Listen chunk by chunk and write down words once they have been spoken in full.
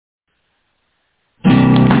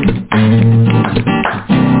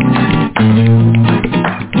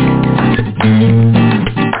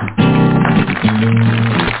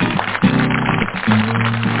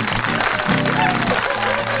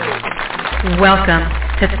Welcome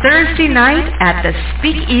to Thursday night at the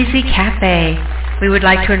SpeakEasy Cafe. We would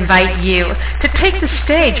like to invite you to take the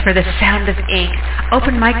stage for the Sound of Ink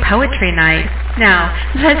Open Mic Poetry Night. Now,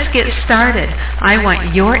 let's get started. I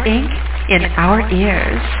want your ink in our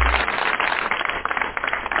ears.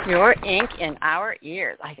 Your ink in our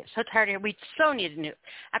ears. I get so tired of it. We so need a new,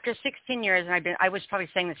 after 16 years, and I was probably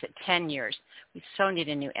saying this at 10 years, we so need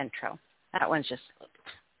a new intro. That one's just,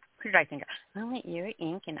 who did I think of? I want your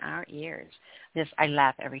ink in our ears. I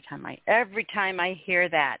laugh every time I hear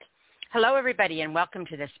that. Hello, everybody, and welcome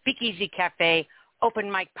to the SpeakEasy Cafe Open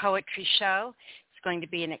Mic Poetry Show. It's going to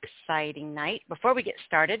be an exciting night. Before we get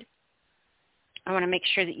started, I want to make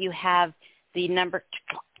sure that you have the number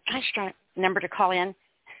to call in.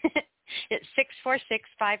 It's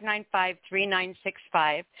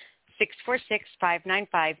 646-595-3965,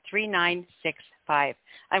 646-595-3965.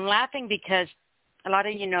 I'm laughing because a lot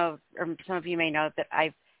of you know, or some of you may know, that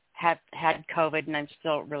I have had COVID and I'm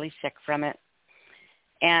still really sick from it.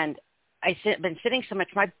 And I've been sitting so much,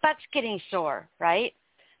 my butt's getting sore, right?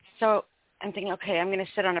 So I'm thinking, okay, I'm going to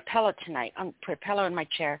sit on a pillow tonight. I'm put a pillow in my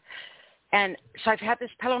chair. And so I've had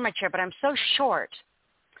this pillow in my chair, but I'm so short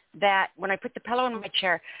that when I put the pillow in my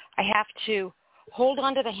chair, I have to hold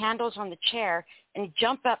onto the handles on the chair and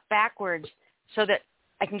jump up backwards so that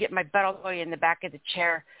I can get my butt all the way in the back of the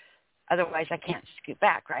chair. Otherwise, I can't scoot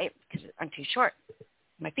back, right? Because I'm too short.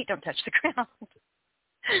 My feet don't touch the ground.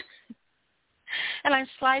 And I'm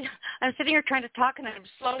sitting here trying to talk, and I'm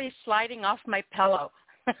slowly sliding off my pillow.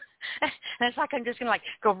 And it's like I'm just going to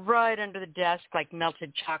go right under the desk like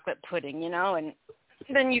melted chocolate pudding, you know? And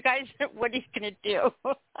then you guys, what are you going to do?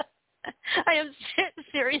 I am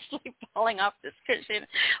seriously falling off this cushion.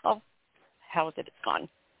 Oh, hell with it, it's gone.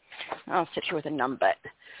 I'll sit here with a numb butt.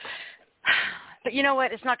 But you know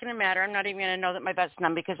what? It's not going to matter. I'm not even going to know that my butt's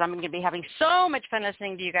numb because I'm going to be having so much fun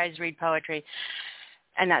listening to you guys read poetry,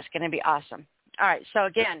 and that's going to be awesome. All right, so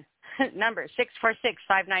again, number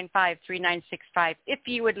 646-595-3965 if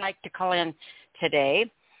you would like to call in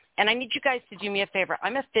today. And I need you guys to do me a favor.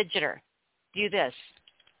 I'm a fidgeter. Do this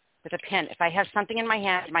with a pen. If I have something in my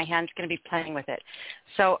hand's going to be playing with it.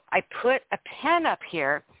 So I put a pen up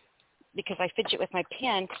here because I fidget with my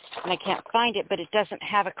pen, and I can't find it, but it doesn't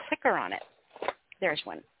have a clicker on it. There's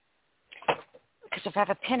one. Because if I have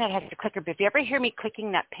a pen, it has a clicker. But if you ever hear me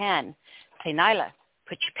clicking that pen, say, Nyla,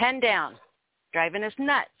 put your pen down. Driving us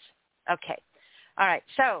nuts. Okay. All right.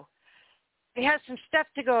 So we have some stuff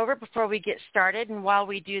to go over before we get started. And while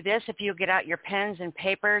we do this, if you'll get out your pens and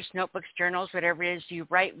papers, notebooks, journals, whatever it is you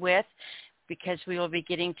write with, because we will be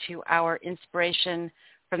getting to our inspiration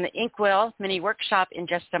from the Inkwell mini workshop in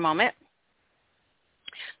just a moment.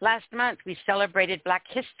 Last month, we celebrated Black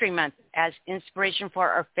History Month as inspiration for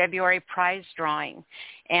our February prize drawing.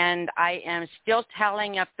 And I am still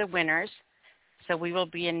tallying up the winners. So we will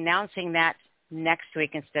be announcing that next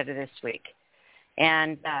week instead of this week.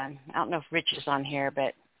 And I don't know if Rich is on here,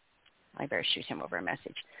 but I better shoot him over a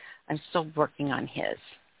message. I'm still working on his.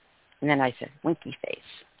 And then I said, winky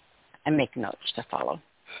face, and make notes to follow.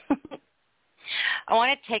 I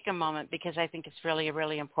want to take a moment because I think it's really,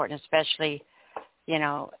 really important, especially, you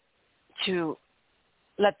know, to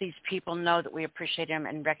let these people know that we appreciate them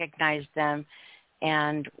and recognize them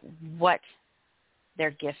and what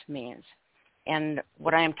their gift means. And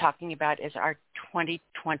what I am talking about is our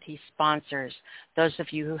 2020 sponsors, those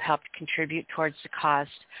of you who helped contribute towards the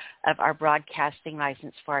cost of our broadcasting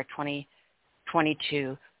license for our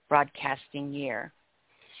 2022 broadcasting year.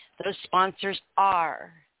 Those sponsors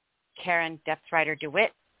are Karen Depthrider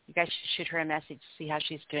DeWitt. You guys should shoot her a message, see how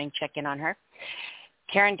she's doing, check in on her.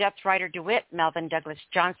 Karen Depthrider DeWitt, Melvin Douglas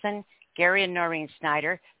Johnson, Gary and Noreen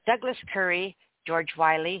Snyder, Douglas Curry, George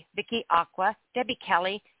Wiley, Vicki Aqua, Debbie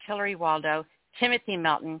Kelly, Hillary Waldo, Timothy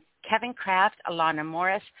Melton, Kevin Kraft, Alana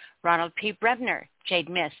Morris, Ronald P. Brebner, Jade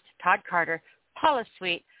Mist, Todd Carter, Paula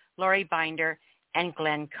Sweet, Lori Binder, and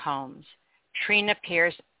Glenn Combs. Trina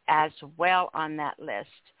Pierce as well on that list.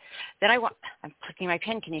 Then I'm clicking my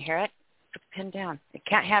pen. Can you hear it? Put the pen down. It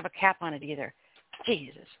can't have a cap on it either.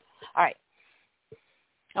 Jesus. All right.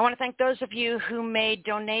 I want to thank those of you who made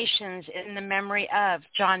donations in the memory of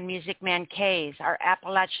John Music Man Kays, our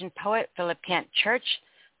Appalachian poet, Philip Kent Church,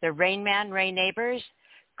 the Rain Man, Ray Neighbors,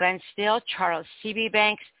 Glenn Steele, Charles C.B.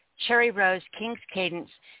 Banks, Cherry Rose, King's Cadence,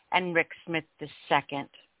 and Rick Smith II.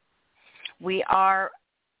 We are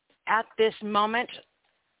at this moment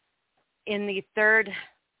in the it'd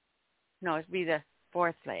be the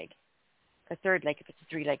fourth leg. The third leg if it's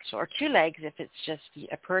a 3-leg stool, or 2 legs if it's just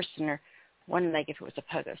a person, or 1 leg if it was a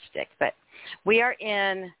pogo stick. But we are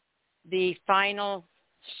in the final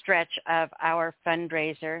stretch of our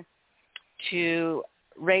fundraiser to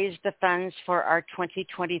raise the funds for our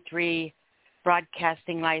 2023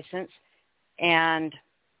 broadcasting license. And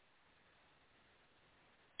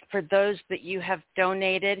for those that you have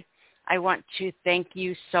donated, I want to thank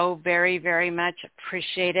you so very, very much.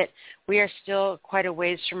 Appreciate it. We are still quite a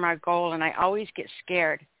ways from our goal, and I always get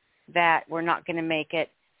scared that we're not going to make it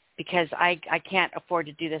because I can't afford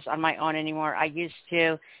to do this on my own anymore. I used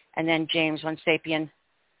to, and then James, one sapien,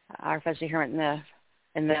 our fuzzy hermit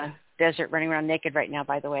in the desert running around naked right now,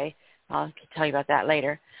 by the way. I'll tell you about that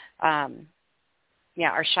later. Our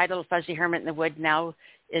shy little fuzzy hermit in the wood now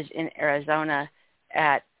is in Arizona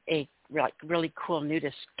at a really cool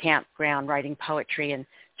nudist campground writing poetry and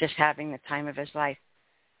just having the time of his life.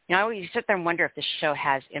 You know, I always sit there and wonder if this show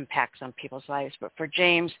has impacts on people's lives, but for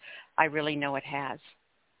James, I really know it has.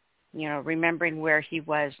 You know, remembering where he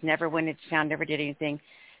was, never wanted sound, never did anything.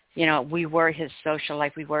 You know, we were his social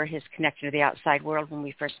life. We were his connection to the outside world when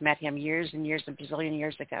we first met him years and years, a bazillion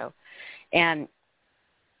years ago. And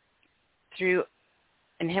him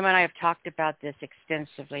and I have talked about this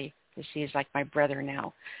extensively because he's like my brother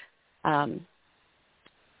now.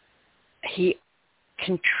 He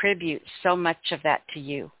contributes so much of that to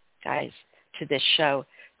you guys, to this show,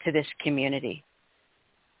 to this community.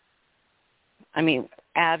 I mean,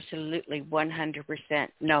 absolutely 100%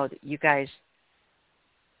 know that you guys,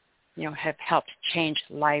 you know, have helped change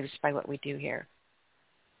lives by what we do here.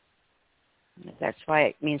 That's why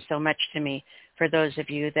it means so much to me for those of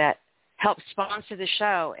you that help sponsor the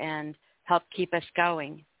show and help keep us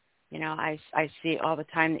going. You know, I see all the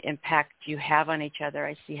time the impact you have on each other.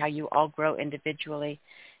 I see how you all grow individually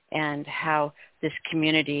and how this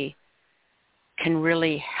community can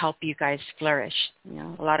really help you guys flourish. You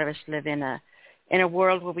know, a lot of us live in a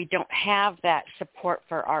world where we don't have that support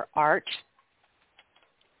for our art,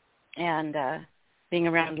 and being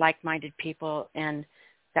around like-minded people and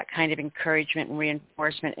that kind of encouragement and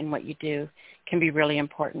reinforcement in what you do can be really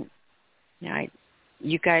important. You know,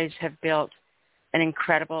 you guys have built an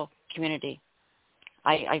incredible community.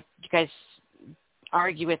 You guys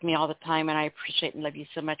argue with me all the time, and I appreciate and love you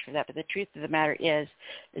so much for that. But the truth of the matter is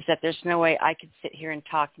that there's no way I could sit here and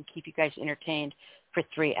talk and keep you guys entertained for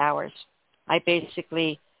 3 hours. I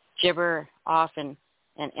basically gibber off and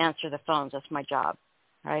answer the phones. That's my job,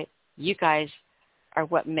 right? You guys are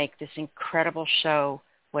what make this incredible show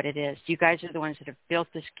what it is. You guys are the ones that have built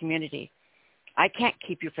this community. I can't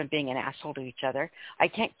keep you from being an asshole to each other. I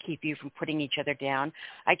can't keep you from putting each other down.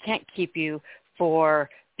 I can't keep you from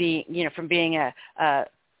being a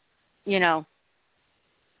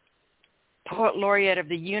poet laureate of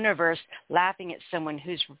the universe laughing at someone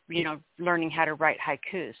who's, you know, learning how to write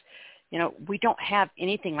haikus. You know, we don't have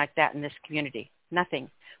anything like that in this community. Nothing.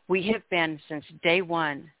 We have been since day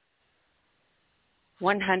one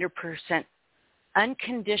 100%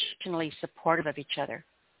 unconditionally supportive of each other.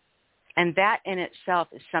 And that in itself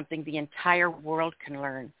is something the entire world can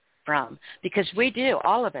learn from, because we do,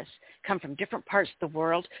 all of us, come from different parts of the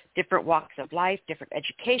world, different walks of life, different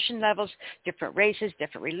education levels, different races,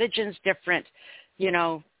 different religions, different, you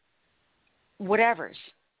know, whatevers.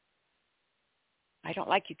 I don't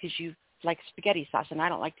like you because you like spaghetti sauce and I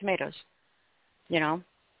don't like tomatoes. You know,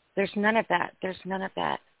 there's none of that. There's none of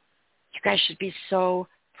that. You guys should be so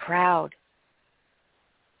proud.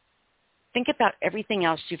 Think about everything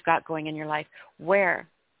else you've got going in your life. Where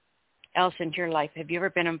else in your life have you ever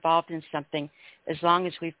been involved in something as long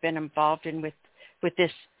as we've been involved in with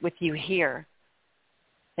you here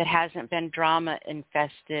that hasn't been drama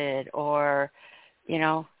infested or, you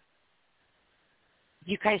know,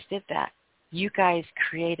 you guys did that. You guys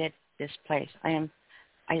created this place. I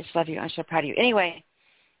just love you. I'm so proud of you. Anyway,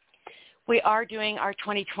 we are doing our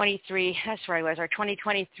 2023, that's where I was, our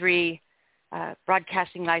 2023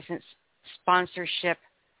 broadcasting license sponsorship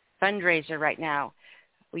fundraiser right now.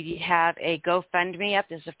 We have a GoFundMe up.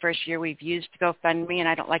 This is the first year we've used GoFundMe, and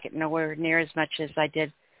I don't like it nowhere near as much as I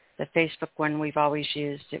did the Facebook one we've always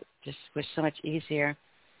used. It just was so much easier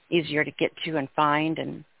to get to and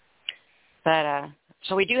find.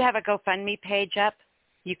 So we do have a GoFundMe page up.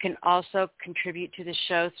 You can also contribute to the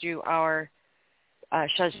show through our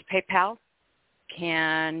show's PayPal.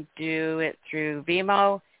 Can do it through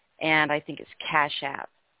Venmo, and I think it's Cash App.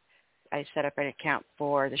 I set up an account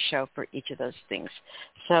for the show for each of those things.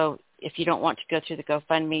 So if you don't want to go through the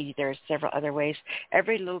GoFundMe, there are several other ways.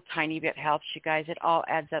 Every little tiny bit helps, you guys. It all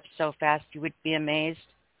adds up so fast. You would be amazed.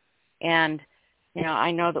 And, you know,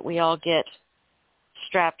 I know that we all get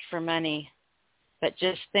strapped for money, but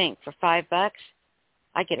just think, for $5,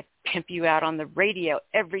 I get to pimp you out on the radio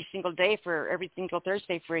every single day for every single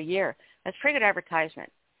Thursday for a year. That's pretty good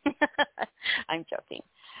advertisement. I'm joking,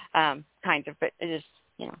 kind of, but it is,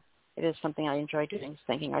 you know, It is something I enjoy doing,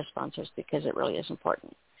 thanking our sponsors, because it really is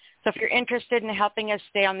important. So if you're interested in helping us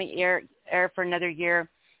stay on the air for another year,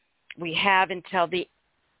 we have until the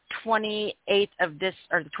 28th of this,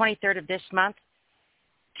 or the 23rd of this month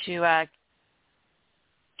to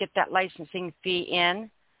get that licensing fee in.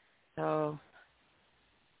 So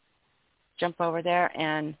jump over there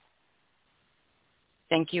and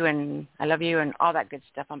thank you and I love you and all that good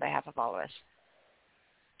stuff on behalf of all of us.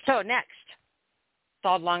 So next,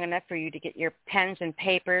 stalled long enough for you to get your pens and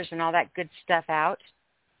papers and all that good stuff out.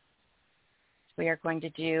 We are going to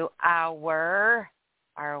do our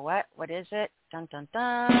what? What is it? Dun, dun,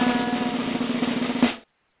 dun.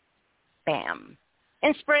 Bam.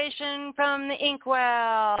 Inspiration from the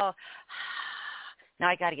inkwell. Now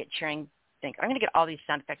I got to get cheering. I'm going to get all these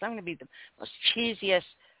sound effects. I'm going to be the most cheesiest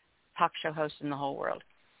talk show host in the whole world.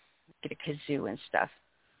 Get a kazoo and stuff.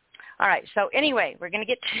 All right. So anyway, we're going to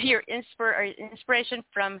get to your inspiration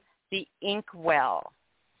from the inkwell.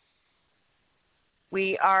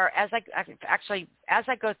 We are, as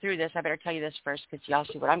I go through this, I better tell you this first because y'all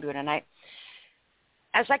see what I'm doing tonight.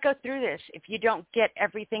 As I go through this, if you don't get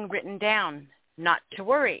everything written down, not to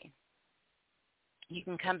worry. You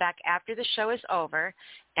can come back after the show is over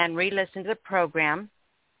and re-listen to the program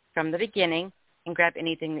from the beginning and grab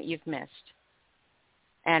anything that you've missed.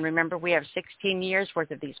 And remember, we have 16 years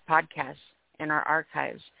worth of these podcasts in our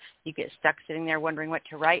archives. You get stuck sitting there wondering what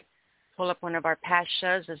to write, pull up one of our past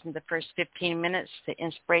shows, listen to the first 15 minutes, the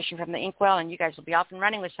inspiration from the inkwell, and you guys will be off and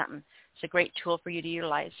running with something. It's a great tool for you to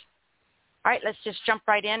utilize. All right, let's just jump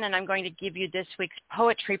right in, and I'm going to give you this week's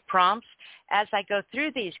poetry prompts. As I go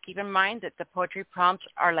through these, keep in mind that the poetry prompts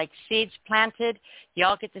are like seeds planted. You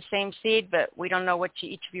all get the same seed, but we don't know what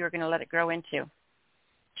each of you are going to let it grow into,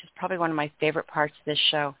 which is probably one of my favorite parts of this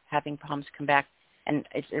show, having poems come back. And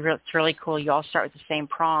it's really cool. You all start with the same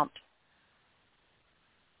prompt,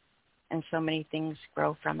 and so many things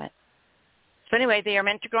grow from it. So anyway, they are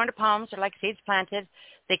meant to grow into poems. They're like seeds planted.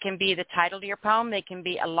 They can be the title to your poem. They can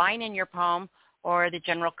be a line in your poem or the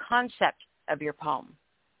general concept of your poem.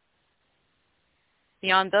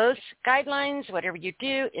 Beyond those guidelines, whatever you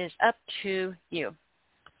do is up to you.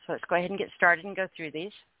 So let's go ahead and get started and go through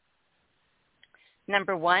these.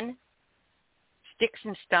 Number 1, sticks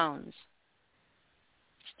and stones.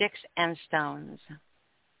 Sticks and stones.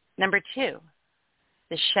 Number 2,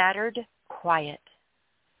 the shattered quiet.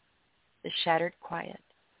 The shattered quiet.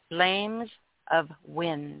 Flames of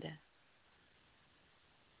wind.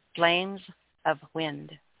 Flames of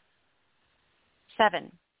wind.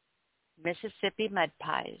 7, Mississippi mud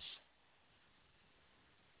pies.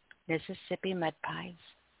 Mississippi mud pies.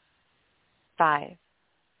 5,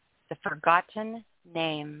 the forgotten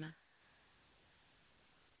name.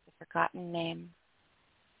 The forgotten name.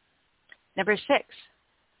 Number 6,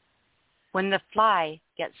 when the fly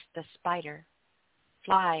gets the spider.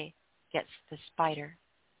 Fly gets the spider.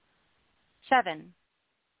 7,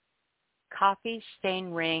 coffee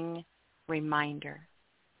stain ring reminder.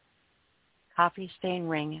 Coffee stain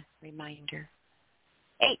ring reminder.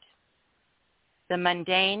 8, the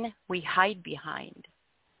mundane we hide behind.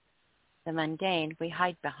 The mundane we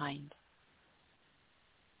hide behind.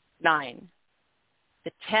 9,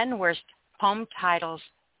 the 10 worst poem titles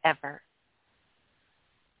ever.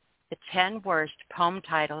 The 10 worst poem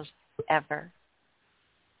titles ever.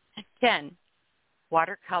 10,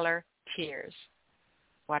 watercolor tears.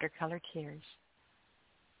 Watercolor tears.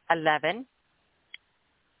 11,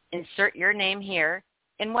 insert your name here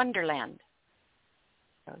in Wonderland.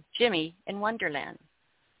 So Jimmy in Wonderland.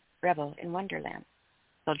 Rebel in Wonderland.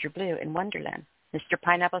 Soldier Blue in Wonderland. Mr.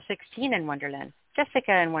 Pineapple 16 in Wonderland.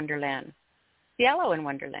 Jessica in Wonderland. Yellow in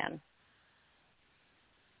Wonderland.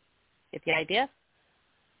 Get the idea?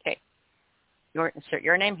 Okay. Insert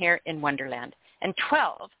your name here in Wonderland. And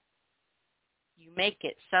 12, you make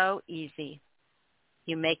it so easy.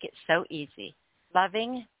 You make it so easy.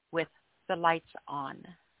 Loving with the lights on.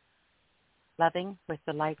 Loving with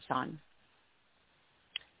the lights on.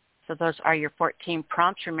 So those are your 14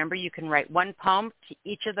 prompts. Remember, you can write one poem to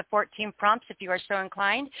each of the 14 prompts if you are so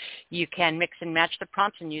inclined. You can mix and match the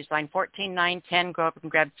prompts and use line 14, 9, 10, go up and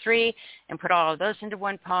grab 3, and put all of those into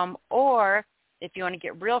one poem. Or if you want to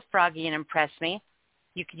get real froggy and impress me,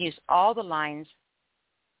 you can use all the lines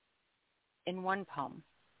in one poem.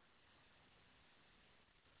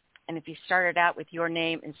 And if you started out with your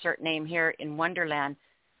name, insert name here in Wonderland,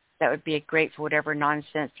 that would be great for whatever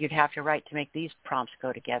nonsense you'd have to write to make these prompts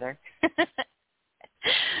go together.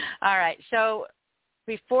 All right. So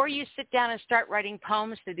before you sit down and start writing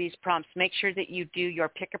poems through these prompts, make sure that you do your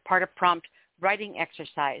pick apart a prompt writing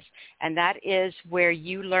exercise, and that is where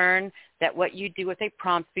you learn that what you do with a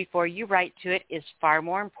prompt before you write to it is far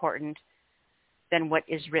more important than what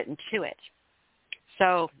is written to it.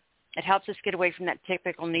 So it helps us get away from that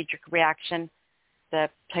typical knee-jerk reaction, the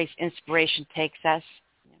place inspiration takes us.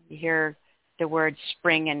 You hear the word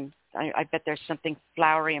spring, and I bet there's something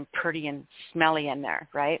flowery and pretty and smelly in there,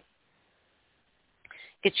 right?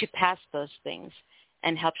 Gets you past those things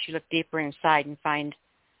and helps you look deeper inside and find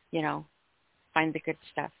the good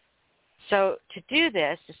stuff. So to do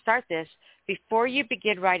this, to start this, before you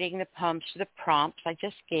begin writing the poems to the prompts I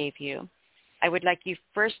just gave you, I would like you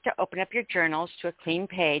first to open up your journals to a clean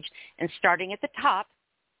page, and starting at the top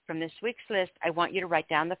from this week's list, I want you to write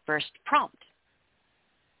down the first prompt,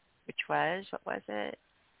 which was, what was it?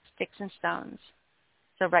 Sticks and stones.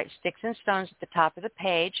 So write sticks and stones at the top of the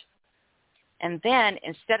page. And then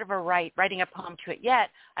instead of writing a poem to it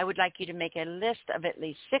yet, I would like you to make a list of at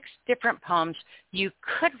least 6 different poems you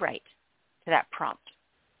could write to that prompt.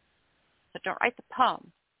 So don't write the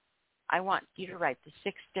poem. I want you to write the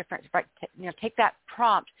 6 different, take that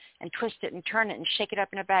prompt and twist it and turn it and shake it up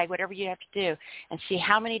in a bag, whatever you have to do, and see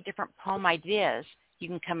how many different poem ideas you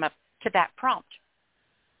can come up to that prompt.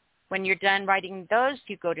 When you're done writing those,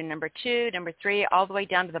 you go to number 2, number 3, all the way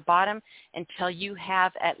down to the bottom until you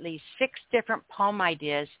have at least 6 different poem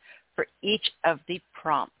ideas for each of the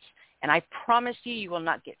prompts. And I promise you, you will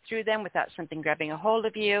not get through them without something grabbing a hold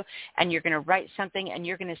of you, and you're going to write something, and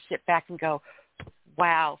you're going to sit back and go,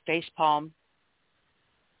 wow, facepalm,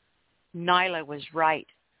 Nyla was right.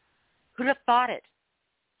 Who'd have thought it?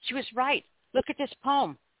 She was right. Look at this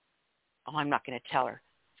poem. Oh, I'm not going to tell her.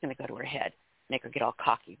 It's going to go to her head, make her get all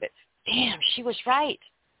cocky. But damn, she was right.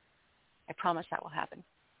 I promise that will happen.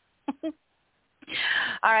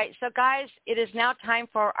 All right, so guys, it is now time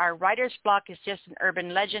for our Writer's Block is Just an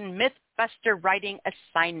Urban Legend Mythbuster Writing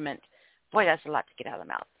Assignment. Boy, that's a lot to get out of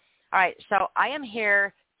the mouth. All right, so I am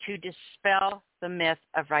here to dispel the myth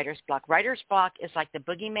of writer's block. Writer's block is like the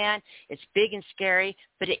boogeyman. It's big and scary,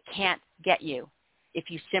 but it can't get you if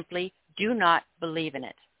you simply do not believe in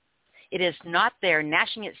it. It is not there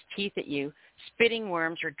gnashing its teeth at you, spitting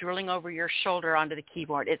worms, or drooling over your shoulder onto the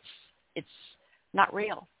keyboard. It's not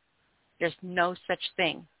real. There's no such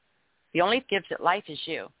thing. The only gives it life is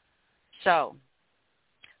you. So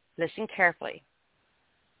listen carefully.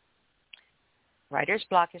 Writer's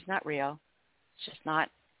block is not real. It's just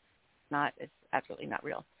it's absolutely not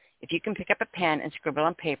real. If you can pick up a pen and scribble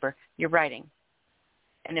on paper, you're writing.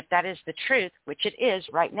 And if that is the truth, which it is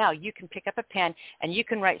right now, you can pick up a pen and you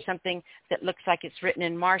can write something that looks like it's written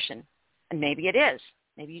in Martian. And maybe it is.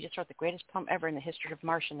 Maybe you just wrote the greatest poem ever in the history of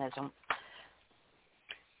Martianism.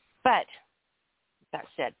 But that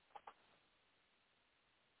said,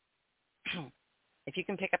 if you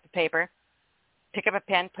can pick up a paper, pick up a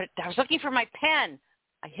pen, put it down. I was looking for my pen.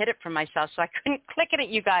 I hid it from myself, so I couldn't click it at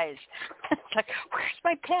you guys. It's like, where's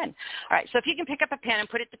my pen? All right, so if you can pick up a pen and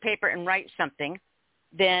put it to paper and write something,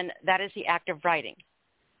 then that is the act of writing.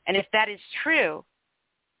 And if that is true,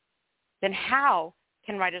 then how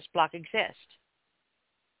can writer's block exist?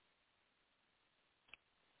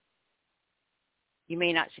 You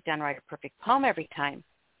may not sit down and write a perfect poem every time.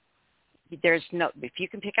 If you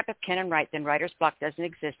can pick up a pen and write, then writer's block doesn't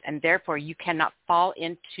exist, and therefore you cannot fall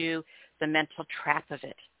into the mental trap of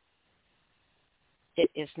it. It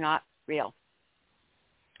is not real.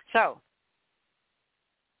 So,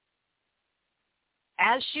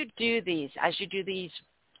 as you do these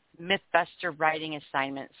Mythbuster writing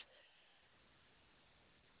assignments,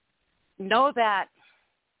 know that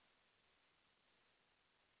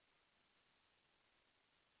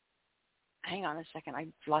hang on a second, I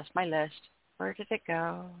lost my list. Where did it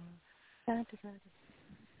go?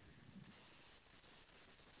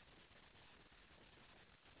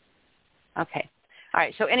 Okay. All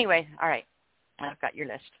right. So anyway, all right. I've got your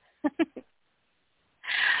list.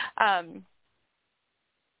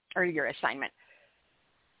 Or your assignment.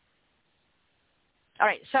 All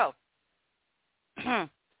right. So,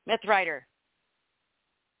 myth writer.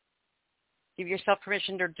 Give yourself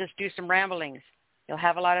permission to just do some ramblings. You'll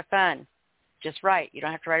have a lot of fun. Just write. You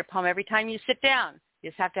don't have to write a poem every time you sit down.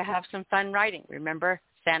 You just have to have some fun writing. Remember,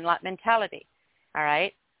 Sandlot mentality. All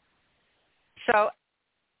right? So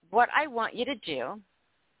what I want you to do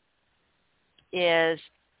is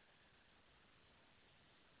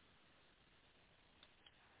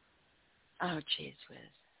geez whiz.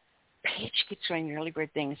 Page keeps showing really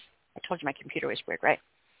weird things. I told you my computer was weird, right?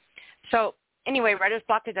 So anyway, writer's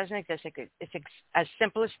block, it doesn't exist. It's as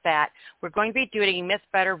simple as that. We're going to be doing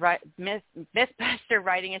Mythbuster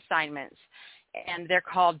writing assignments, and they're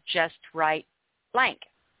called Just Write Blank.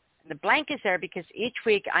 The blank is there because each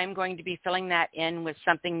week I'm going to be filling that in with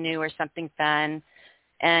something new or something fun.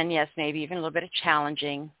 And yes, maybe even a little bit of challenge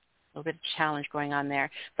going on there.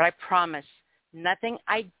 But I promise nothing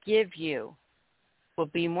I give you will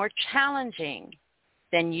be more challenging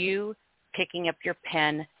than you picking up your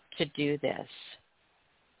pen to do this.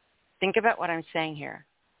 Think about what I'm saying here.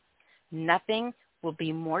 Nothing will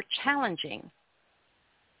be more challenging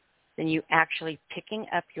than you actually picking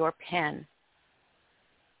up your pen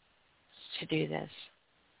to do this.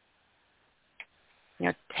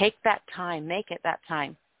 Take that time. Make it that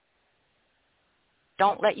time.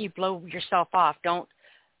 Don't let you blow yourself off. Don't,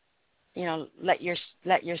 let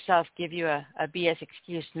yourself give you a BS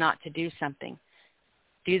excuse not to do something.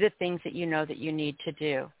 Do the things that you know that you need to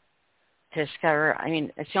do to discover.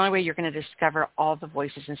 It's the only way you're going to discover all the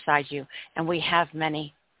voices inside you. And we have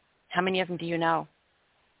many. How many of them do you know?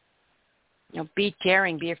 Be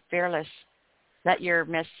daring. Be fearless. Let your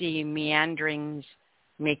messy meanderings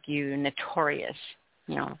make you notorious.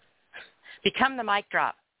 Become the mic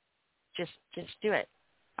drop. Just do it.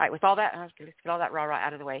 All right, with all that, let's get all that rah-rah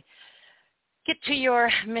out of the way. Get to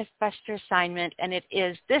your Mythbuster assignment, and it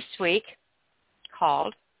is this week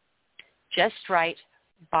called Just Write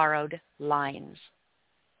Borrowed Lines.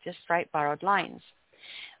 Just write borrowed lines.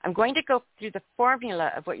 I'm going to go through the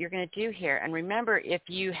formula of what you're going to do here. And remember, if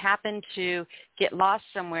you happen to get lost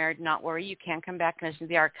somewhere, not worry. You can come back and listen to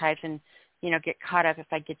the archives and, get caught up if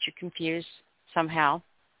I get you confused somehow.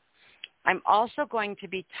 I'm also going to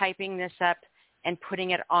be typing this up and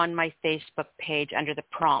putting it on my Facebook page under the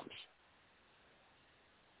prompts.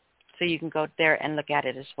 So you can go there and look at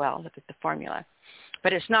it as well, look at the formula.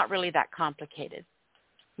 But it's not really that complicated.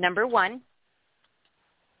 Number one,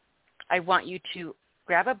 I want you to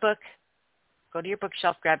grab a book, go to your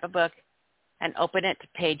bookshelf, grab a book, and open it to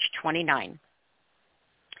page 29.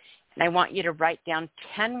 And I want you to write down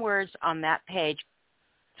 10 words on that page.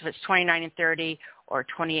 So if it's 29 and 30 or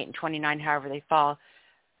 28 and 29, however they fall,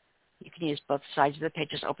 you can use both sides of the page.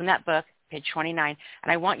 Just open that book, page 29,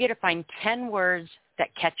 and I want you to find 10 words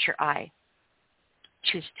that catch your eye.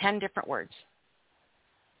 Choose 10 different words.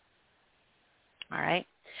 All right?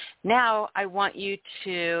 Now I want you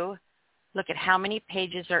to look at how many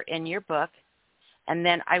pages are in your book, and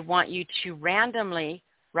then I want you to randomly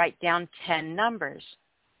write down 10 numbers.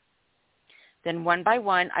 Then one by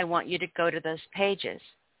one, I want you to go to those pages.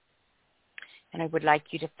 And I would like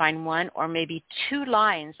you to find one or maybe 2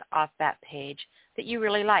 lines off that page that you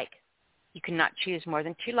really like. You cannot choose more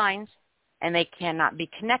than 2 lines, and they cannot be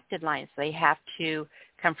connected lines. They have to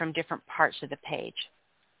come from different parts of the page.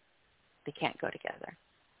 They can't go together.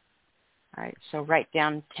 All right, so write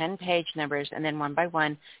down 10 page numbers, and then one by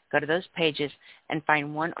one, go to those pages and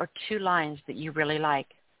find 1 or 2 lines that you really like.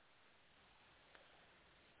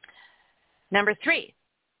 Number 3.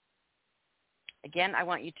 Again, I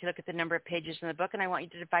want you to look at the number of pages in the book, and I want you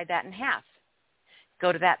to divide that in half.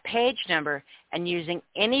 Go to that page number, and using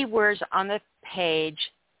any words on the page,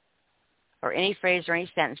 or any phrase or any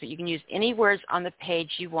sentence, but you can use any words on the page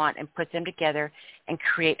you want and put them together and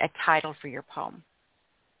create a title for your poem.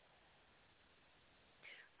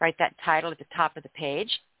 Write that title at the top of the page.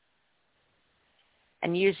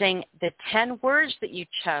 And using the 10 words that you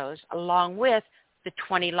chose, along with the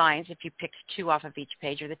 20 lines, if you picked 2 off of each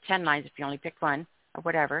page, or the 10 lines if you only picked 1, or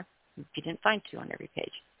whatever, if you didn't find 2 on every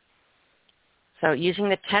page. So using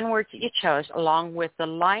the 10 words that you chose, along with the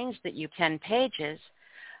lines that 10 pages,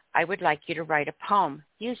 I would like you to write a poem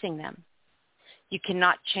using them. You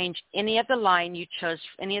cannot change any of the lines you chose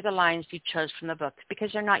from the book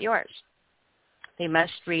because they're not yours. They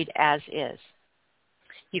must read as is.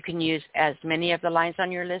 You can use as many of the lines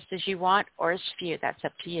on your list as you want, or as few. That's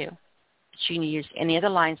up to you. But you can use any of the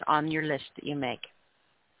lines on your list that you make.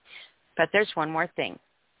 But there's one more thing.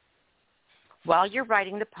 While you're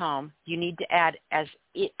writing the poem, you need to add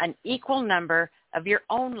an equal number of your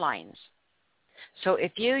own lines. So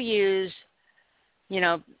if you use,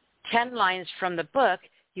 10 lines from the book,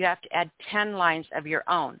 you have to add 10 lines of your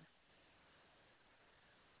own.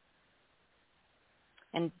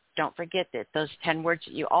 And don't forget that those 10 words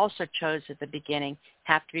that you also chose at the beginning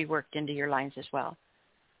have to be worked into your lines as well.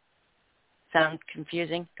 Sound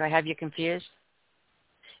confusing? Do I have you confused?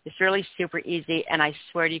 It's really super easy, and I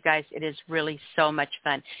swear to you guys, it is really so much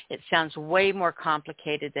fun. It sounds way more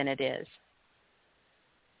complicated than it is.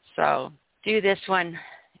 So do this one.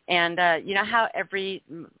 And you know how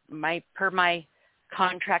per my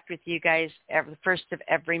contract with you guys, the first of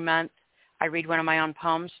every month, I read one of my own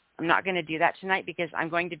poems. I'm not going to do that tonight because I'm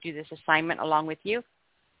going to do this assignment along with you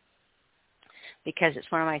because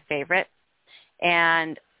it's one of my favorite.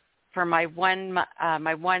 And for my once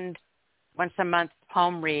a month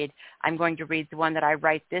poem read, I'm going to read the one that I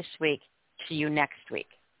write this week to you next week.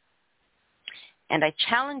 And I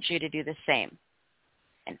challenge you to do the same.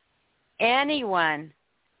 And anyone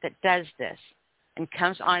that does this and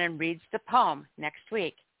comes on and reads the poem next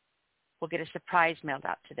week will get a surprise mailed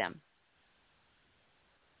out to them.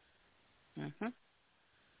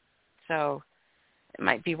 So it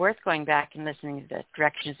might be worth going back and listening to the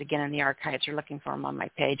directions again in the archives or looking for them on my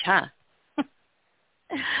page, huh?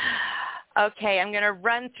 Okay, I'm going to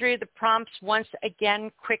run through the prompts once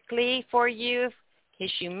again quickly for you in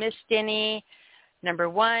case you missed any. Number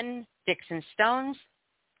 1, Sticks and Stones.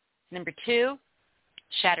 Number 2,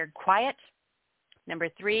 Shattered Quiet. Number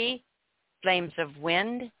 3, Flames of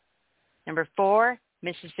Wind. Number 4,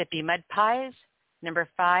 Mississippi Mud Pies. Number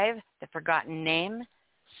 5, The Forgotten Name.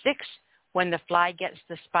 6, When the Fly Gets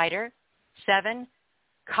the Spider. 7,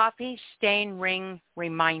 Coffee Stain Ring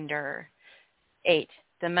Reminder. 8,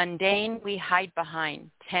 The Mundane We Hide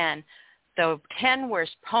Behind. 10, The 10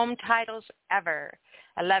 Worst Poem Titles Ever.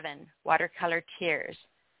 11, Watercolor Tears.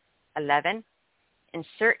 11,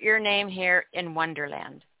 Insert your name here in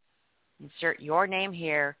Wonderland. Insert your name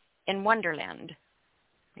here in Wonderland.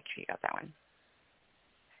 Make sure you got that one.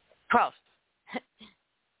 12,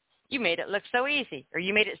 you made it look so easy. Or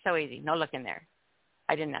you made it so easy. No look in there.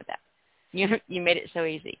 I didn't add that. You made it so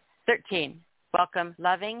easy. 13, Welcome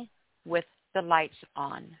Loving with the Lights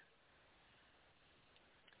On.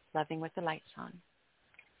 Loving with the Lights On.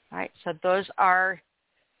 All right, so those are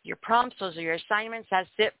your prompts. Those are your assignments. That's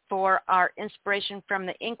it for our inspiration from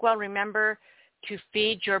the Inkwell. Remember to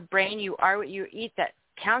feed your brain. You are what you eat. That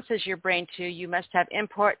counts as your brain too. You must have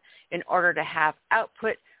input in order to have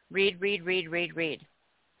output. Read, read, read, read, read.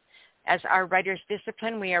 As our writer's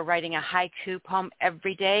discipline, we are writing a haiku poem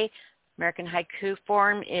every day. American haiku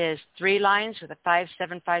form is 3 lines with a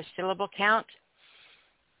 575 syllable count.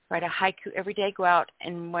 Write a haiku every day. Go out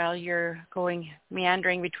and while you're going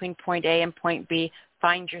meandering between point A and point B,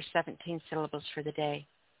 find your 17 syllables for the day.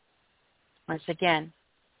 Once again,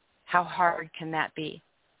 how hard can that be?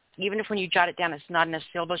 Even if when you jot it down, it's not enough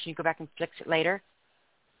syllables and you go back and fix it later.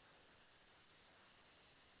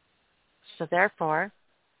 So therefore,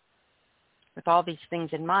 with all these things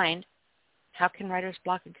in mind, how can writer's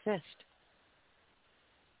block exist?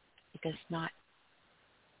 It does not.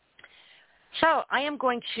 So I am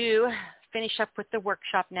going to finish up with the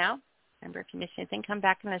workshop now. Remember, if you miss anything, come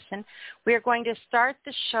back and listen. We are going to start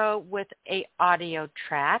the show with an audio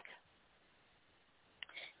track.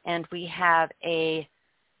 And we have a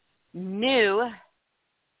new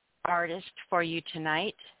artist for you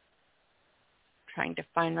tonight. Trying to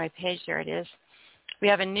find my page. There it is. We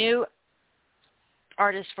have a new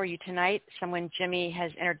artist for you tonight, someone Jimmy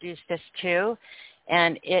has introduced us to,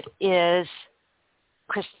 and it is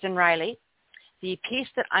Kristen Riley. The piece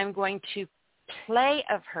that I'm going to play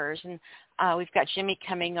of hers, and we've got Jimmy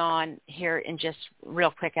coming on here in just real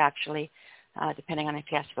quick, actually, depending on if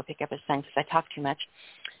he has to go pick up his son because I talk too much.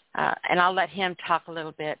 And I'll let him talk a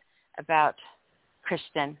little bit about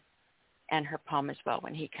Kristen and her poem as well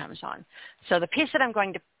when he comes on. So the piece that I'm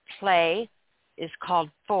going to play is called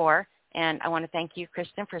 4, and I want to thank you,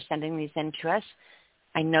 Kristen, for sending these in to us.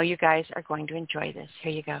 I know you guys are going to enjoy this.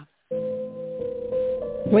 Here you go.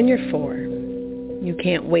 When you're 4, you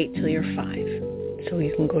can't wait till you're 5 so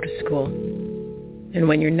you can go to school. And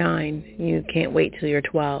when you're 9, you can't wait till you're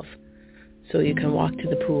 12 so you can walk to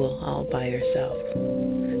the pool all by yourself.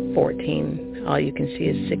 14, all you can see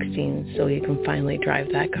is 16 so you can finally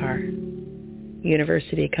drive that car.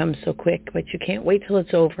 University comes so quick, but you can't wait till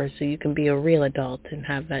it's over so you can be a real adult and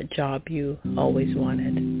have that job you always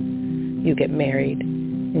wanted. You get married,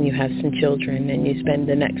 and you have some children, and you spend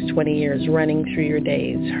the next 20 years running through your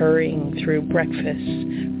days, hurrying through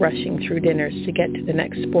breakfasts, rushing through dinners to get to the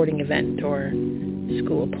next sporting event or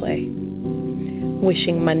school play.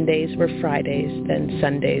 Wishing Mondays were Fridays, then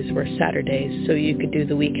Sundays were Saturdays, so you could do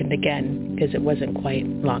the weekend again, because it wasn't quite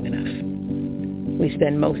long enough. We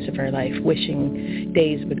spend most of our life wishing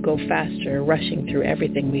days would go faster, rushing through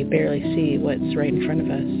everything we barely see what's right in front of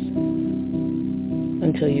us.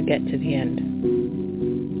 Until you get to the end.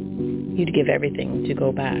 You'd give everything to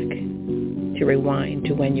go back, to rewind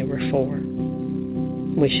to when you were 4,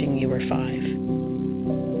 wishing you were 5,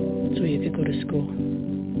 so you could go to school.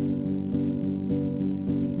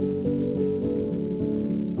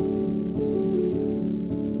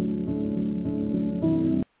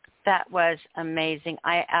 That was amazing.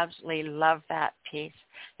 I absolutely love that piece.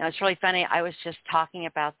 Now, it's really funny. I was just talking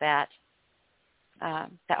about that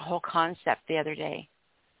whole concept the other day.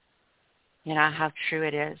 You know, how true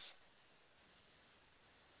it is.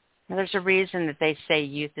 Now, there's a reason that they say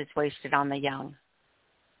youth is wasted on the young.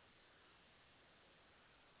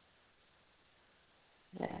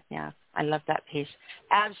 Yeah, I love that piece.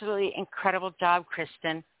 Absolutely incredible job,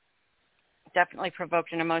 Kristen. Definitely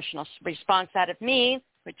provoked an emotional response out of me,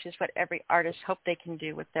 which is what every artist hopes they can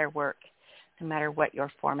do with their work, no matter what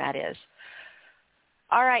your format is.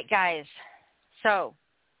 All right, guys. So,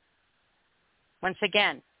 once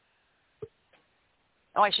again,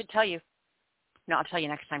 I should tell you. No, I'll tell you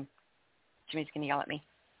next time. Jimmy's going to yell at me.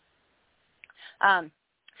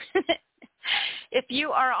 If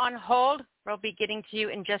you are on hold, we'll be getting to you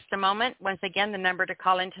in just a moment. Once again, the number to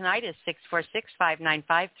call in tonight is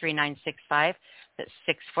 646-595-3965. That's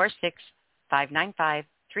 646-595-3965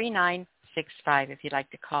 if you'd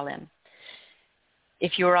like to call in.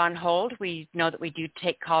 If you're on hold, we know that we do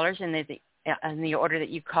take callers in the order that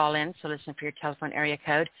you call in, so listen for your telephone area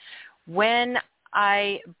code. When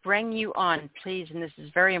I bring you on, please, and this is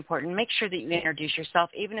very important, make sure that you introduce yourself,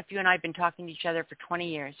 even if you and I have been talking to each other for 20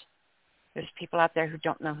 years. There's people out there who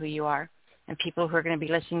don't know who you are, and people who are going to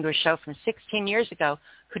be listening to a show from 16 years ago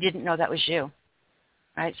who didn't know that was you.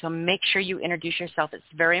 All right, so make sure you introduce yourself. It's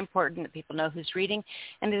very important that people know who's reading,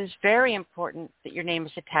 and it is very important that your name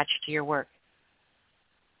is attached to your work.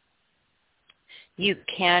 You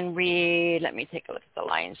can read, let me take a look at the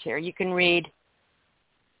lines here. You can read,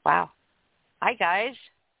 wow. Hi, guys.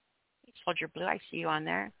 Soldier Blue, I see you on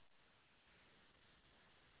there.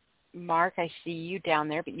 Mark, I see you down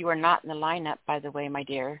there, but you are not in the lineup, by the way, my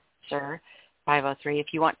dear sir. 503.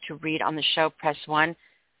 If you want to read on the show, press 1.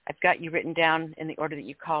 I've got you written down in the order that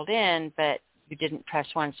you called in, but you didn't press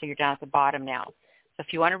 1, so you're down at the bottom now. So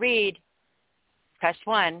if you want to read, press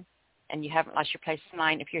 1, and you haven't lost your place in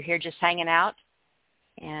line. If you're here just hanging out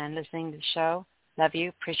and listening to the show, love you,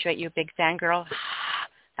 appreciate you, big fan girl.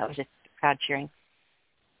 That was a crowd cheering.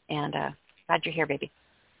 And glad you're here, baby.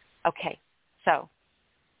 Okay, so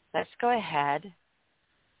let's go ahead,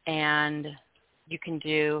 and you can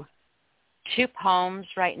do 2 poems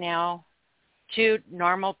right now, 2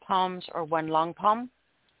 normal poems or 1 long poem.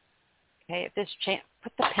 Okay, if this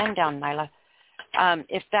put the pen down, Nyla.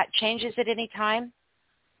 If that changes at any time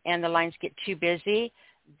and the lines get too busy,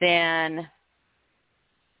 then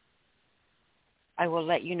I will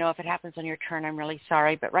let you know if it happens on your turn. I'm really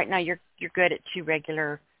sorry, but right now you're good at 2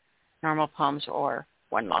 regular normal poems or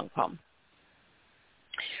 1 long poem.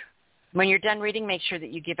 When you're done reading, make sure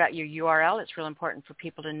that you give out your URL. It's real important for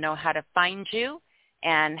people to know how to find you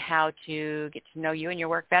and how to get to know you and your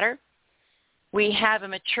work better. We have a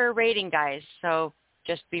mature rating, guys, so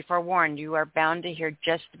just be forewarned. You are bound to hear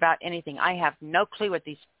just about anything. I have no clue what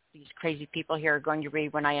these crazy people here are going to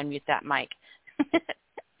read when I unmute that mic.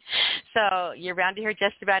 So you're bound to hear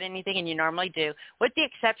just about anything, and you normally do, with the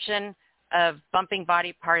exception of bumping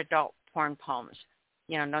body part adult porn poems.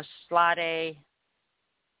 You know, no slot A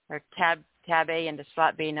or tab A into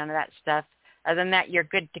slot B, none of that stuff. Other than that, you're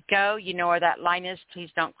good to go. You know where that line is.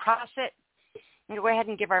 Please don't cross it. I'm going to go ahead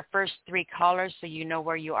and give our first 3 callers so you know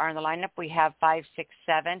where you are in the lineup. We have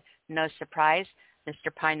 567, no surprise,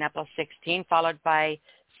 Mr. Pineapple 16, followed by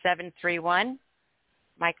 731,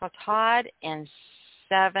 Michael Todd, and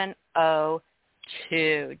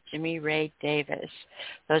 702, Jimmy Ray Davis.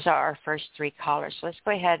 Those are our first 3 callers. So let's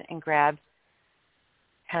go ahead and grab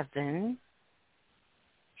Heaven.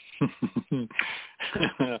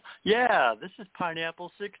 Yeah, this is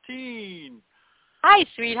Pineapple 16. Hi,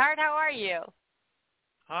 sweetheart. How are you?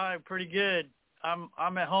 Hi, pretty good. I'm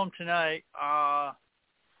at home tonight.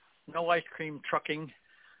 No ice cream trucking.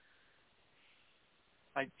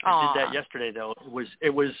 I did that yesterday, though.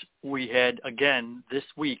 We had, again, this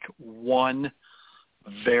week, 1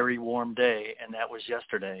 very warm day, and that was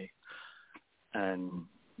yesterday. And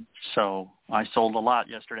so I sold a lot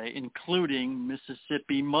yesterday, including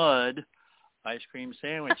Mississippi Mud ice cream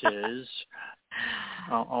sandwiches.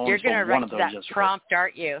 You're going to write to that prompt,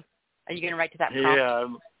 aren't you? Are you going to write to that prompt? Yeah.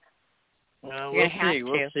 Well,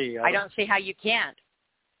 we'll see. I don't see how you can't.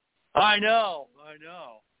 I know.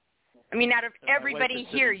 I mean, out of everybody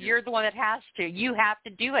here, you're the one that has to. You have to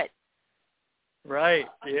do it. Right.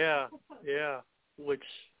 Yeah.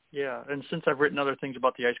 And since I've written other things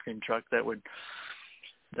about the ice cream truck, that would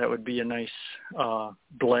be a nice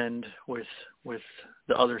blend with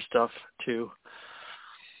the other stuff too.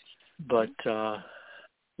 But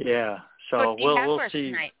yeah. So we'll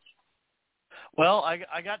see. Tonight? Well,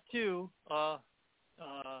 I got 2, not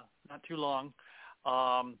too long.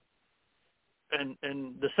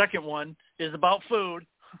 And the second one is about food.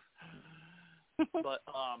 But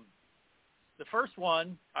the first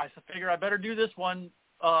one, I figure I better do this one.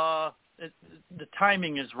 The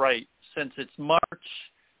timing is right since it's March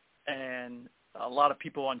and a lot of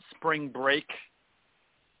people on spring break.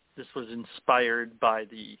 This was inspired by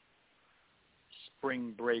the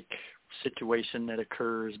spring break situation that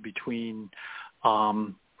occurs between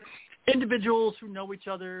individuals who know each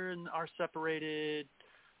other and are separated,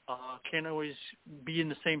 can't always be in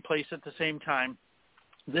the same place at the same time.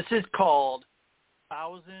 This is called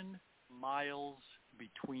 1,000 Miles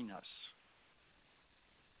Between Us.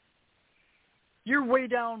 You're way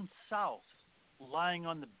down south, lying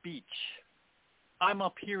on the beach. I'm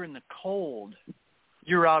up here in the cold.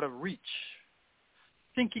 You're out of reach.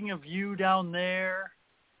 Thinking of you down there,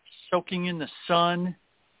 soaking in the sun,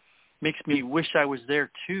 makes me wish I was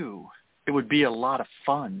there too. It would be a lot of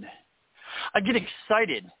fun. I get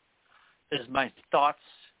excited as my thoughts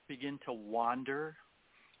begin to wander.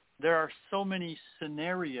 There are so many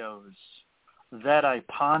scenarios that I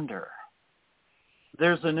ponder.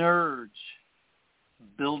 There's an urge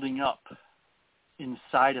building up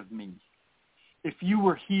inside of me. If you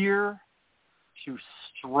were here to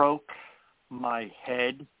stroke my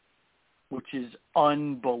head, which is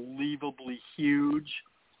unbelievably huge,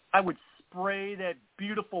 I would spray that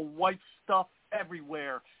beautiful white stuff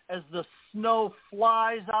everywhere as the snow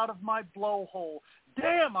flies out of my blowhole.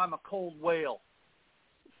 Damn, I'm a cold whale.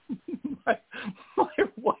 my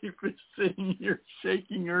wife is sitting here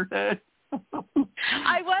shaking her head.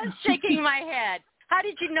 I was shaking my head. How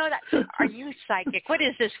did you know that? Are you psychic? What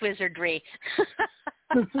is this wizardry?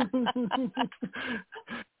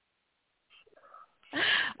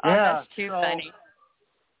 That's too funny.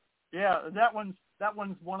 Yeah, that one's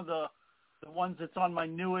one of the ones that's on my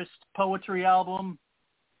newest poetry album,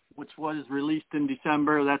 which was released in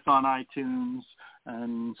December. That's on iTunes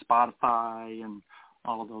and Spotify and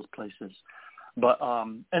all of those places. But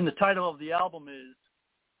and the title of the album is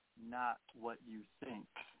Not What You Think.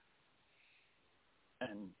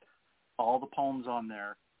 And all the poems on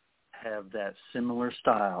there have that similar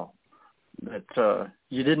style that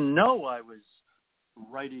you didn't know I was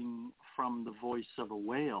writing from the voice of a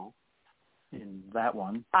whale in that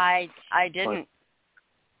one. I didn't.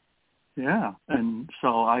 But, yeah, and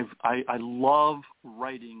so I love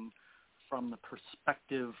writing from the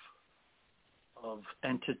perspective of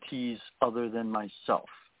entities other than myself.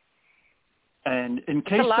 And in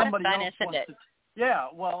case somebody else wants to, yeah,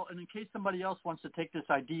 well, and in case somebody else wants to take this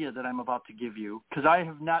idea that I'm about to give you, because I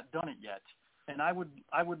have not done it yet, and I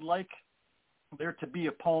would like there to be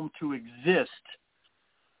a poem to exist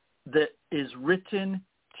that is written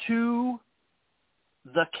to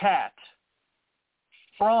the cat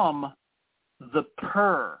from the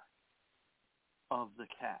purr of the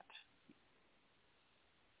cat.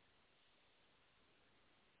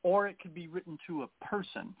 Or it could be written to a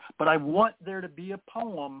person. But I want there to be a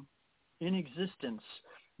poem in existence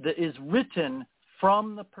that is written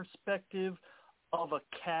from the perspective of a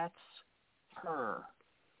cat's purr.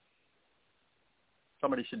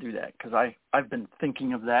 Somebody should do that, because I've been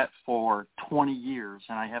thinking of that for 20 years,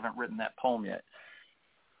 and I haven't written that poem yet.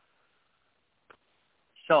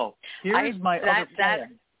 So here's my other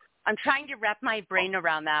poem. I'm trying to wrap my brain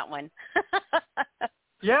around that one.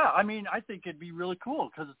 Yeah, I mean, I think it'd be really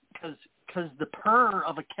cool because the purr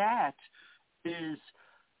of a cat is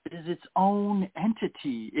its own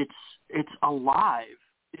entity. It's alive.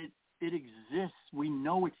 It exists. We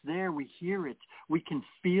know it's there. We hear it. We can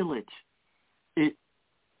feel it.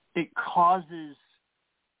 It causes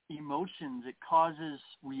emotions. It causes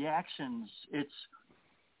reactions.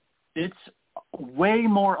 It's way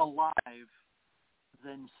more alive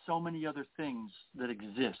than so many other things that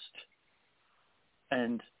exist.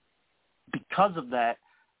 And because of that,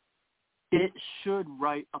 it should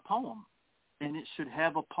write a poem. And it should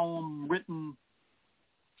have a poem written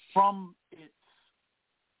from its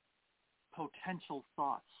potential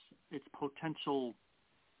thoughts, its potential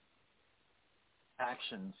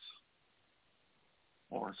actions,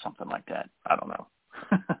 or something like that. I don't know.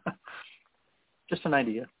 Just an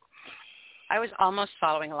idea. I was almost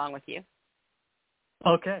following along with you.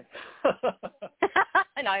 Okay.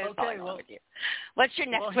 And I was following along with you. What's your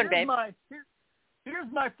next one, babe?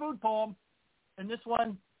 Here's my food poem, and this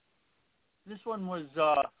one was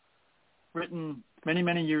written many,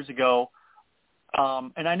 many years ago,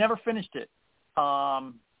 and I never finished it.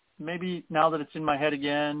 Maybe now that it's in my head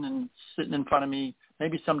again and sitting in front of me,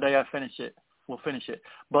 maybe someday we'll finish it.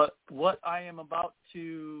 But what I am about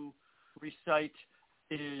to recite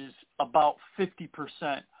is about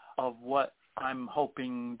 50% of what I'm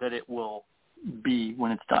hoping that it will be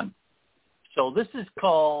when it's done. So this is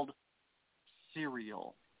called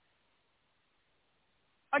Cereal.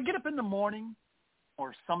 I get up in the morning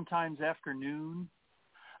or sometimes afternoon.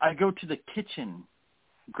 I go to the kitchen,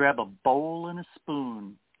 grab a bowl and a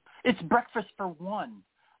spoon. It's breakfast for one.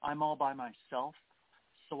 I'm all by myself,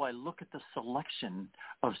 so I look at the selection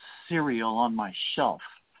of cereal on my shelf.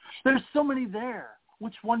 There's so many there.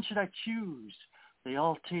 Which one should I choose? They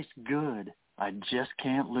all taste good. I just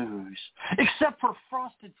can't lose. Except for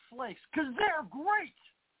Frosted Flakes, 'cause they're great.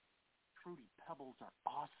 Fruity Pebbles are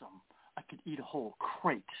awesome. I could eat a whole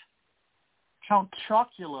crate. Count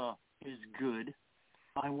Chocula is good.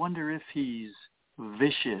 I wonder if he's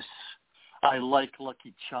vicious. I like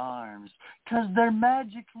Lucky Charms, 'cause they're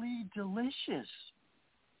magically delicious.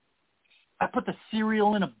 I put the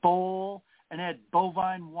cereal in a bowl and add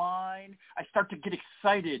bovine wine. I start to get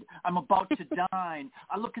excited. I'm about to dine.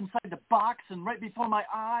 I look inside the box, and right before my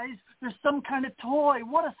eyes, there's some kind of toy.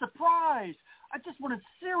 What a surprise. I just wanted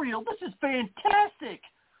cereal. This is fantastic.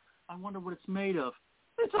 I wonder what it's made of.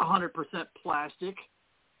 It's 100% plastic.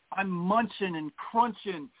 I'm munching and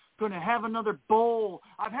crunching. Going to have another bowl.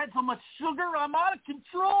 I've had so much sugar, I'm out of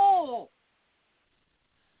control.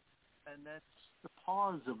 And that's the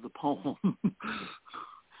pause of the poem.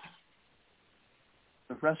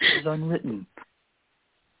 The rest is unwritten.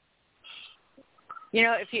 You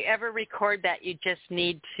know, if you ever record that, you just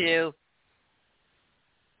need to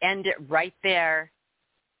end it right there.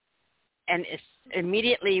 And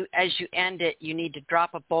immediately as you end it, you need to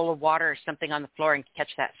drop a bowl of water or something on the floor and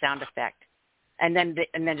catch that sound effect. And then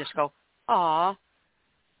just go, aw.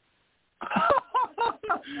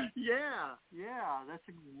 Yeah, that's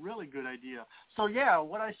a really good idea. So, yeah,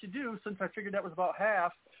 what I should do, since I figured that was about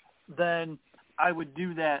half, then I would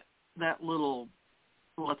do that little,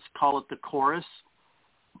 let's call it the chorus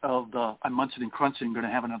of the I'm munching and crunching, going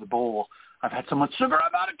to have another bowl. I've had so much sugar,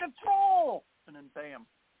 I'm out of control. And then, bam,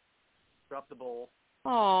 drop the bowl.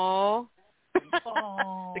 Aww.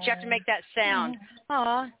 But you have to make that sound.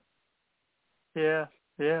 Aww. Yeah.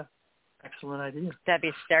 Excellent idea. That'd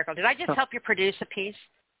be hysterical. Did I just help you produce a piece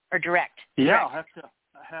or direct? Yeah, I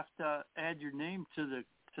have to add your name to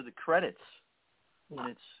the credits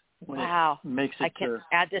when it makes it. I can to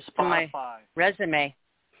add this to my resume.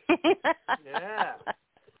 Yeah.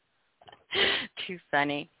 Too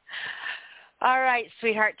funny. All right,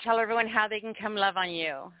 sweetheart. Tell everyone how they can come love on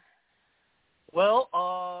you. Well,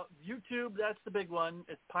 YouTube, that's the big one.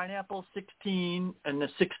 It's Pineapple 16, and the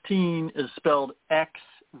 16 is spelled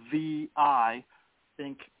XVI,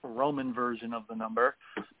 think Roman version of the number.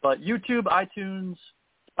 But YouTube, iTunes,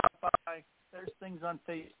 Spotify, there's things on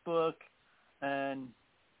Facebook and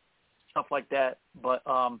stuff like that. But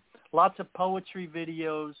lots of poetry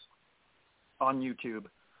videos on YouTube.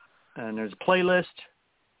 And there's a playlist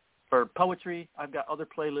for poetry. I've got other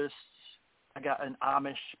playlists. I got an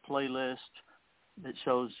Amish playlist that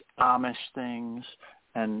shows Amish things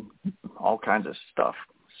and all kinds of stuff.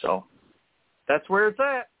 So that's where it's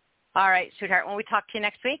at. All right, sweetheart. When we talk to you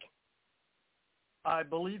next week? I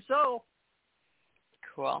believe so.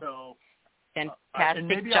 Cool. So,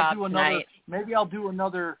 fantastic job tonight. Maybe I'll do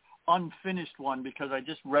another unfinished one because I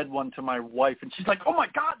just read one to my wife and she's like, "Oh my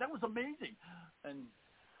God, that was amazing!" And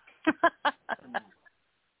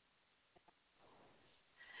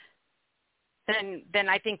then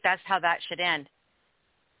I think that's how that should end.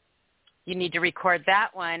 You need to record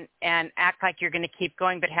that one and act like you're going to keep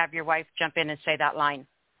going, but have your wife jump in and say that line.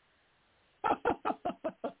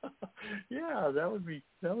 Yeah, that would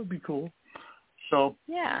be cool. So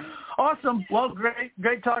yeah, awesome. Well,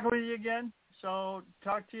 great talking with you again. So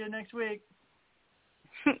talk to you next week.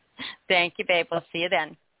 Thank you, babe. We'll see you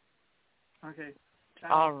then. Okay.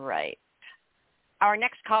 Ciao. All right. Our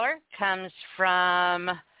next caller comes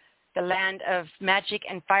from the land of magic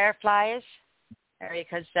and fireflies. Area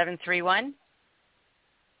code 731.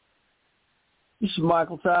 This is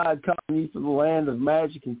Michael Tide calling you from the land of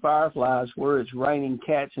magic and fireflies where it's raining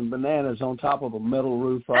cats and bananas on top of a metal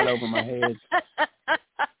roof right over my head.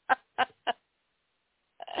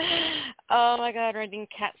 Oh, my God, raining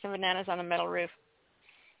cats and bananas on a metal roof.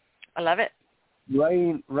 I love it.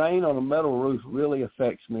 Rain on a metal roof really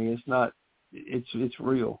affects me. It's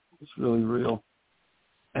real. It's really real.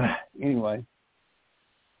 Anyway.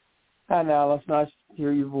 Hi, Nyla. It's nice to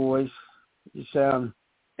hear your voice. You sound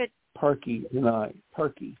perky tonight.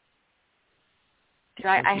 Perky.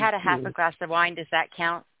 I had a half a glass of wine. Does that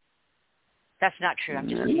count? That's not true. I'm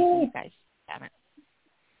just teasing you guys. Haven't.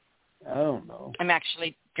 I don't know. I'm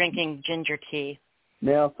actually drinking ginger tea.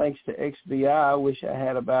 Now, thanks to XVI, I wish I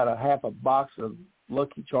had about a half a box of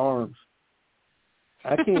Lucky Charms.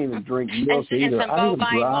 I can't even drink milk either. And some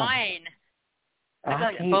bovine wine.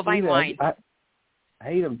 I can't bovine wine. I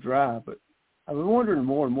hate them dry, but I've been wondering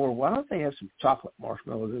more and more, why don't they have some chocolate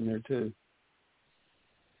marshmallows in there too?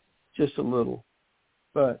 Just a little.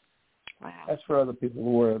 But That's for other people to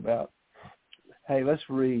worry about. Hey, let's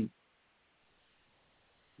read.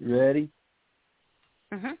 You ready?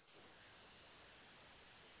 Mm-hmm.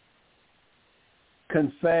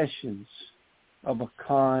 Confessions of a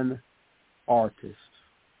Con Artist.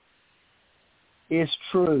 It's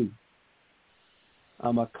true.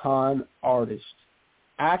 I'm a con artist.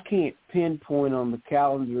 I can't pinpoint on the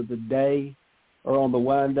calendar the day or on the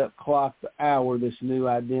wind-up clock the hour this new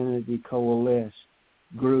identity coalesced,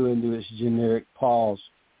 grew into its generic pause.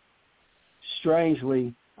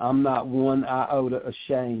 Strangely, I'm not one iota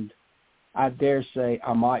ashamed. I dare say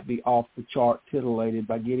I might be off the chart titillated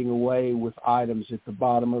by getting away with items at the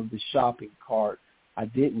bottom of the shopping cart I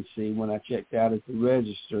didn't see when I checked out at the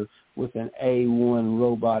register with an A1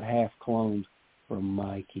 robot half-cloned from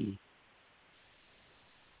Mikey.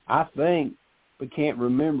 I think, but can't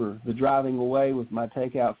remember, the driving away with my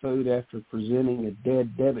takeout food after presenting a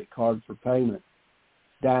dead debit card for payment,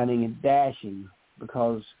 dining and dashing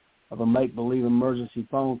because of a make-believe emergency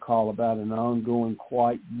phone call about an ongoing,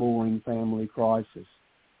 quite boring family crisis.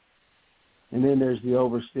 And then there's the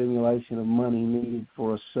overstimulation of money needed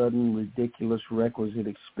for a sudden, ridiculous, requisite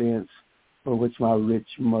expense for which my rich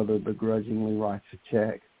mother begrudgingly writes a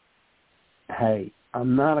check. Hey,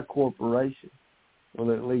 I'm not a corporation.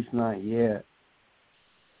 Well, at least not yet.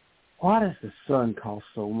 Why does the sun cost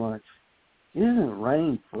so much? Isn't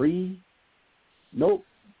rain free? Nope.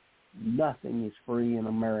 Nothing is free in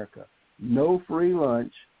America. No free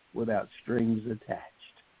lunch without strings attached.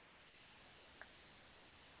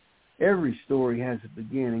 Every story has a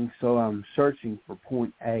beginning, so I'm searching for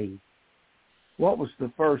point A. What was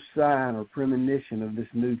the first sign or premonition of this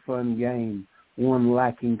new fun game, one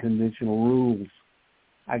lacking conventional rules?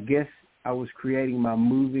 I guess I was creating my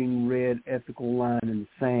moving red ethical line in the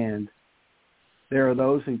sand. There are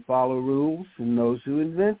those who follow rules and those who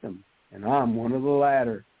invent them, and I'm one of the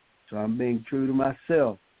latter. So I'm being true to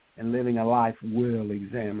myself and living a life well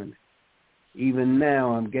examined. Even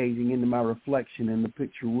now I'm gazing into my reflection in the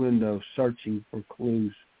picture window, searching for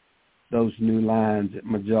clues. Those new lines at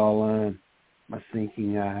my jawline, my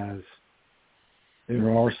sinking eyes. There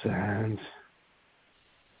are signs.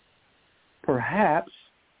 Perhaps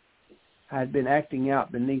I'd been acting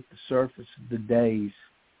out beneath the surface of the days,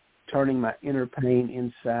 turning my inner pain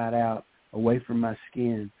inside out, away from my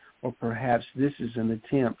skin. Or perhaps this is an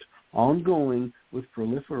attempt, ongoing with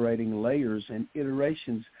proliferating layers and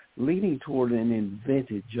iterations leading toward an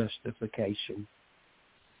invented justification.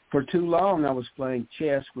 For too long I was playing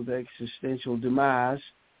chess with existential demise,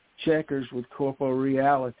 checkers with corporal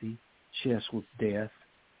reality, chess with death.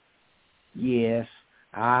 Yes,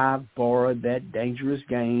 I borrowed that dangerous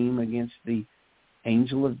game against the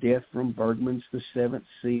angel of death from Bergman's The Seventh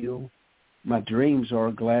Seal. My dreams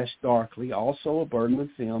are glassed darkly, also a Bergman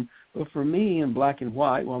film, but for me in black and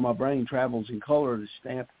white, while my brain travels in color to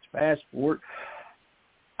stamp its passport.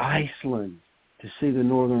 Iceland, to see the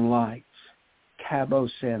northern lights, Cabo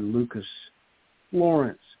San Lucas,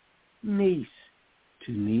 Florence, Nice,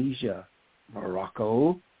 Tunisia,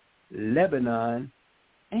 Morocco, Lebanon,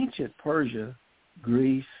 ancient Persia,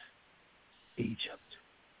 Greece, Egypt.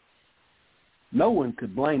 No one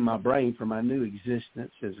could blame my brain for my new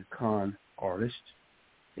existence as a con artist.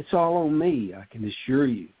 It's all on me, I can assure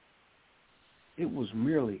you. It was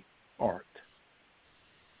merely art.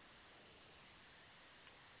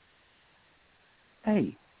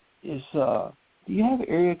 Hey, do you have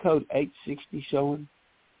area code 860 showing?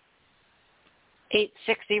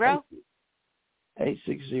 860?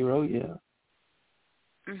 860, yeah.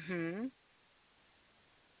 Mm-hmm.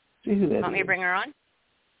 See who that Want me to is. bring her on?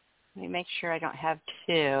 Let me make sure I don't have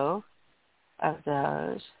two of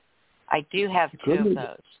those. I do have two of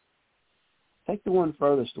those. Take the one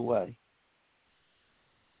furthest away.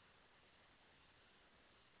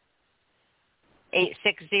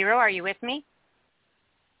 860, are you with me?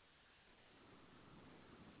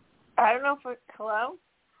 I don't know if it's hello?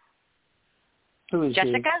 Who is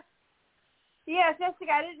Jessica? Yeah,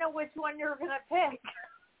 Jessica, I didn't know which one you were going to pick.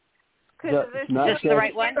 Is this the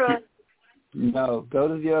right one? No, go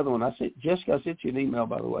to the other one. Jessica, I sent you an email,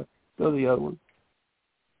 by the way. Go to the other one.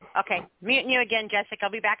 Okay, muting you again, Jessica.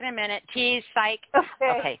 I'll be back in a minute. Tease, psych.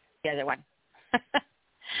 Okay, the other one.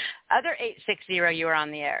 Other 860, you are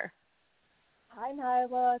on the air. Hi,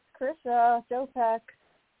 Nyla. It's Krisha, Joe Peck.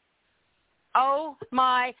 Oh,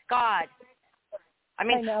 my God. I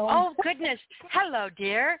know. Oh, goodness. Hello,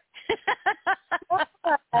 dear.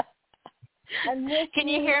 Can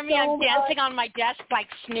you hear me? I'm dancing on my desk like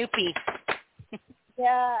Snoopy.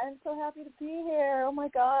 Yeah, I'm so happy to be here. Oh, my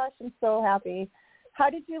gosh. I'm so happy. How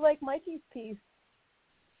did you like Mikey's piece?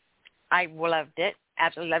 I loved it.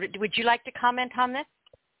 Absolutely loved it. Would you like to comment on this?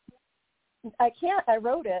 I can't. I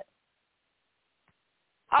wrote it.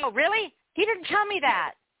 Oh, really? He didn't tell me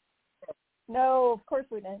that. No, of course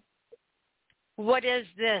we didn't. What is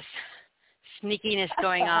this? sneakiness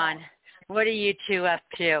going on. What are you two up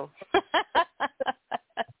to?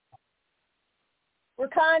 We're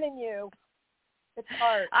conning you. It's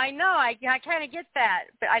hard. I know. I kind of get that,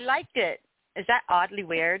 but I liked it. Is that oddly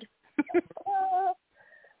weird?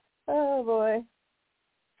 Oh, boy.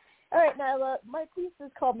 All right, Nyla, my piece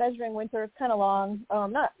is called Measuring Winter. It's kind of long.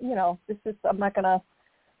 I'm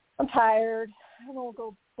tired. I won't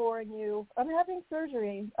go boring you. I'm having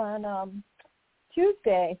surgery on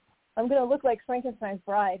Tuesday. I'm going to look like Frankenstein's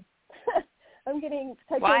bride. I'm getting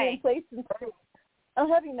titanium plates and I'm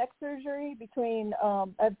having neck surgery between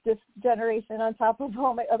this generation on top of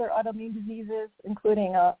all my other autoimmune diseases,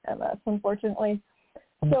 including MS, unfortunately.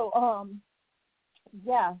 So,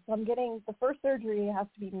 so I'm getting the first surgery has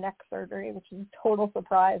to be neck surgery, which is a total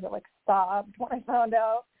surprise. I sobbed when I found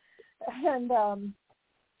out. And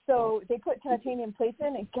so they put titanium plates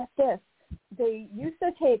in, and get this, they used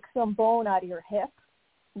to take some bone out of your hip.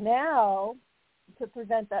 Now, to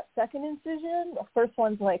prevent that second incision, the first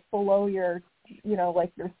one's below your,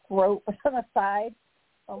 your throat on the side.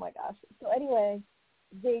 Oh my gosh. So anyway,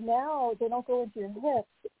 they don't go into your hip.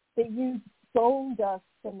 They use bone dust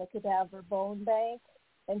from the cadaver bone bank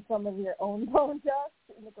and some of your own bone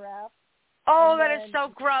dust in the graft. Oh, that is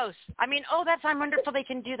so gross. I mean, I'm wonderful they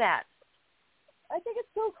can do that. I think it's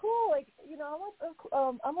so cool.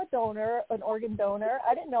 I'm a donor, an organ donor.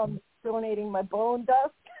 I didn't know I'm donating my bone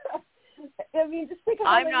dust. I mean, just think of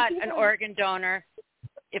how I'm many not people... an organ donor.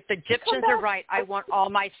 If the Egyptians are right, I want all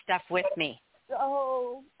my stuff with me.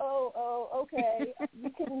 Oh, okay. You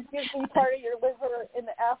can give me part of your liver in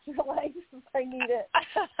the afterlife if I need it.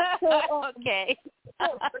 So, okay.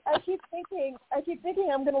 So I keep thinking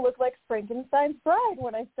I'm going to look like Frankenstein's bride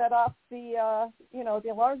when I set off the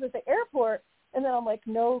alarms at the airport. And then I'm like,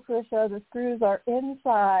 no, Krisha, the screws are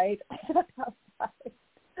inside.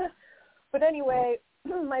 But anyway,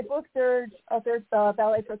 my book, Surge,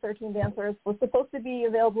 Ballet for 13 Dancers, was supposed to be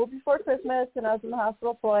available before Christmas, and I was in the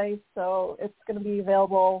hospital twice, so it's going to be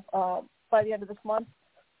available by the end of this month.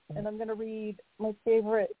 And I'm going to read my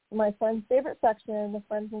friend's favorite section, the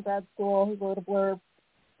friends in grad school who wrote a blurb.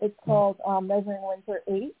 It's called Measuring Winter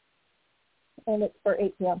 8, and it's for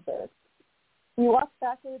 8 dancers. We walked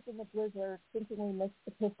backwards in the blizzard, thinking we missed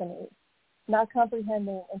Epiphany, not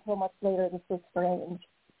comprehending until much later this was strange.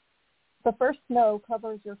 The first snow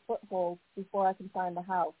covers your footholds before I can find the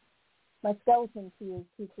house. My skeleton feels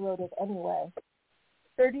too corroded anyway.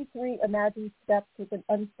 33 imagined steps with an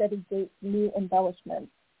unsteady gate's new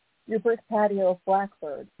embellishments. Your brick patio of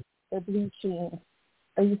blackbirds, their blue sheen.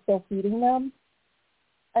 Are you still feeding them?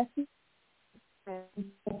 I see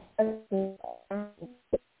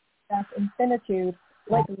infinitude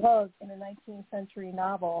like love in a 19th century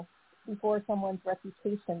novel before someone's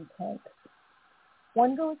reputation tanked.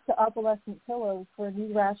 One goes to opalescent pillows for a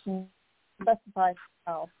new ration specified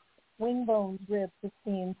health. Wing bones, ribs,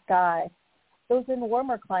 pristine sky. Those in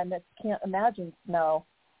warmer climates can't imagine snow.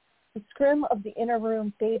 The scrim of the inner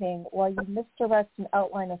room fading while you misdirect an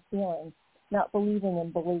outline of feelings, not believing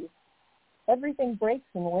in belief. Everything breaks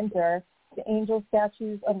in winter. The angel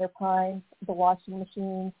statues under pines, the washing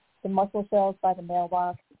machine, the mussel shells by the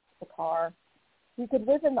mailbox, the car. You could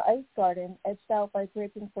live in the ice garden, edged out by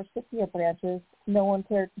draping forsythia branches no one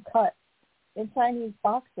cared to cut. In Chinese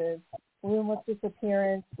boxes, room of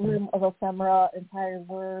disappearance, room of ephemera and tired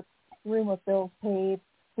words, room of bills paid,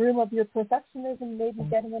 room of your perfectionism maybe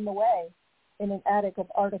getting in the way. In an attic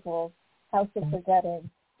of articles, house of forgetting,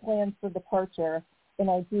 plans for departure, an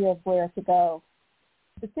idea of where to go.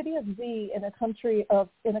 The city of Z in a county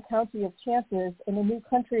of chances, in a new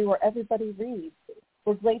country where everybody reads,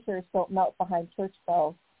 where glaciers don't melt behind church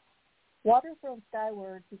bells. Water thrown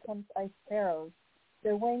skyward becomes ice sparrows,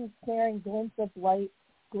 their wings snaring glints of light,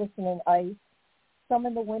 glistening ice, some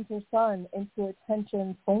in the winter sun into a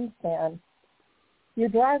tensioned wingspan. Your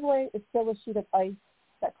driveway is still a sheet of ice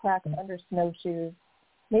that cracks under snowshoes.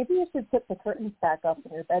 Maybe you should put the curtains back up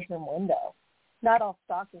in your bedroom window. Not all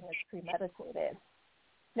stalking is premeditated.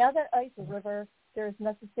 Now that ice is river, there is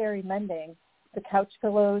necessary mending. The couch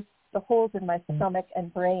pillows, the holes in my stomach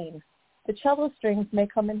and brain. The cello strings may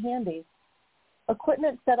come in handy.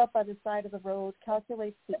 Equipment set up by the side of the road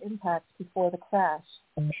calculates the impact before the crash.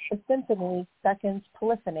 A symphony beckons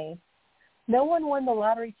polyphony. No one won the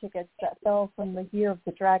lottery tickets that fell from the year of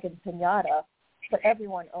the dragon piñata, but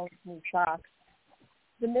everyone owns new socks.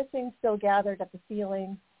 The missing still gathered at the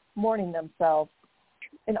ceiling, mourning themselves.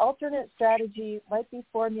 An alternate strategy might be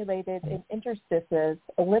formulated in interstices,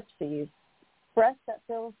 ellipses. Breath that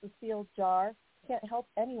fills the sealed jar can't help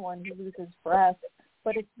anyone who loses breath,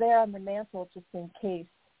 but it's there on the mantle just in case.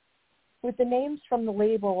 With the names from the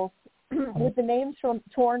labels With the names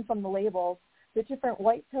torn from the labels, the different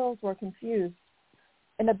white pills were confused.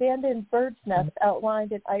 An abandoned bird's nest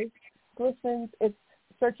outlined in ice glistens its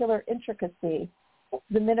circular intricacy,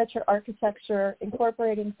 the miniature architecture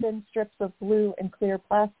incorporating thin strips of blue and clear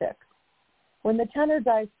plastic. When the tenor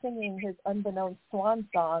dies singing his unbeknownst swan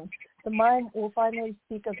song, the mime will finally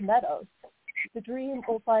speak of meadows. The dream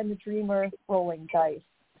will find the dreamer rolling dice.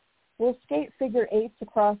 We'll skate figure eights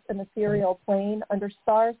across an ethereal plane under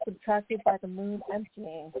stars subtracted by the moon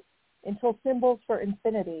emptying until symbols for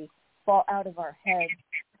infinity fall out of our heads.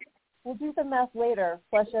 We'll do the math later,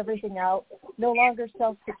 flesh everything out, no longer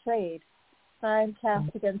self-betrayed. Time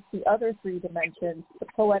cast against the other three dimensions, the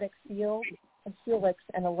poetic field, a helix,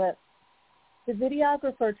 and a ellipse. The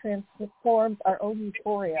videographer transforms our own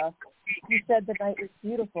euphoria. He said the night was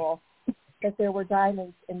beautiful, that there were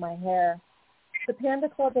diamonds in my hair. The Panda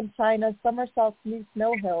Club in China somersaults new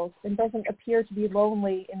snow hills and doesn't appear to be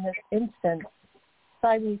lonely in this instance.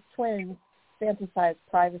 Siamese twins fantasize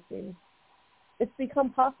privacy. It's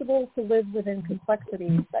become possible to live within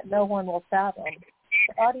complexities that no one will fathom.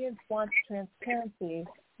 The audience wants transparency,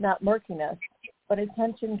 not murkiness, but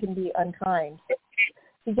attention can be unkind.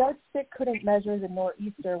 The yardstick couldn't measure the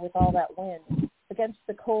nor'easter with all that wind. Against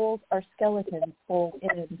the cold, our skeletons fold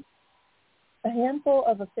in. A handful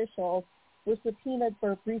of officials were subpoenaed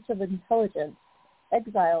for breach of intelligence,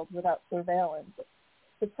 exiled without surveillance.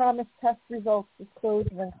 The promised test results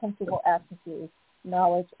disclosed an uncomfortable atrophy,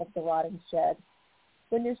 knowledge of the rotting shed.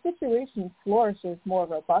 When your situation flourishes more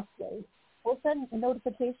robustly, we'll send a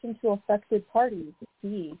notification to affected parties,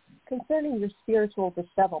 B, concerning your spiritual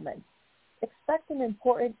dishevelment. Expect an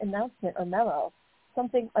important announcement or memo,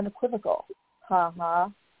 something unequivocal. Ha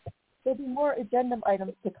ha. There'll be more addendum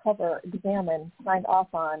items to cover, examine, sign off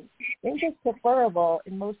on. Ink is preferable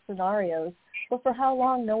in most scenarios, but for how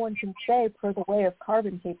long no one can say per the way of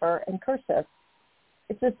carbon paper and cursive.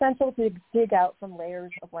 It's essential to dig out from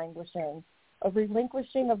layers of languishing. A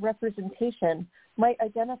relinquishing of representation might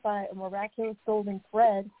identify a miraculous golden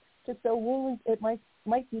thread to sew wounds it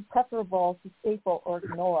might be preferable to staple or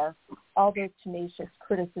ignore, all those tenacious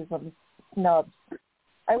criticisms, snubs.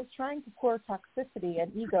 I was trying to pour toxicity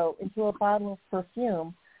and ego into a bottle of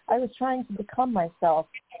perfume. I was trying to become myself.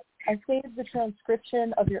 I saved the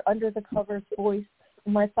transcription of your under-the-covers voice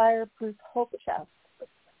in my fireproof hope chest.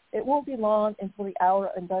 It won't be long until the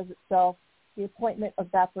hour undoes itself. The appointment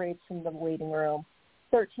evaporates from the waiting room.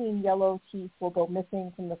 13 yellow teeth will go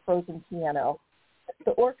missing from the frozen piano.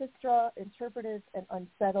 The orchestra, interpretive and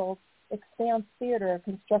unsettled, expands theater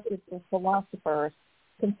constructed for philosophers,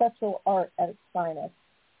 conceptual art at its finest.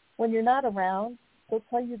 When you're not around, they'll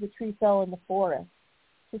tell you the tree fell in the forest.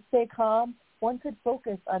 To stay calm, one could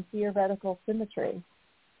focus on theoretical symmetry.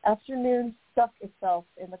 Afternoon stuck itself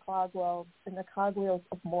in the cogwheels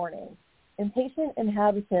of morning. Impatient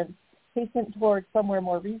inhabitants hasten toward somewhere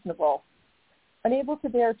more reasonable. Unable to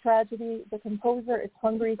bear tragedy, the composer is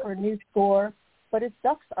hungry for a new score, but his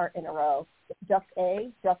ducks aren't in a row. Duck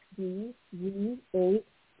A, duck B, G, 8,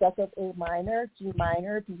 duck of A minor, G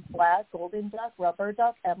minor, B flat, golden duck, rubber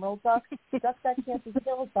duck, emerald duck, duck that can't be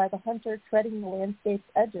killed by the hunter treading the landscape's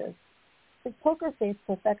edges. His poker face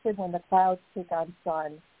perfected when the clouds take on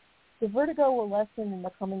sun. The vertigo will lessen in the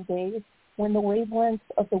coming days when the wavelength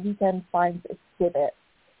of the weekend finds its divot.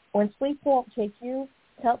 When sleep won't take you,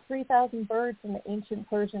 count 3,000 birds in the ancient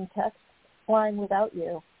Persian text flying without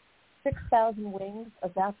you, 6,000 wings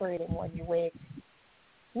evaporating when you wake.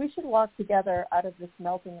 We should walk together out of this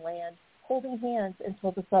melting land, holding hands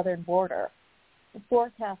until the southern border. The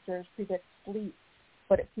forecasters predict sleet,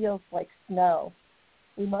 but it feels like snow.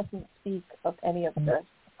 We mustn't speak of any of this.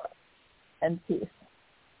 And peace.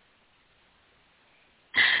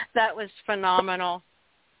 That was phenomenal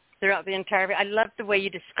throughout the entire. I loved the way you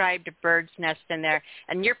described a bird's nest in there,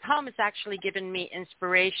 and your poem has actually given me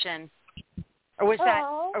inspiration. Or was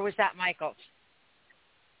that Michael's?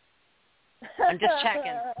 I'm just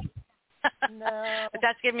checking. No. But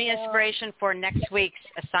that's given me inspiration for next week's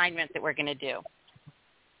assignment that we're going to do.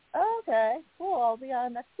 Okay, cool. I'll be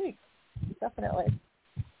on next week. Definitely.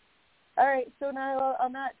 All right, so Nyla,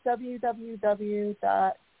 I'm at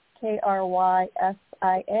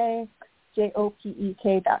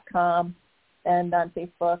www.KRYSIAJOPEK.com and on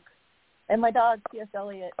Facebook. And my dog, C.S.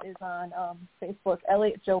 Elliott, is on Facebook,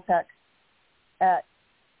 Elliott Jopek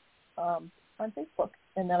on Facebook.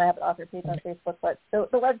 And then I have an author page on Facebook. But the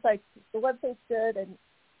website's good, and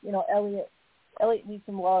Elliott needs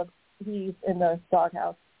some love. He's in the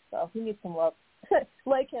doghouse, so he needs some love.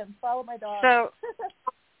 Like him, follow my dog. So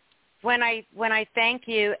when I thank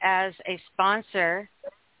you as a sponsor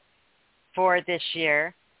for this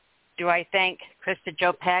year, do I thank Krista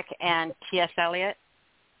Joe Peck and T.S. Eliot?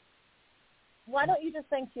 Why don't you just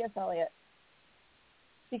thank T.S. Eliot?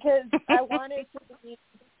 Because I wanted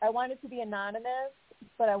to be anonymous,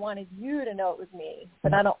 but I wanted you to know it was me.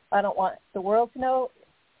 But I don't want the world to know.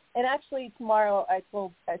 And actually, tomorrow I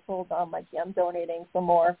told Mikey I'm donating some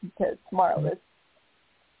more because tomorrow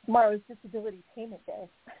is disability payment day.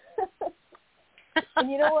 And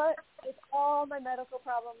you know what? With all my medical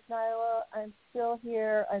problems, Nyla, I'm still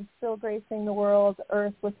here. I'm still gracing the world, the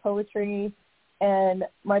earth with poetry, and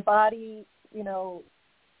my body,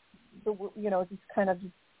 just kind of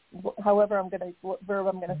however verb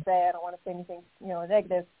I'm gonna say. I don't want to say anything,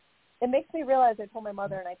 negative. It makes me realize. I told my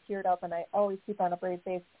mother, and I teared up, and I always keep on a brave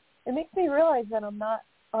face. It makes me realize that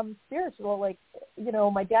I'm spiritual. Like,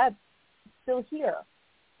 my dad's still here.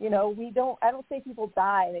 I don't say people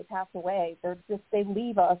die, they pass away. They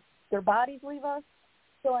leave us. Their bodies leave us.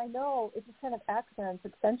 So I know it just kind of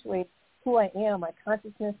accentuates who I am, my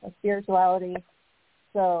consciousness, my spirituality.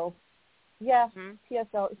 So, yeah,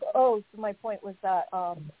 PSL. So my point was that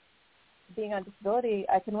being on disability,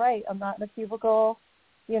 I can write. I'm not in a cubicle.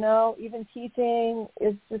 Even teaching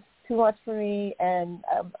is just too much for me, and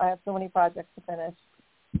I have so many projects to finish.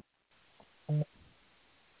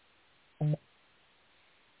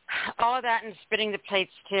 All of that and spinning the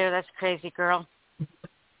plates, too. That's crazy, girl.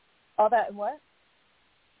 All that and what?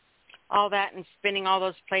 All that and spinning all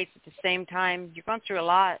those plates at the same time. You're going through a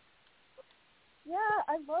lot. Yeah,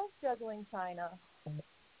 I love juggling China.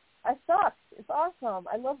 I suck. It's awesome.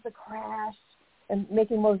 I love the crash and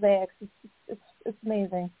making mosaics. It's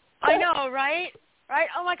amazing. I know, right? Right?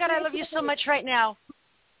 Oh, my God, I love you so much right now.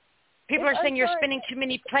 People are saying you're spinning too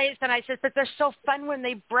many plates, and I said, but they're so fun when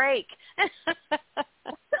they break.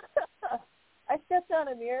 I stepped on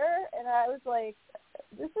a mirror, and I was like,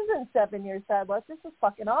 this isn't 7 years bad luck. This is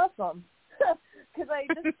fucking awesome. Because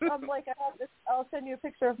I'm like, I have this, I'll send you a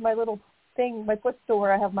picture of my little thing, my footstool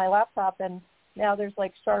where I have my laptop, and now there's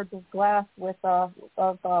like shards of glass with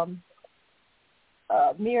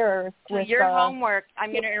mirrors. So your homework,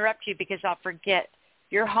 I'm going to interrupt you because I'll forget.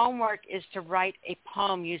 Your homework is to write a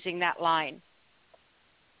poem using that line.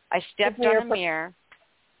 I stepped on a mirror,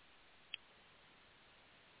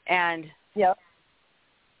 and yep.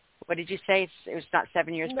 What did you say? It was not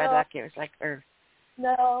 7 years bad luck. It was like,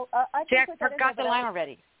 no, I forgot the line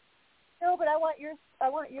already. No, but I want your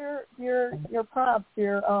prompts,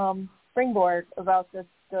 your springboard about the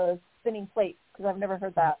spinning plates, because I've never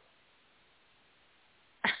heard that.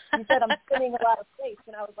 You said I'm spinning a lot of plates,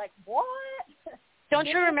 and I was like, what? Don't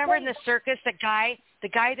you remember in the circus the guy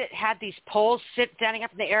that had these poles standing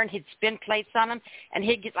up in the air, and he'd spin plates on them, and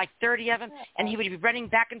he'd get like 30 of them, and he would be running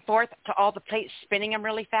back and forth to all the plates, spinning them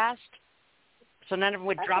really fast, so none of them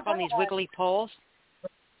would drop on these wiggly poles?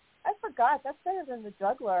 I forgot. That's better than the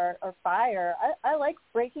juggler or fire. I like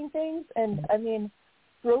breaking things, and, I mean,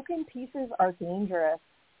 broken pieces are dangerous.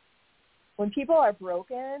 When people are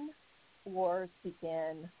broken, wars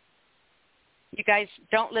begin. You guys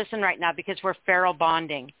don't listen right now because we're feral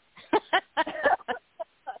bonding.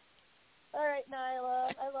 All right,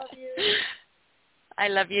 Nyla. I love you. I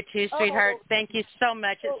love you too, sweetheart. Thank you so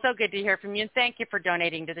much. It's so good to hear from you, and thank you for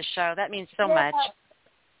donating to the show. That means so much.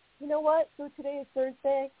 You know what? So today is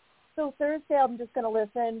Thursday. So Thursday I'm just going to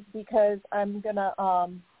listen because I'm going to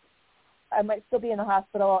I might still be in the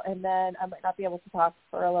hospital, and then I might not be able to talk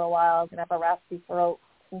for a little while. I'm going to have a raspy throat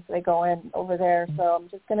since they go in over there. So I'm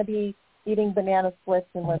just going to be eating banana splits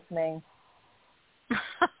and listening.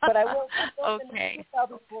 But I will okay. I'll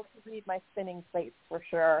be able to read my spinning plates for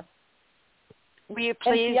sure. Will you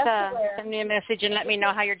please send me a message and let me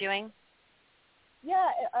know how you're doing? Yeah,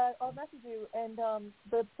 I'll message you. And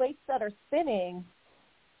the plates that are spinning,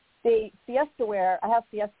 I have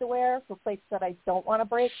Fiestaware for plates that I don't want to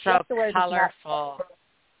break. So colorful.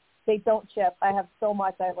 They don't chip. I have so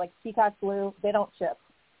much. I have like peacock blue. They don't chip.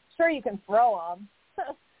 Sure, you can throw them,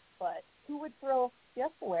 but who would throw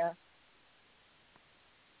Fiestaware?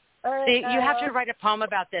 Right, see, you have to write a poem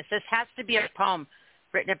about this. This has to be a poem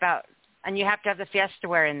written about, and you have to have the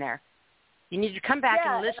Fiestaware in there. You need to come back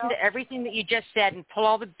and listen to everything that you just said and pull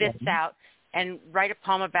all the bits out and write a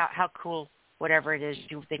poem about how cool whatever it is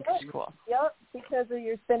you think is cool. Yep, because of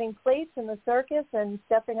your spinning plates in the circus and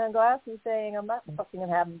stepping on glass and saying, I'm not fucking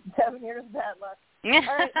having 7 years of bad luck. All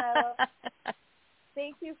right, Nyla.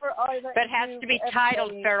 Thank you for all that. But it has to be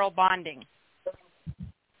titled Feral Bonding.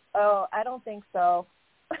 Oh, I don't think so.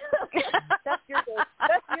 That's your baby.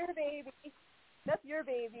 That's your baby. That's your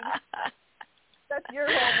baby. That's your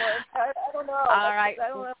homework. I don't know. All right. I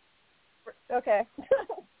don't know. Okay.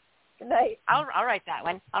 Good night. I'll write that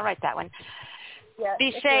one. Yeah.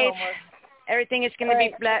 Be safe. Everything is going to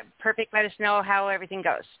be perfect. Let us know how everything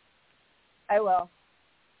goes. I will.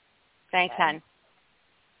 Thanks, hon.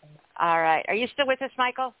 All right. Are you still with us,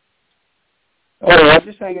 Michael? Oh, I'm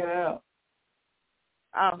just hanging out.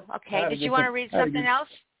 Oh, okay. Did you want to read something else?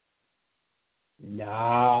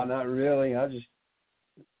 No, not really. I just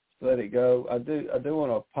let it go. I do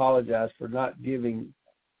want to apologize for not giving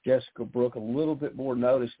Jessica Brooke a little bit more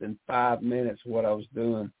notice than 5 minutes of what I was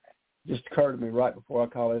doing. It just occurred to me right before I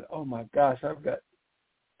called it, oh my gosh, I've got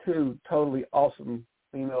 2 totally awesome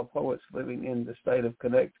female poets living in the state of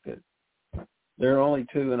Connecticut. There are only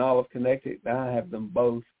 2 in all of Connecticut, and I have them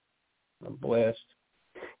both. I'm blessed.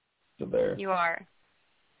 So there. You are.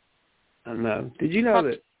 I know. Did you know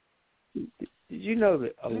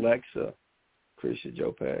that Alexa, Krisha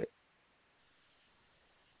Jopak?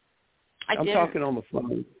 I'm talking on the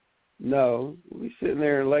phone. No, we sitting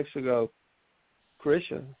there and Alexa go,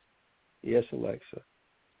 Krisha, yes, Alexa.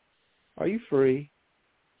 Are you free?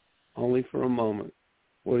 Only for a moment.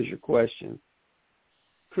 What is your question?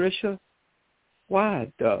 Krisha, why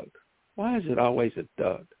a duck? Why is it always a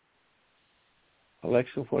duck?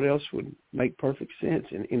 Alexa, what else would make perfect sense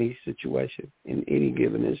in any situation, in any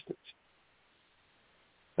given instance?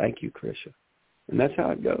 Thank you, Krisha. And that's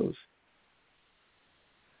how it goes.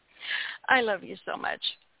 I love you so much.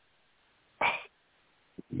 Oh,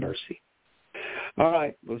 mercy. All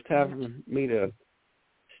right. Well, it's time for me to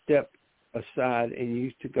step aside and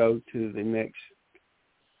you to go to the next.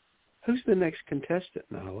 Who's the next contestant,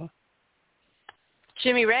 Nyla?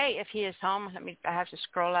 Jimmy Ray, if he is home. I have to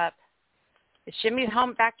scroll up. Is Jimmy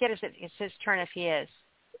home back yet? It's his turn if he is.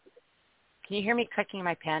 Can you hear me clicking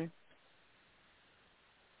my pen?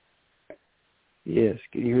 Yes.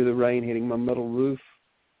 Can you hear the rain hitting my metal roof?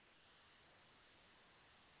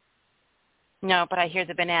 No, but I hear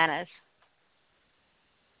the bananas.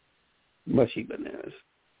 Mushy bananas.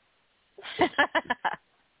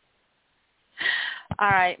 All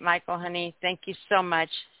right, Michael, honey. Thank you so much.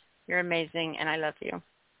 You're amazing, and I love you.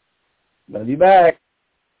 Love you back.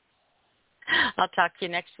 I'll talk to you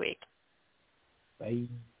next week. Bye.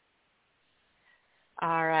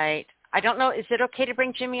 All right. I don't know. Is it okay to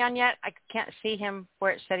bring Jimmy on yet? I can't see him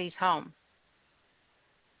where it said he's home.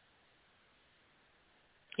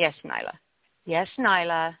 Yes, Nyla. Yes,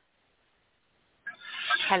 Nyla.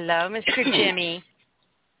 Hello, Mr. Jimmy.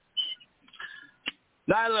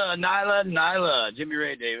 Nyla. Jimmy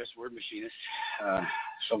Ray Davis, word machinist.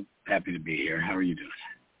 So happy to be here. How are you doing?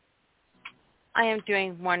 I am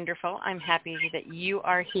doing wonderful. I'm happy that you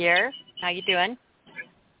are here. How you doing?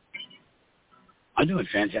 I'm doing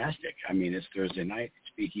fantastic. I mean, it's Thursday night.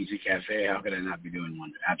 Speakeasy Cafe. How could I not be doing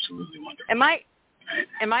absolutely wonderful? Am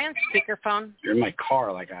I on speakerphone? You're in my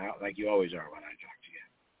car like you always are when I talk to you.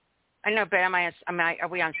 I know, but are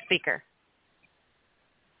we on speaker?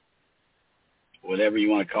 Whatever you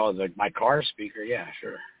want to call it, like my car speaker. Yeah,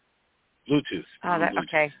 sure. Bluetooth.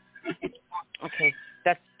 Okay. Okay,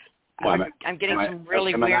 that's. I'm getting some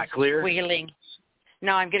really weird squealing.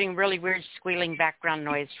 No, I'm getting really weird squealing background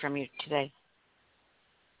noise from you today.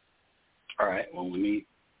 All right. Well, let me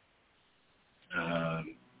try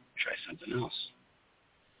something else.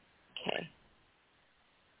 Okay.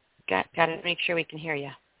 Got to make sure we can hear you.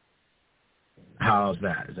 How's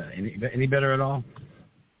that? Is that any better at all?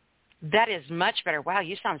 That is much better. Wow,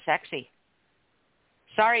 you sound sexy.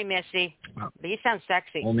 Sorry, Missy, but you sound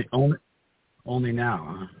sexy. Only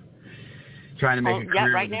now, huh? Trying to make a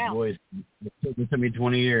career right with now. this voice. It took me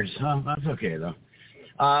 20 years. Huh? That's okay, though.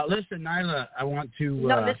 Listen, Nyla, I want to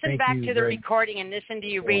listen back to the recording and listen to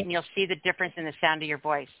you read, and you'll see the difference in the sound of your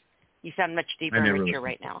voice. You sound much deeper and richer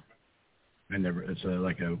right now. It's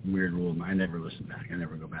like a weird rule. I never listen back. I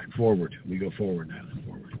never go back. Forward. We go forward, Nyla.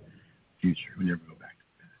 Forward. Future. We never go back to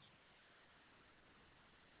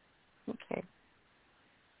the past.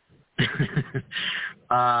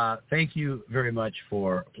 Okay. Thank you very much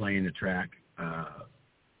for playing the track,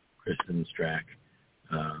 Kristen's track.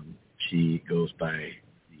 She goes by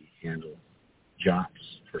the handle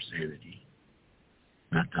Jots for Sanity,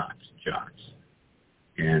 not Tots, Jots.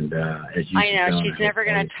 And as you I know she's never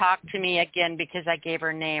going to talk to me again because I gave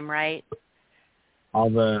her name, right?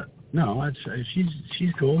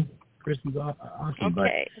 She's cool. Kristen's awesome.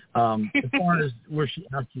 Okay. But as far as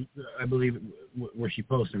I believe where she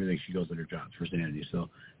posts everything, she goes under Jots for Sanity. So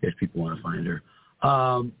if people want to find her,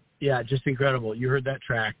 yeah, just incredible. You heard that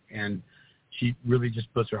track, and she really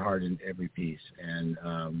just puts her heart in every piece. And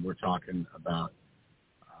we're talking about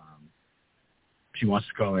she wants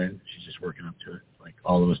to call in. She's just working up to it, like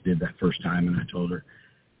all of us did that first time. And I told her,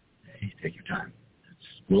 hey, take your time.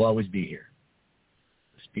 We'll always be here.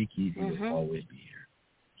 The Speakeasy will always be here.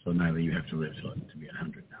 So, Nyla, you have to live to be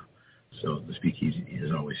 100 now. So the Speakeasy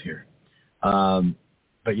is always here.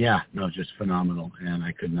 But yeah, no, just phenomenal. And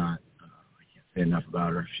I can't say enough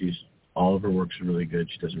about her. All of her works are really good.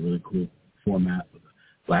 She does a really cool format with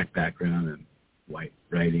a black background and white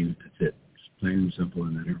writing. That's it. Just plain and simple,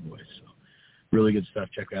 and then her voice. So really good stuff.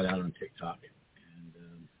 Check that out on TikTok. And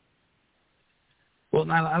well,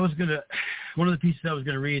 Nyla, one of the pieces I was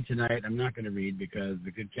going to read tonight, I'm not going to read because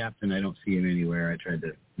the good captain, I don't see him anywhere. I tried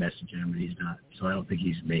to message him, and he's not. So I don't think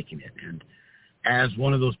he's making it. And as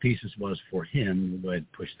one of those pieces was for him, we'll go ahead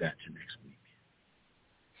and push that to next week.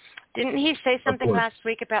 Didn't he say something last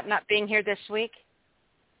week about not being here this week?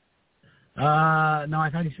 No, I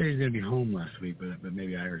thought he said he was going to be home last week, but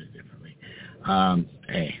maybe I heard it differently.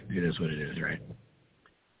 Hey, it is what it is, right?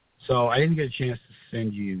 So I didn't get a chance to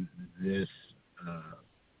send you this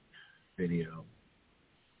video,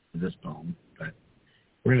 this poem, but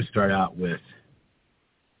we're going to start out with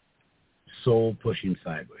Soul Pushing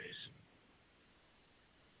Sideways.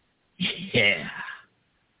 Yeah.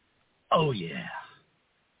 Oh, yeah.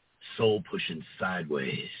 Soul pushing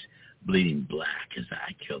sideways, bleeding black as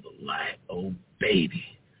I kill the light. Oh, baby,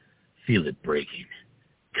 feel it breaking.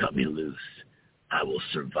 Cut me loose. I will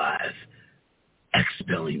survive.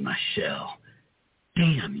 Expelling my shell.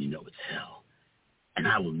 Damn, you know it's hell. And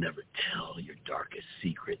I will never tell your darkest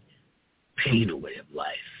secret. Pain a way of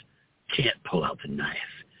life. Can't pull out the knife.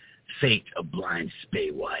 Fate a blind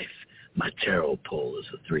spay wife. My tarot pole is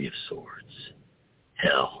a 3 of swords.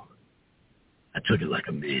 Hell. I took it like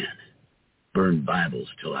a man. Burned Bibles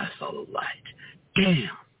till I saw the light.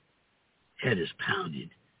 Damn. Head is pounding.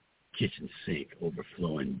 Kitchen sink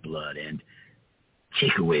overflowing blood. And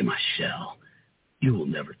take away my shell. You will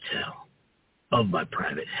never tell. Of my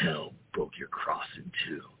private hell broke your cross in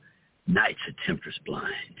two. Night's a temptress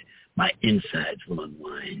blind. My insides will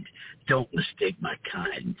unwind. Don't mistake my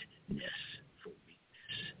kindness for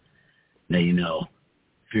weakness. Now you know,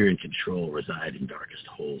 fear and control reside in darkest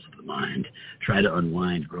holes of the mind. Try to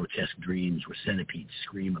unwind grotesque dreams where centipedes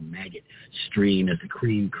scream, a maggot stream as the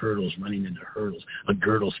cream curdles running into hurdles. A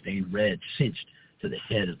girdle stained red cinched to the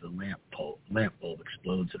head of the lamp bulb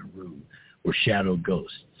explodes in a room where shadow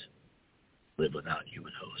ghosts live without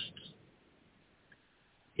human hosts.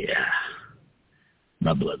 Yeah,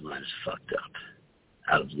 my bloodline is fucked up,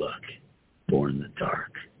 out of luck, born in the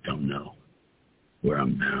dark, don't know where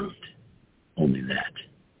I'm bound, only that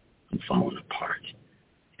I'm falling apart,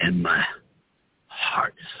 and my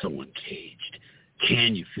heart is so uncaged.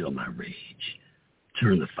 Can you feel my rage?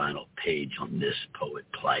 Turn the final page on this poet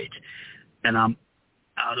plight, and I'm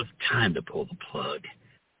out of time to pull the plug.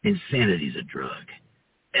 Insanity's a drug.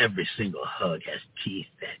 Every single hug has teeth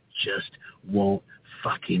that just won't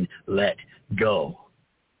fucking let go.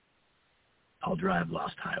 I'll drive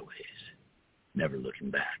lost highways, never looking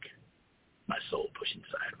back. My soul pushing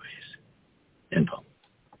sideways. End poem.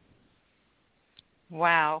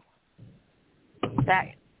 Wow.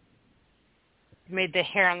 That made the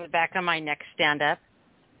hair on the back of my neck stand up.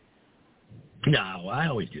 No, I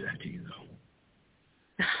always do that to you, though.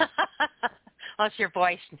 Well, it's your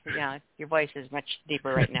voice. Yeah, your voice is much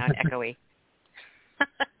deeper right now and echoey.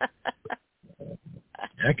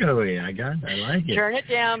 Echoey, I like it. Turn it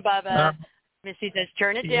down, Bubba. Missy says,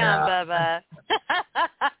 turn it down, Bubba.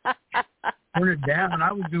 Turn it down.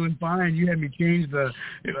 I was doing fine. You had me change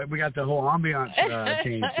we got the whole ambiance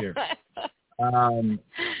changed here.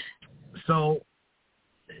 So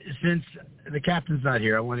since the captain's not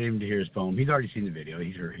here, I wanted him to hear his poem. He's already seen the video.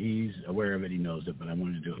 He's aware of it. He knows it, but I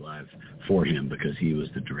wanted to do it live for him because he was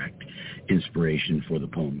the direct inspiration for the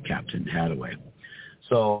poem Captain Hadaway.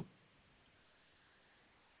 So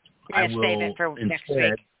I will save it for next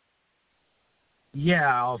week.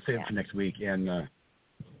 Yeah, I'll save it for next week. And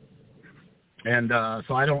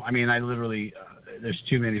so I literally, there's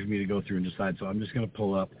too many for me to go through and decide, so I'm just going to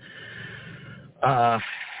pull up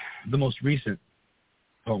the most recent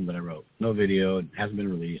poem that I wrote. No video, it hasn't been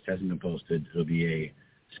released, hasn't been posted. It'll be a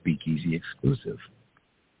Speakeasy exclusive.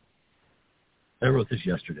 I wrote this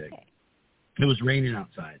yesterday. It was raining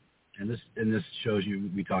outside, and this shows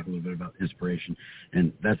you, we talk a little bit about inspiration,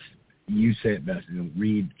 and that's, you say it best,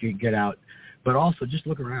 read, get out, but also just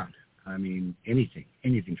look around. I mean, anything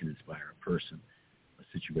can inspire a person, a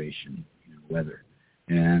situation, weather.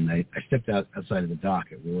 And I stepped outside of the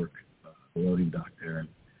dock at work, the loading dock there, and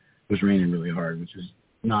it was raining really hard, which is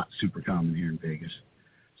not super common here in Vegas.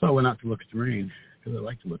 So I went out to look at the rain, because I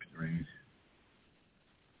like to look at the rain.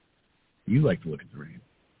 You like to look at the rain.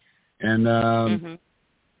 And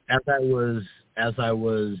as I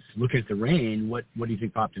was looking at the rain, what do you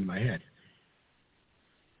think popped into my head?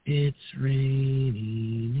 It's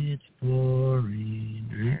raining, it's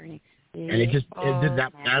pouring. And it did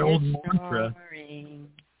that old mantra.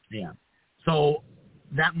 Yeah. So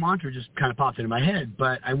that mantra just kind of popped into my head,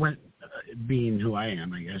 but I went, being who I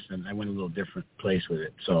am, I guess, and I went a little different place with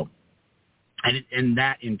it. So, and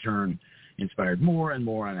that in turn inspired more and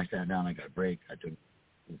more, and I sat down, I got a break, I took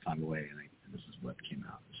a little time away, and this is what came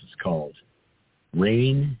out. This is called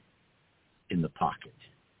Rain in the Pocket.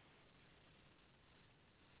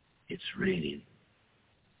 It's raining.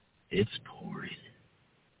 It's pouring.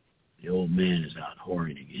 The old man is out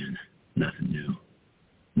whoring again. Nothing new.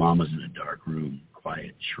 Mama's in a dark room,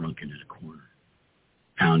 quiet, shrunken in a corner.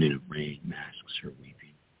 Pounding of rain masks her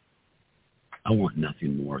weeping. I want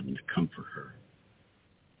nothing more than to comfort her,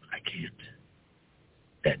 but I can't.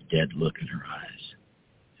 That dead look in her eyes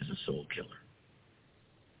is a soul killer.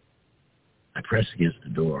 I press against the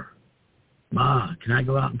door. Ma, can I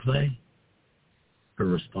go out and play? Her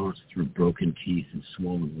response through broken teeth and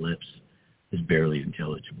swollen lips is barely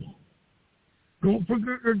intelligible. Don't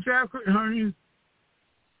forget your jacket, honey.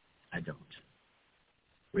 I don't.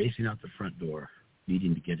 Racing out the front door,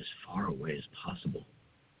 needing to get as far away as possible.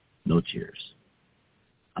 No tears.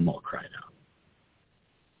 I'm all cried out.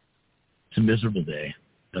 It's a miserable day.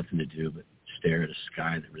 Nothing to do but stare at a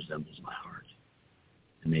sky that resembles my heart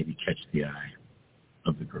and maybe catch the eye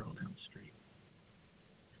of the girl down the street.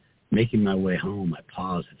 Making my way home, I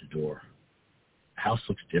pause at the door. The house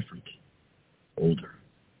looks different, older,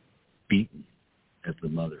 beaten as the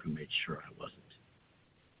mother who made sure I wasn't.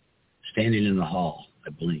 Standing in the hall, I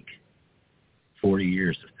blink. 40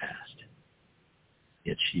 years have passed,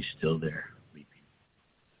 yet she's still there, weeping.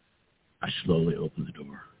 I slowly open the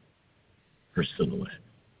door. Her silhouette,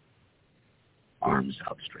 arms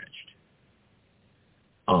outstretched.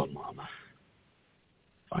 Oh, Mama.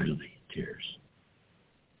 Finally, tears.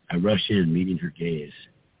 I rush in, meeting her gaze.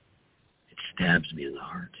 It stabs me in the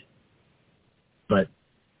heart. But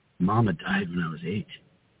Mama died when I was 8,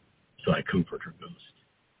 so I comfort her ghost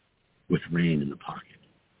with rain in the pocket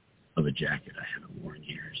of a jacket I haven't worn in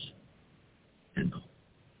years. And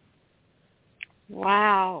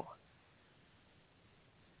wow.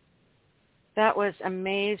 That was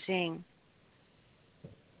amazing.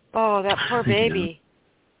 Oh, that poor baby.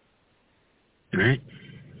 Right?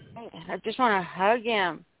 I just want to hug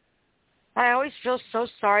him. I always feel so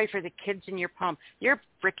sorry for the kids in your poem. You're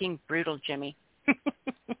freaking brutal, Jimmy.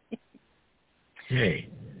 Hey,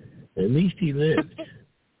 at least he lived.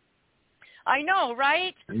 I know,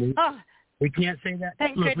 right? I mean, we can't say that.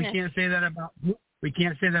 Thank Look, goodness. we can't say that about. We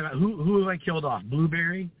can't say that about who I killed off.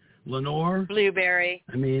 Blueberry, Lenore. Blueberry.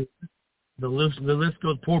 I mean, the list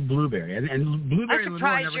goes. Poor Blueberry, and Blueberry and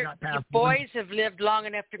Lenore never got past. Your boys have lived long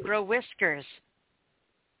enough to grow whiskers.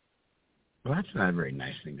 Well, that's not a very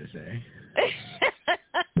nice thing to say.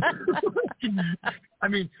 I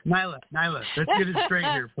mean, Nyla, let's get it straight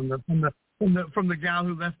here from the gal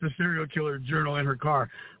who left the serial killer journal in her car.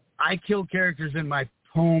 I kill characters in my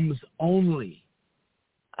poems only.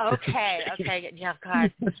 Okay. Yeah,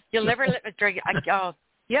 God. You'll never let me drink.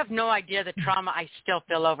 You have no idea the trauma I still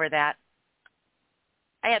feel over that.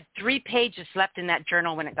 I had 3 pages left in that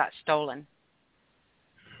journal when it got stolen.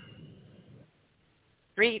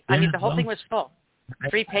 3. Yeah, I mean, the whole thing was full.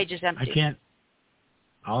 3 pages empty. I can't.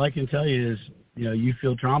 All I can tell you is, you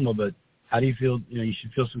feel trauma, but how do you feel? You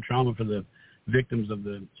should feel some trauma for the victims of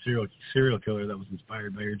the serial killer that was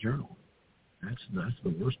inspired by your journal. That's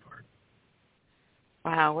the worst part.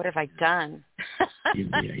 Wow, what have I done? You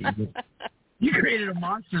created a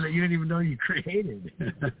monster that you didn't even know you created.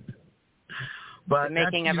 But the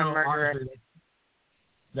making of a murderer. Honestly,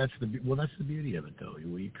 that's the beauty of it, though.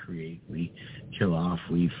 We create, we kill off,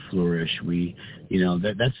 we flourish.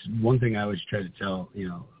 That's one thing I always try to tell.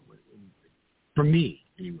 For me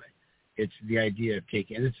anyway, it's the idea of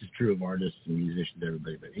taking, and this is true of artists and musicians,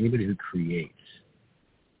 everybody, but anybody who creates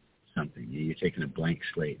something, you're taking a blank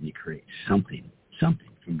slate and you create something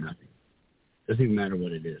from nothing. Doesn't even matter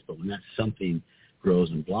what it is, but when that something grows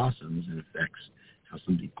and blossoms and affects how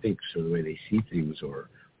somebody thinks or the way they see things or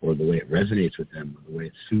the way it resonates with them or the way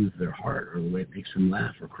it soothes their heart or the way it makes them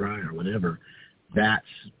laugh or cry or whatever, that's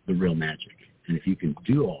the real magic. And if you can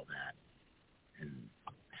do all that and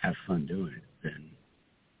have fun doing it, then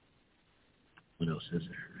what else is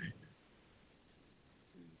there, right?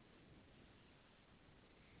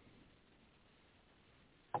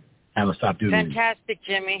 I will stop doodling. Fantastic,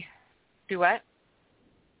 Jimmy. Do what?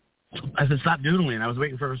 I said stop doodling. I was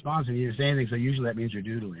waiting for a response and you didn't say anything, so usually that means you're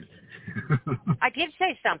doodling. I did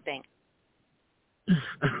say something.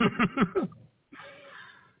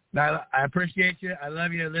 Nyla, I appreciate you. I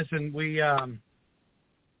love you. Listen, we're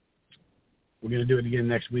going to do it again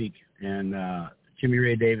next week. And Jimmy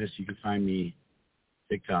Ray Davis, you can find me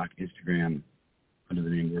TikTok, Instagram, under the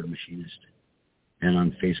name Word Machinist. And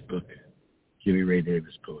on Facebook, Jimmy Ray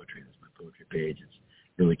Davis Poetry. That's my poetry page. It's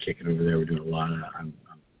really kicking over there. We're doing a lot of, I'm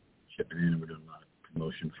chipping in, and we're doing a lot of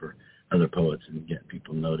promotion for other poets and getting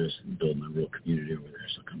people noticed and building a real community over there.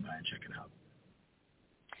 So come by and check it out.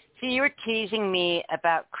 See, you were teasing me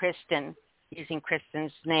about Kristen, using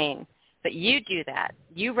Kristen's name. But you do that.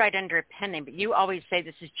 You write under a pen name, but you always say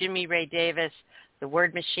this is Jimmy Ray Davis, the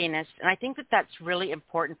Word Machinist. And I think that that's really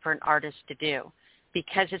important for an artist to do,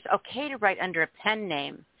 because it's okay to write under a pen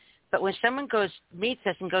name. But when someone meets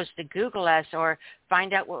us and goes to Google us or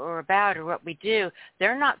find out what we're about or what we do,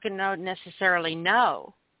 they're not going to necessarily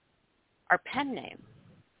know our pen name.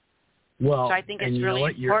 Well, so I think it's really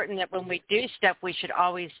important that when we do stuff, we should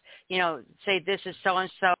always, say this is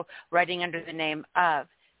so-and-so writing under the name of,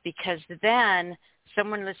 because then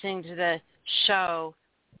someone listening to the show,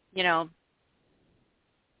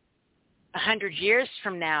 100 years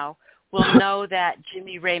from now will know that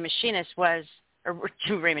Jimmy Ray Davis was the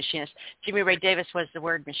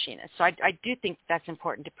Word Machinist. So I do think that's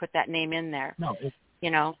important to put that name in there. No, it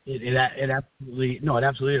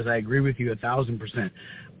absolutely is. I agree with you 1,000%.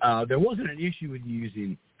 There wasn't an issue with you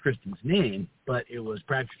using Kristen's name, but it was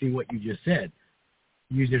practicing what you just said,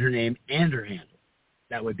 using her name and her handle.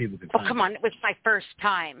 That way people could find come on. It was my first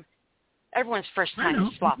time. Everyone's first time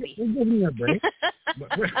is sloppy. We're giving you a break.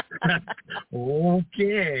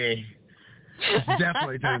 Okay. It's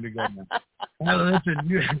definitely time to go now. Well, listen,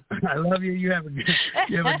 I love you. You have a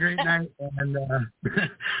great night, and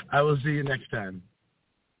I will see you next time.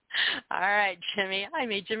 All right, Jimmy. I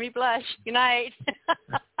made Jimmy blush. Good night.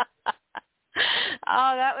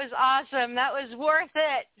 Oh, that was awesome. That was worth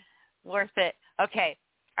it. Worth it. Okay.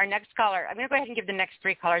 Our next caller, I'm going to go ahead and give the next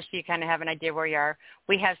three callers so you kind of have an idea where you are.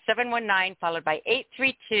 We have 719 followed by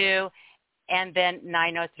 832 and then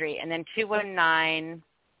 903 and then 219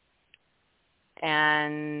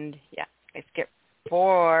 and, let's get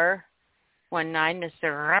 419,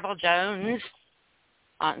 Mr. Rebel Jones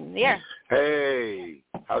on the air. Hey,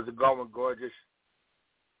 how's it going, gorgeous?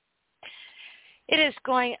 It is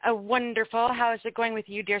going wonderful. How is it going with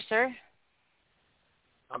you, dear sir?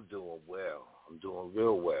 I'm doing well. I'm doing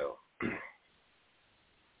real well.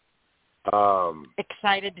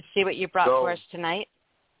 Excited to see what you brought for us tonight.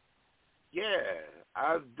 Yeah,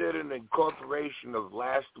 I did an incorporation of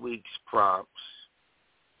last week's prompts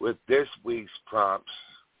with this week's prompts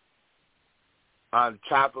on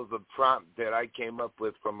top of the prompt that I came up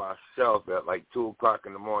with for myself at like 2 o'clock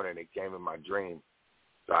in the morning. It came in my dream.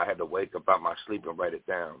 So I had to wake up out my sleep and write it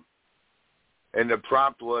down. And the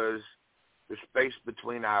prompt was the space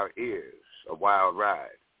between our ears, a wild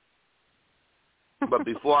ride. But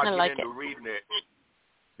before I get into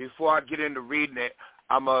reading it,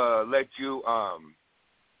 I'm going to let you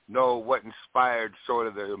know what inspired sort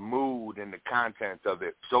of the mood and the content of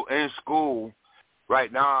it. So in school,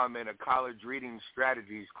 right now I'm in a college reading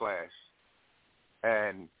strategies class.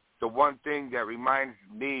 And the one thing that reminds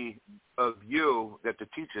me of you that the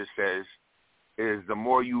teacher says is the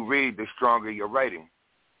more you read, the stronger your writing.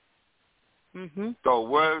 Mm-hmm. So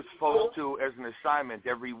we're supposed to, as an assignment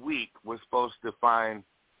every week, we're supposed to find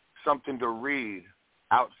something to read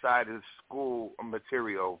outside of school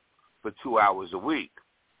material for 2 hours a week.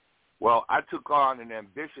 Well, I took on an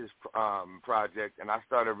ambitious project, and I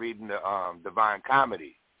started reading the Divine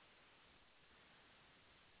Comedy.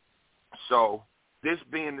 So this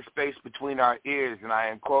being the space between our ears, and I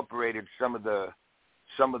incorporated some of the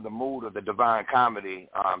mood of the Divine Comedy,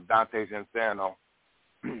 Dante's Inferno,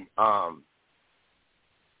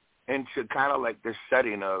 into kind of like the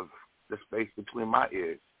setting of the space between my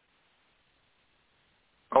ears.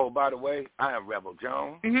 Oh, by the way, I am Rebel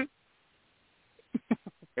Jones. Mm-hmm.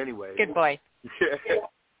 Anyway. Good boy.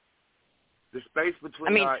 The space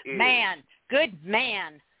between our ears. Man. Good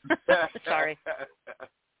man. Sorry.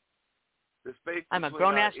 The space I'm a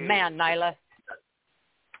grown-ass man, Nyla.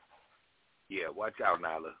 Yeah, watch out,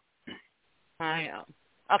 Nyla. I know.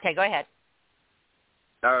 Okay, go ahead.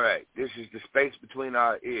 All right. This is the space between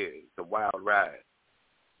our ears, the wild ride.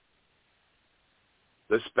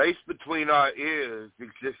 The space between our ears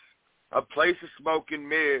exists a place of smoke and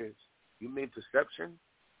mirrors. You mean perception?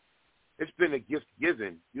 It's been a gift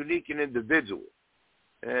given, unique and individual.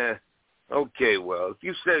 Okay, well, if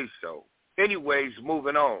you say so. Anyways,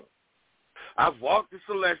 moving on. I've walked the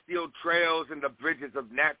celestial trails and the bridges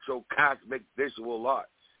of natural cosmic visual arts.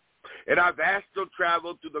 And I've astral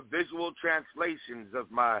traveled through the visual translations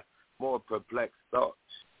of my more perplexed thoughts.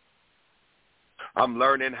 I'm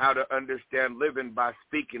learning how to understand living by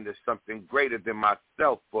speaking to something greater than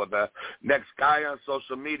myself, for the next guy on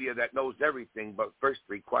social media that knows everything but first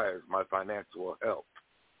requires my financial help.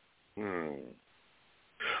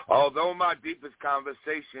 Although my deepest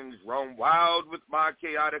conversations roam wild with my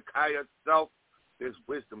chaotic higher self, there's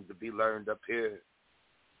wisdom to be learned up here.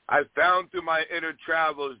 I found through my inner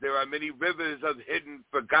travels there are many rivers of hidden,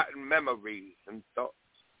 forgotten memories and thoughts.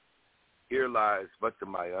 Here lies much of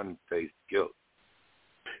my unfaced guilt.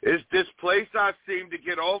 It's this place I seem to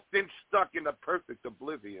get often stuck in a perfect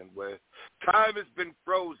oblivion where time has been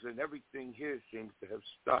frozen. Everything here seems to have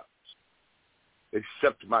stopped.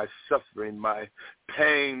 Except my suffering, my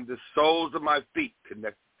pain, the soles of my feet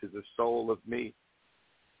connected to the soul of me.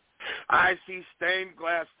 I see stained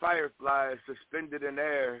glass fireflies suspended in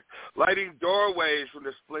air, lighting doorways from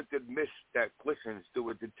the splintered mist that glistens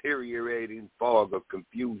through a deteriorating fog of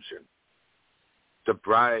confusion.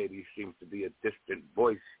 Sobriety seems to be a distant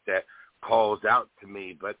voice that calls out to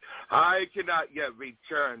me, but I cannot yet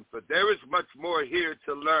return, for there is much more here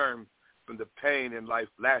to learn from the pain and life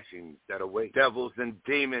lashings that await. Devils and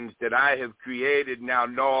demons that I have created now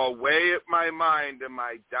gnaw away at my mind and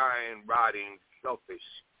my dying, rotting, selfish,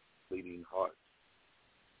 bleeding heart.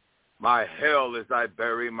 My hell as I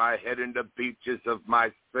bury my head in the beaches of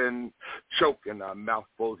my sin, choking on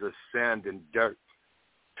mouthfuls of sand and dirt.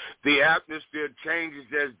 The atmosphere changes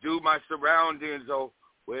as do my surroundings. Oh,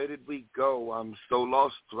 where did we go? I'm so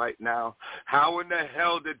lost right now. How in the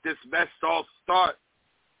hell did this mess all start?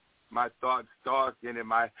 My thoughts darken and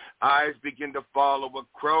my eyes begin to follow a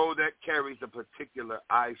crow that carries a particular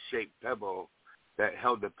eye-shaped pebble that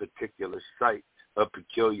held a particular sight, a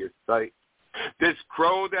peculiar sight. This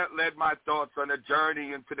crow that led my thoughts on a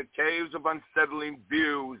journey into the caves of unsettling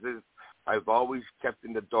views is I've always kept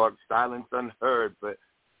in the dark silence unheard, but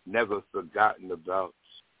never forgotten about.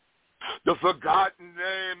 The forgotten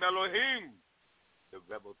name, Elohim. The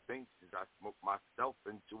rebel thinks as I smoke myself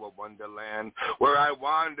into a wonderland where I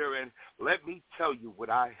wander, and let me tell you what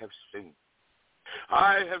I have seen.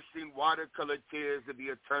 I have seen watercolor tears of the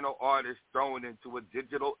eternal artist thrown into a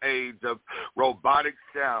digital age of robotic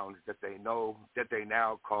sounds that they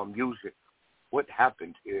now call music. What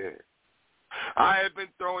happened here? I have been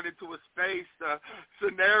thrown into a space, a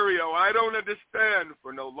scenario I don't understand,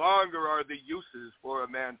 for no longer are the uses for a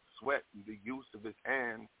man's sweat and the use of his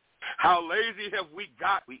hands. How lazy have we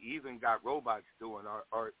got? We even got robots doing our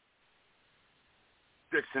art.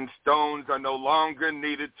 Sticks and stones are no longer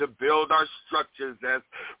needed to build our structures, as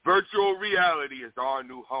virtual reality is our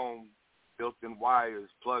new home, built in wires,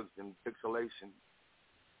 plugs, and pixelation.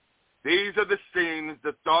 These are the scenes,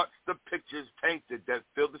 the thoughts, the pictures painted that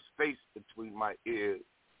fill the space between my ears.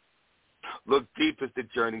 Look deep as the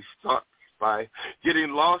journey starts by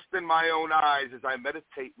getting lost in my own eyes as I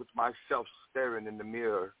meditate with myself staring in the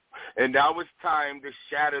mirror. And now it's time to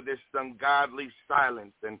shatter this ungodly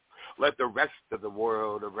silence and let the rest of the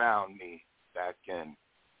world around me back in.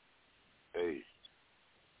 Peace.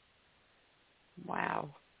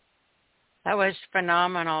 Wow. That was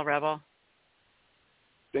phenomenal, Rebel.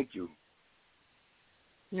 Thank you.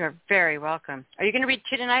 You're very welcome. Are you going to read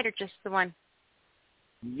two tonight or just the one?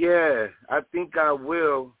 Yeah, I think I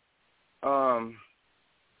will.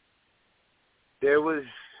 There was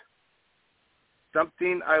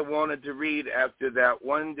something I wanted to read after that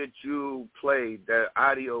one that you played, that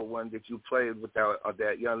audio one that you played with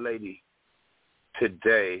that young lady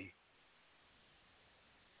today.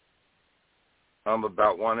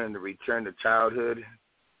 About wanting to return to childhood.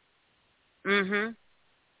 Mm-hmm.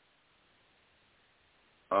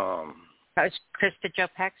 That was Krista Joe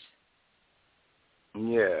Pex?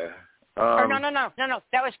 Yeah. No.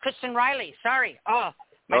 That was Kristen Riley. Sorry. Oh,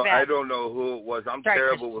 my bad. I don't know who it was. I'm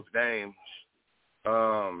terrible with names.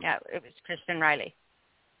 Yeah, it was Kristen Riley.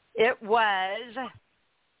 It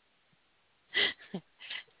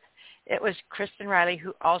was Kristen Riley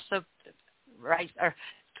who also writes, or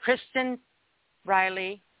Kristen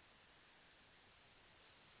Riley.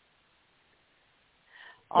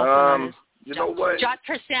 Also known as you know what? Jot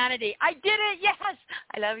for Sanity. I did it. Yes.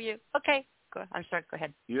 I love you. Okay. Go. I'm sorry. Go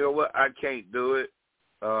ahead. You know what? I can't do it.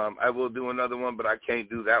 I will do another one, but I can't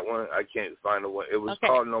do that one. I can't find the one. It was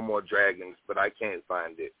called No More Dragons, but I can't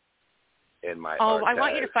find it in my archive. I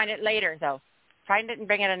want you to find it later, though. Find it and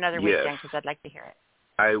bring it another weekend because I'd like to hear it.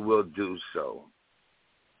 I will do so.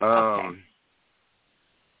 Okay.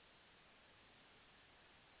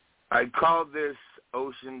 I call this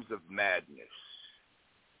Oceans of Madness.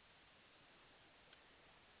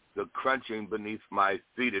 The crunching beneath my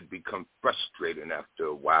feet had become frustrating after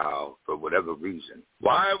a while for whatever reason.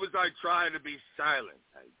 Why was I trying to be silent?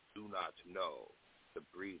 I do not know. The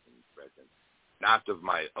breathing presence, not of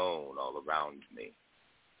my own, all around me.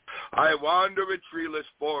 I wander a treeless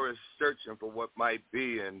forest searching for what might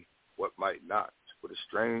be and what might not. What a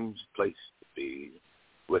strange place to be.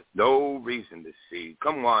 with no reason to see.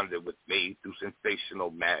 Come wander with me through sensational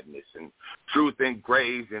madness and truth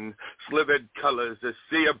engraved in slivered colors, a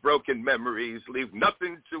sea of broken memories, leave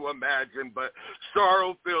nothing to imagine but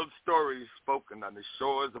sorrow-filled stories spoken on the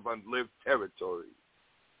shores of unlived territory.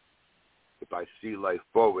 If I see life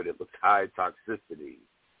forward, it looks high toxicity.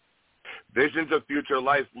 Visions of future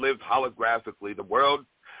life lived holographically. The world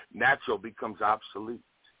natural becomes obsolete.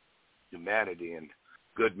 Humanity and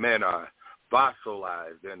good men are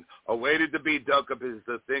fossilized and awaited to be dug up is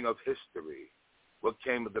the thing of history. What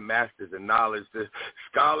came of the masters and knowledge? The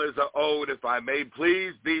scholars are owed, if I may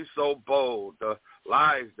please be so bold. The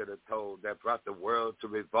lies that are told that brought the world to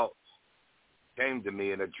revolt came to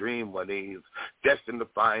me in a dream one eve, destined to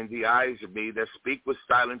find the eyes of me that speak with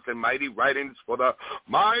silence and mighty writings for the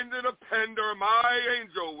mind and a pen or my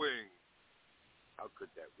angel wing. How could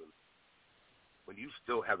that really? When you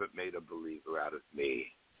still haven't made a believer out of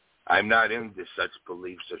me. I'm not into such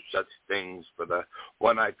beliefs or such things, for the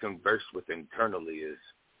one I converse with internally is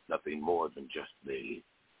nothing more than just me.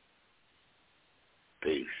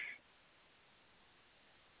 Peace.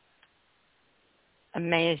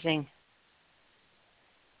 Amazing.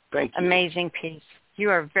 Thank you. Amazing piece.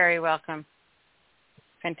 You are very welcome.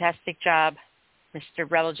 Fantastic job, Mr.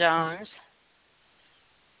 Rebel Jones.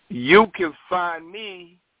 You can find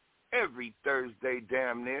me every Thursday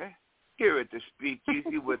damn near here at the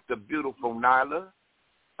Speakeasy with the beautiful Nyla.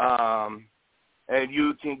 And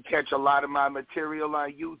you can catch a lot of my material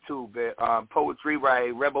on YouTube at Poetry by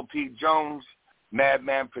Rebel P. Jones,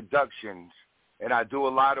 Madman Productions. And I do a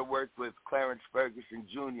lot of work with Clarence Ferguson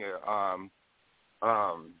Jr.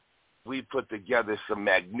 We put together some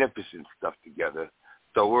magnificent stuff together.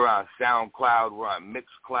 So we're on SoundCloud, we're on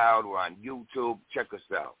Mixcloud, we're on YouTube. Check us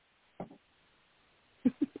out.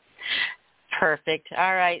 Perfect.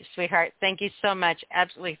 All right, sweetheart. Thank you so much.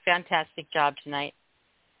 Absolutely fantastic job tonight.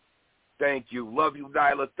 Thank you. Love you,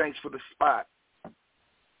 Nyla. Thanks for the spot.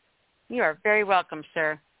 You are very welcome,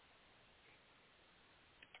 sir.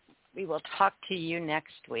 We will talk to you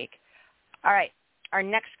next week. All right. Our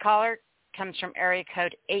next caller comes from area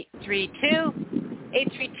code 832.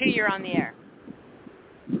 832, you're on the air.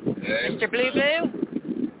 Hey, Mr. Blue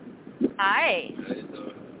Blue? Hi. How you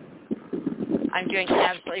doing? I'm doing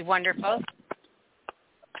absolutely wonderful.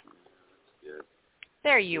 Good.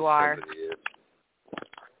 There you are.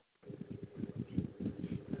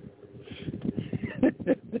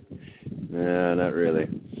 No, not really.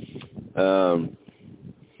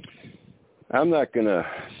 I'm not going to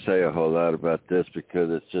say a whole lot about this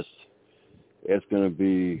because it's going to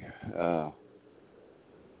be,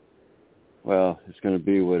 it's going to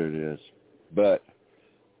be what it is. But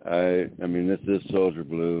I mean, this is Soldier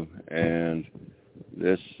Blue, and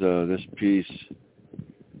this piece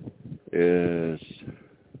is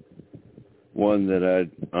one that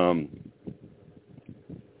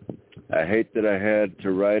I hate that I had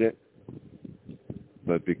to write it,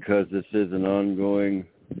 but because this is an ongoing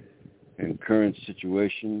and current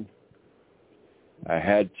situation, I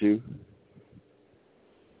had to.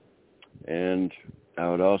 And I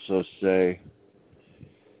would also say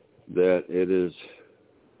that it is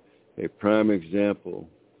a prime example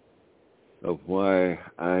of why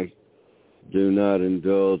I do not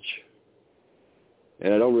indulge,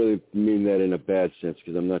 and I don't really mean that in a bad sense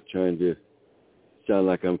because I'm not trying to sound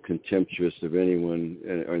like I'm contemptuous of anyone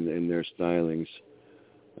in their stylings,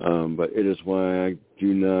 but it is why I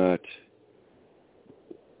do not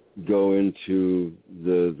go into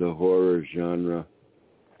the horror genre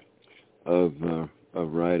of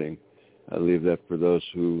writing. I leave that for those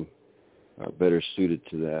who are better suited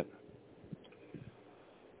to that.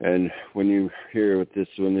 And when you hear what this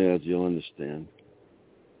one is, you'll understand.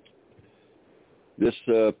 This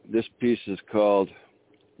piece is called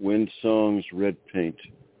Wind Song's Red Paint.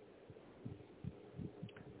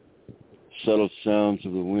 Subtle sounds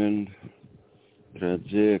of the wind, a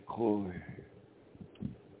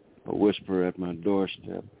whisper at my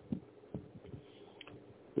doorstep.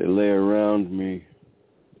 They lay around me.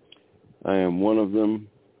 I am one of them,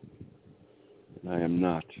 and I am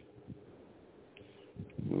not.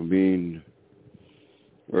 Being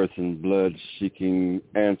earth and blood seeking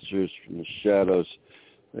answers from the shadows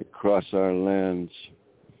that cross our lands.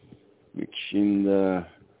 Mixinda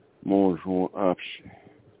Monjon Apshe.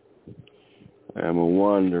 I am a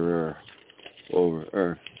wanderer over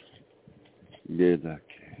earth. Gedake.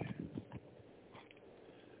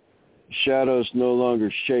 Shadows no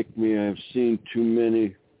longer shake me. I have seen too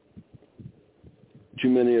many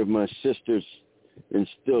of my sisters in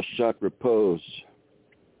still shot repose.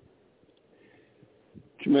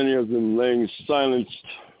 Too many of them laying silenced.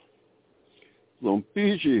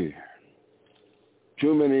 Lompiji.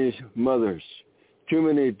 Too many mothers, too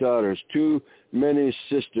many daughters, too many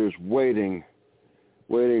sisters waiting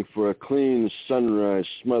for a clean sunrise,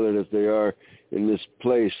 smothered as they are in this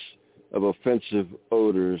place of offensive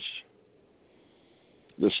odors.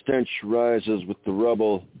 The stench rises with the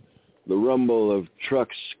rumble of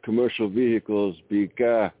trucks, commercial vehicles,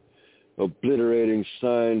 bika, obliterating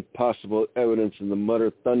sign, possible evidence in the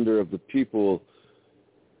muttered thunder of the people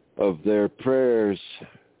of their prayers.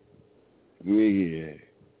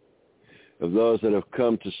 Of those that have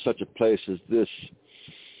come to such a place as this.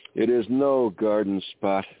 It is no garden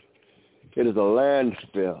spot. It is a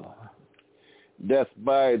landfill. Death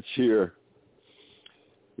bides here.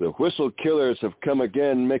 The whistle killers have come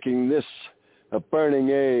again, making this a burning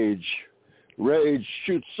age. Rage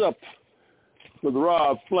shoots up with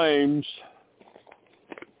raw flames.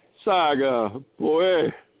 Saga,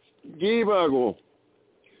 boy, gibago,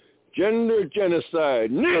 gender genocide,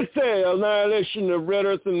 nithe, annihilation of red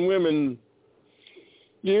earth and women.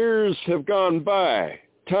 Years have gone by.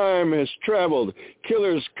 Time has traveled.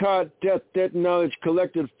 Killers caught, death knowledge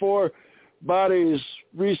collected, 4 bodies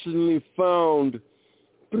recently found,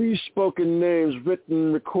 3 spoken names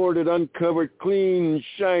written, recorded, uncovered, clean,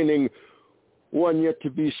 shining, 1 yet to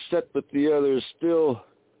be set with the others. Still,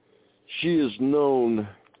 she is known,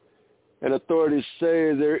 and authorities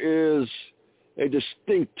say there is a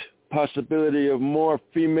distinct possibility of more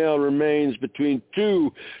female remains between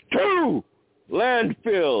two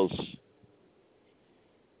landfills.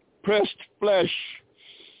 Pressed flesh,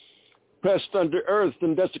 pressed under earth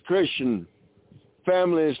and desecration.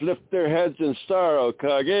 Families lift their heads in sorrow,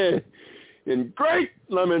 Kage, in great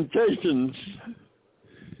lamentations.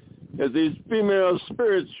 As these female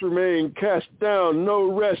spirits remain cast down, no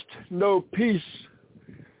rest, no peace.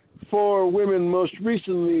 4 women, most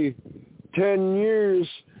recently 10 years,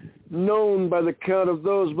 known by the count of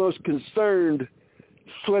those most concerned,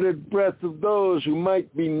 sweated breath of those who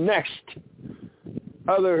might be next.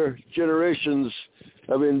 Other generations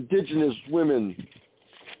of indigenous women.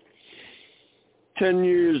 10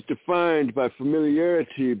 years defined by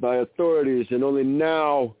familiarity, by authorities, and only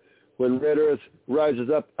now, when Red Earth rises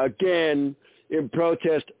up again in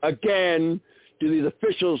protest again, do these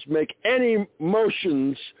officials make any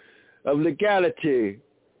motions of legality.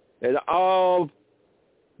 And all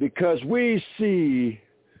because we see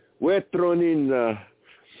Wetronina,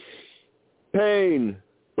 pain,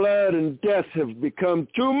 blood, and death have become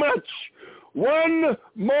too much. One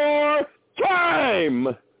more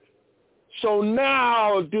time. So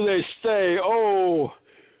now do they say, oh,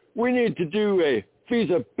 we need to do a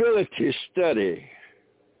feasibility study.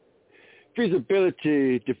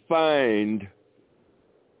 Feasibility defined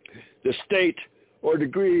the state or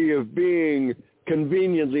degree of being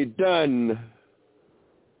conveniently done,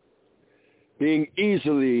 being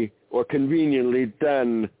easily or conveniently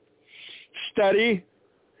done. Study?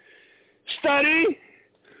 Study?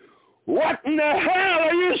 What in the hell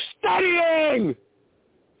are you studying?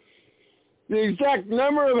 The exact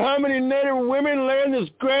number of how many Native women lay in this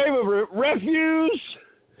grave of refuse?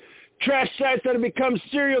 Trash sites that have become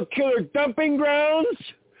serial killer dumping grounds?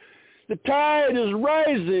 The tide is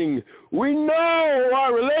rising. We know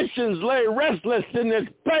our relations lay restless in this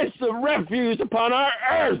place of refuge upon our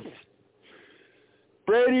earth.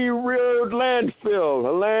 Brady Road landfill,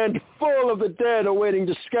 a land full of the dead awaiting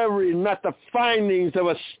discovery, not the findings of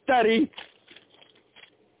a study.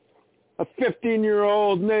 A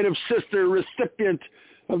 15-year-old Native sister, recipient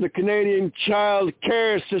of the Canadian Child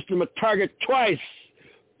Care System, a target twice,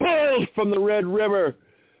 pulled from the Red River,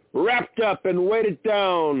 wrapped up and weighted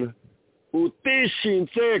down. Utishin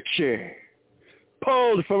Tsekche,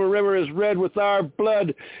 pulled from a river as red with our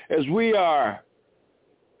blood as we are.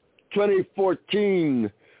 2014,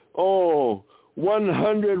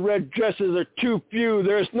 100 red dresses are too few.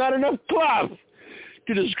 There's not enough cloth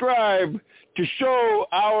to describe, to show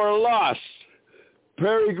our loss.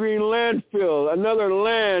 Prairie Green landfill, another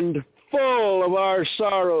land full of our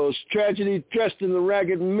sorrows. Tragedy dressed in the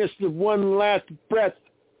ragged mist of one last breath.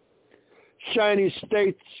 Shiny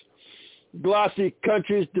states, glossy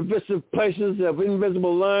countries, divisive places of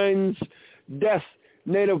invisible lines. Death,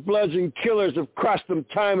 native bloods, and killers have crossed them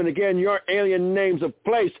time and again. Your alien names of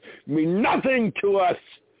place mean nothing to us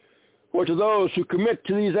or to those who commit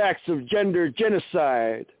to these acts of gender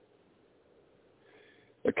genocide.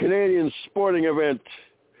 A Canadian sporting event,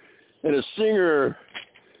 and a singer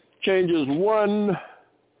changes one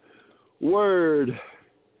word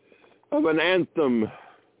of an anthem.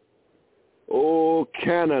 Oh,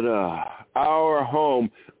 Canada, our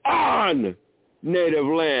home on native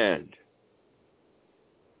land.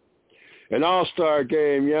 An all-star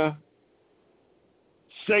game, yeah?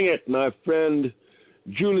 Sing it, my friend.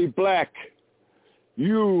 Julie Black,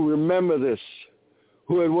 you remember this.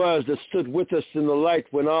 Who it was that stood with us in the light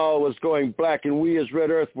when all was going black and we as Red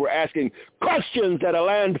Earth were asking questions at a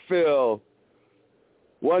landfill.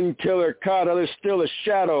 One killer caught, others still a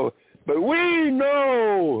shadow, but we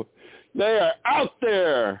know they are out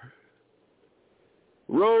there.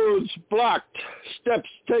 Roads blocked, steps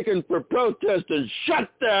taken for protest and shut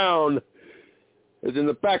down. As in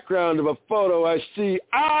the background of a photo I see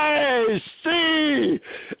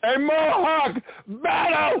a Mohawk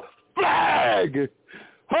battle flag.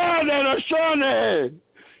 Haudenosaunee,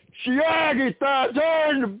 Shiagita,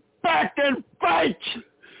 turn back and fight.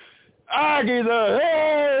 Agi the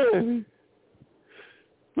hey.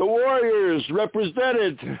 The warriors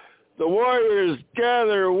represented. The warriors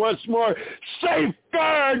gather once more.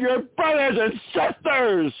 Safeguard your brothers and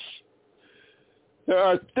sisters. There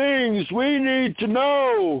are things we need to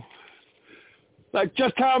know. Like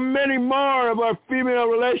just how many more of our female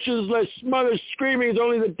relations lay smothered screaming as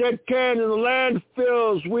only the dead can in the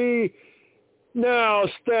landfills we now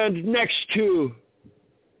stand next to.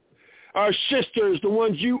 Our sisters, the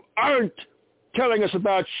ones you aren't telling us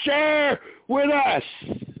about, share with us.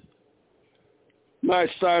 My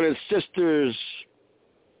silent sisters,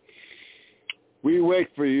 we wait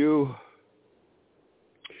for you.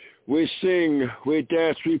 We sing, we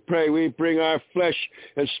dance, we pray, we bring our flesh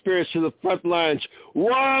and spirits to the front lines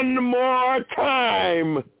one more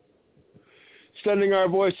time, sending our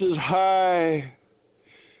voices high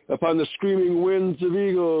upon the screaming winds of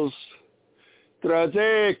eagles.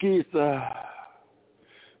 Trazekitha,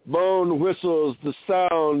 bone whistles the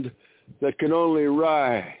sound that can only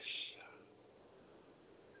rise.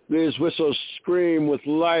 These whistles scream with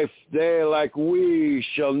life, they like we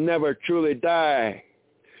shall never truly die.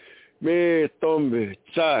 Me tombe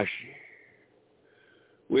tsashi.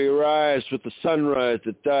 We rise with the sunrise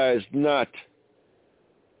that dies not.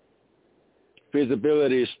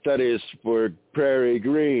 Feasibility studies for Prairie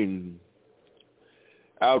Green.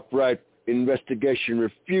 Outright investigation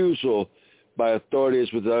refusal by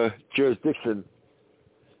authorities with a jurisdiction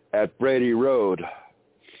at Brady Road.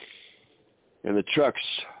 And the trucks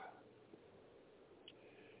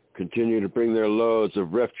continue to bring their loads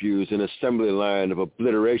of refuse and assembly line of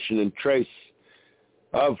obliteration and trace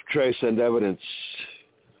and evidence.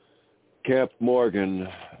 Camp Morgan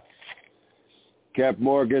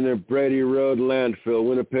and Brady Road Landfill,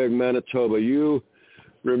 Winnipeg, Manitoba. You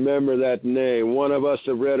remember that name. One of us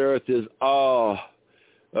of Red Earth is all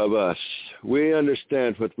of us. We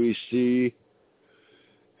understand what we see.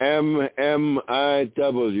 MMIW,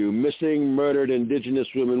 missing, murdered Indigenous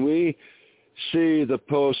women. We see the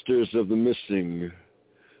posters of the missing,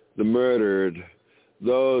 the murdered,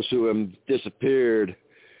 those who have disappeared,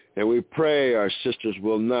 and we pray our sisters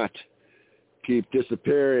will not keep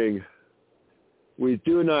disappearing. We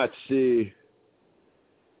do not see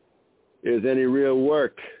is any real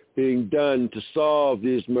work being done to solve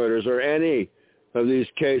these murders or any of these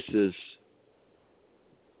cases.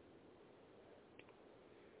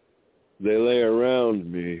 They lay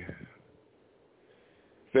around me.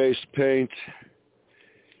 Face paint,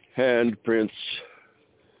 handprints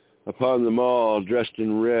upon them all, dressed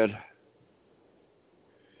in red.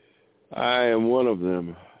 I am one of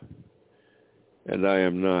them, and I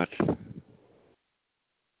am not.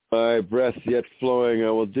 My breath yet flowing,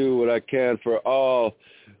 I will do what I can for all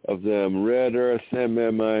of them. Red Earth,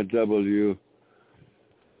 MMIW,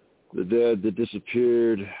 the dead, the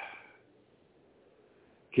disappeared,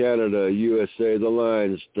 Canada, USA, the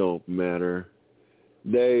lines don't matter.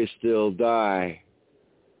 They still die.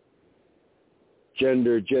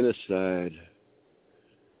 Gender genocide.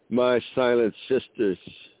 My silent sisters.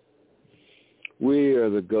 We are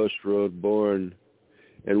the Ghost Road born,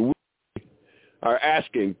 and we are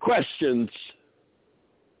asking questions.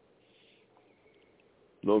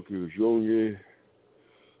 Noku Jonge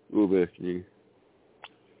Ubekni.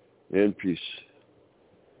 And peace.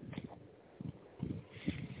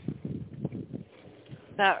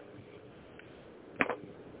 That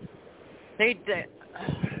they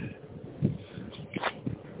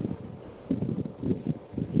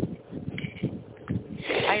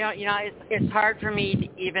I don't, it's hard for me to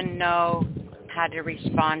even know how to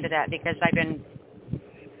respond to that because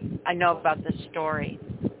I know about the story.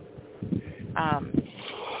 I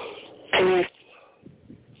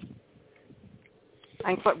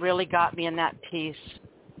think what really got me in that piece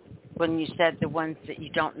when you said the ones that you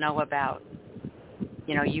don't know about,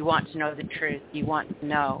 you want to know the truth. You want to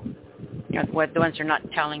know, what the ones they're not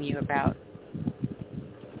telling you about.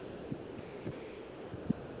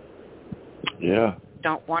 Yeah.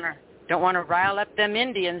 Don't want to rile up them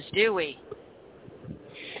Indians, do we?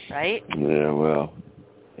 Right? Yeah, well.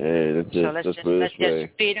 let's just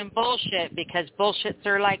feed them bullshit, because bullshits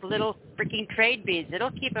are like little freaking trade beads.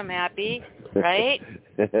 It'll keep them happy, right?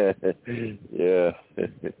 Yeah.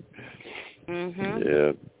 Mhm.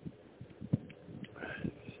 Yeah.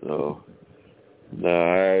 So,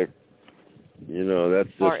 no, that's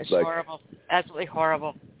just It's like horrible, absolutely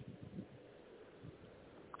horrible.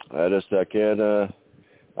 I can't.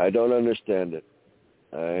 I don't understand it.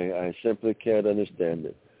 I simply can't understand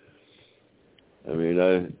it. I mean,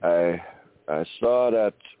 I saw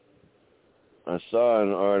that. I saw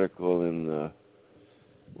an article in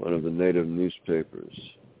one of the native newspapers,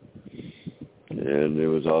 and it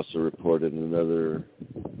was also reported in other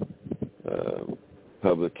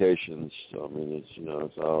publications. So I mean,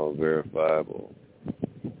 it's all verifiable,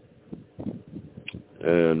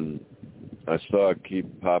 and I saw it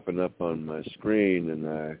keep popping up on my screen, and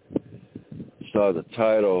I saw the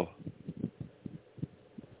title,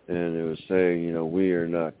 and it was saying, we are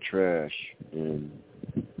not trash, and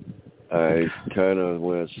I kind of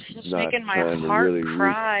was just not making my trying to heart really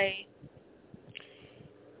cry.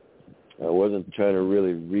 I wasn't trying to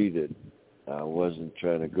really read it. I wasn't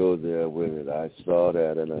trying to go there with it. I saw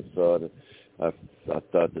that, and I saw that. I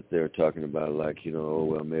thought that they were talking about, like,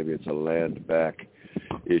 well, maybe it's a land back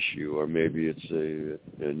issue, or maybe it's a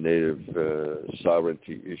native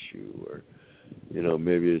sovereignty issue, or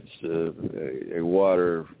maybe it's a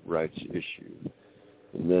water rights issue.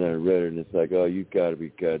 And then I read it, and it's like, oh, you got to be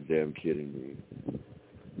goddamn kidding me.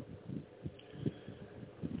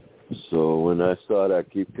 So when I saw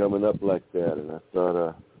that keep coming up like that, and I saw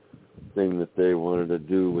the thing that they wanted to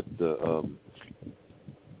do with the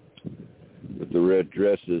red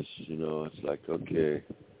dresses, it's like, okay,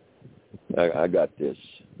 I got this.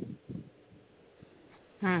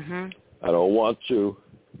 Mhm. I don't want to,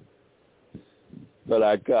 but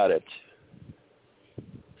I got it.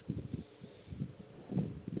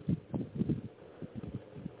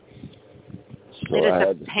 So it I is had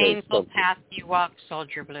a to say painful something. path you walk,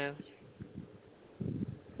 Soldier Blue.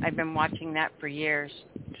 I've been watching that for years.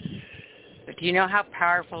 But do you know how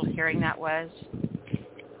powerful hearing that was?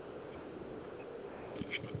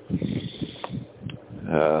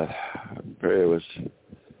 Pray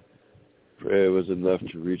it was enough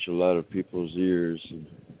to reach a lot of people's ears. And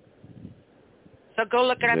so go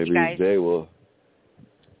look it up, maybe you guys. they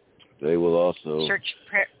will also search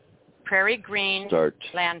Prairie Green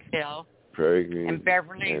landfill. Prairie Green and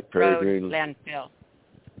Beverly Prairie Road Green landfill.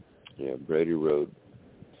 Yeah, Brady Road.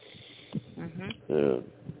 Mhm. Yeah,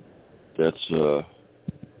 that's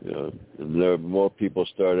and there more people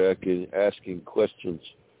start asking questions.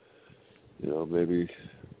 Maybe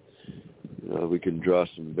we can draw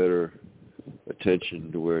some better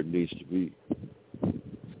attention to where it needs to be. Do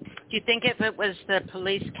you think if it was the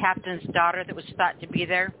police captain's daughter that was thought to be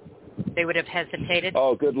there, they would have hesitated?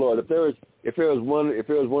 Oh, good Lord! If it was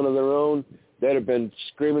one of their own, they'd have been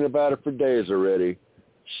screaming about it for days already.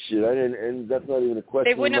 Shit, and that's not even a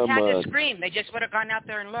question. They wouldn't have in my had mind. to scream. They just would have gone out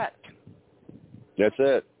there and looked. That's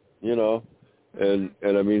it. And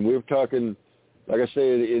I mean, we're talking, like I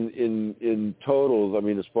say, in total. I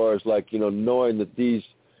mean, as far as like knowing that these,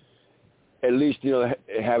 at least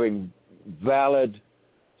having valid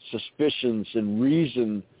suspicions and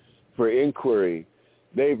reason for inquiry,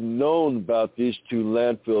 they've known about these two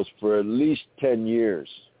landfills for at least 10 years.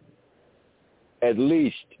 At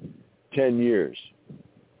least 10 years.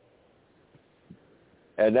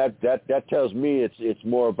 And that tells me it's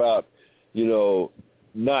more about,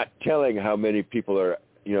 not telling how many people are,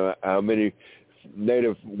 how many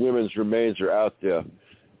Native women's remains are out there.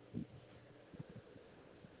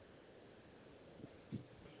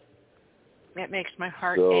 It makes my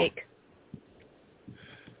heart ache.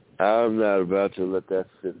 I'm not about to let that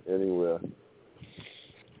sit anywhere.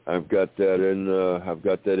 I've got that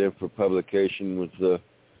in for publication with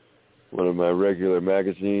one of my regular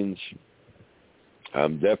magazines.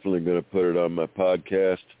 I'm definitely going to put it on my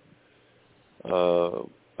podcast.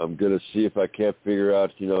 I'm going to see if I can't figure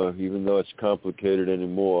out, even though it's complicated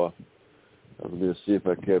anymore, I'm going to see if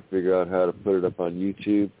I can't figure out how to put it up on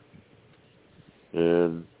YouTube.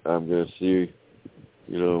 And I'm going to see,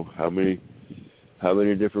 how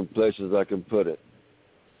many different places I can put it,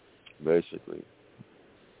 basically.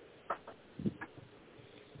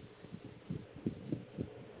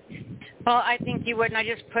 Well, I think you would, and I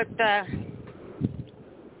just put the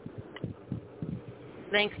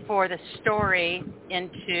link for the story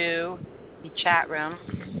into the chat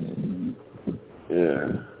room.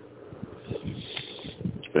 Yeah.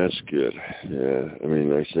 That's good. Yeah. I mean,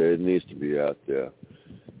 like I say, it needs to be out there.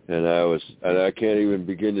 And I can't even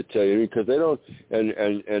begin to tell you, because they don't,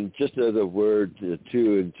 and just as a word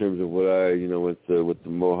too, in terms of what I, with the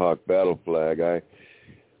Mohawk battle flag,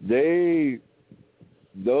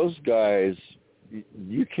 those guys,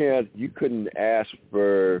 you couldn't ask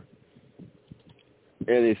for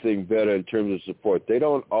anything better in terms of support. They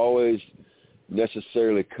don't always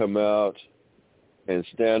necessarily come out and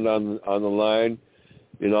stand on the line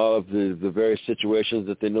in all of the various situations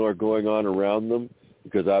that they know are going on around them,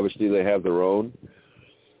 because obviously they have their own.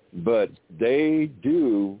 But they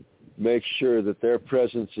do make sure that their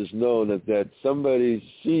presence is known, that somebody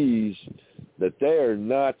sees that they are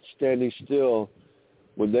not standing still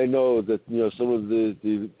when they know that some of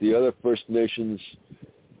the other First Nations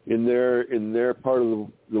in their part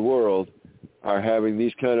of the world are having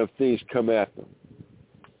these kind of things come at them.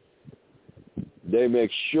 They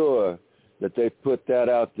make sure that they put that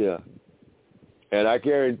out there. And I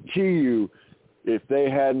guarantee you, if they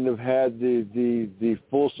hadn't have had the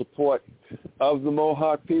full support of the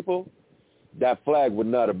Mohawk people, that flag would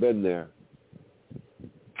not have been there.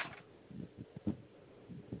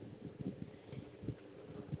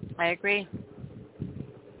 I agree.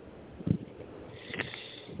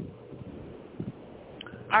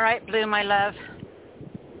 All right, Blue, my love.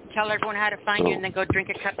 Tell everyone how to find you and then go drink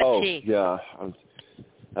a cup of tea. Oh, yeah.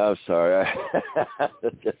 I'm sorry. I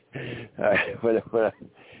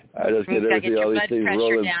just get everything, all these things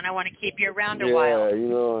rolling. Down. I want to keep you around a while.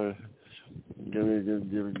 Yeah,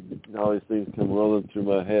 all these things come rolling through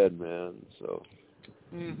my head, man. So,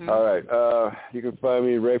 All right. You can find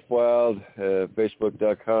me, Rafe Wild,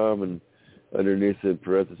 Facebook.com, and underneath in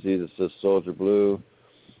parentheses it says Soldier Blue.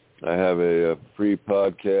 I have a free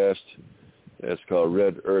podcast. It's called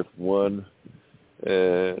Red Earth 1.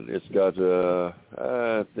 And it's got,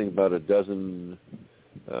 I think, about a dozen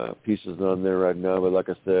pieces on there right now. But like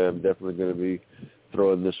I said, I'm definitely going to be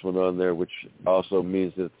throwing this one on there, which also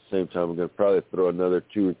means that at the same time I'm going to probably throw another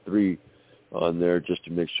 2 or 3 on there just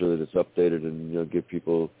to make sure that it's updated and give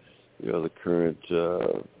people, the current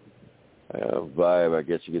vibe, I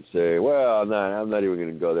guess you could say. Well, no, I'm not even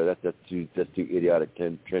going to go there. That's too idiotic,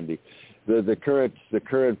 trendy. The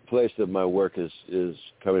current place that my work is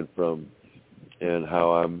coming from, and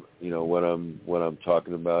how I'm, what I'm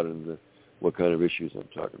talking about, and what kind of issues I'm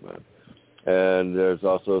talking about. And there's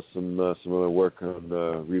also some other work on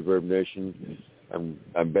Reverb Nation.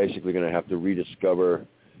 I'm basically going to have to rediscover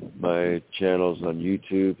my channels on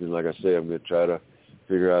YouTube, and like I say, I'm going to try to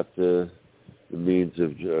figure out the means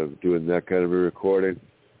of doing that kind of a recording,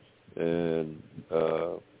 and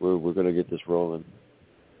we're going to get this rolling.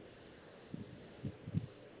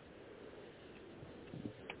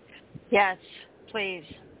 Yes, please.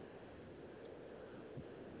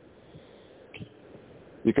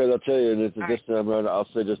 Because I'll tell you, and this time around, I'll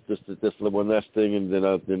say just this one last thing, and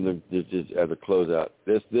then just as a closeout.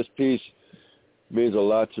 This piece means a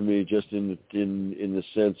lot to me, just in the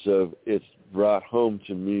sense of it's brought home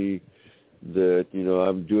to me that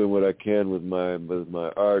I'm doing what I can with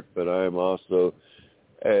my art, but I am also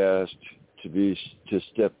asked to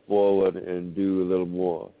step forward and do a little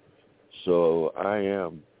more. So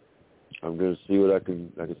I'm going to see what I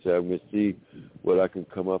can. Like I said, I'm going to see what I can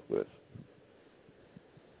come up with,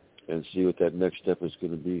 and see what that next step is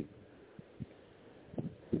going to be.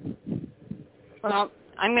 Well,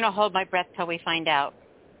 I'm going to hold my breath till we find out.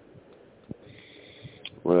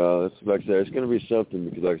 Well, it's like I said, it's going to be something,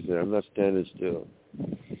 because like I said, I'm not standing still.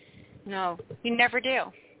 No, you never do.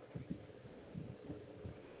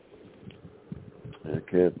 I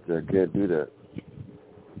can't do that.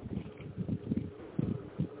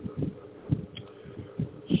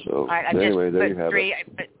 So all right, anyway, there you have it. I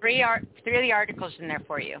put three of the articles in there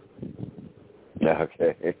for you.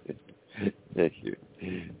 Okay. Thank you.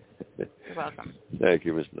 You're welcome. Thank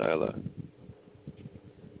you, Miss Nyla.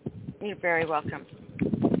 You're very welcome.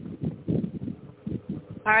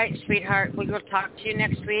 All right, sweetheart, we will talk to you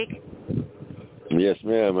next week. Yes,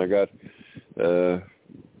 ma'am. I got.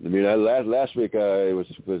 Last week I was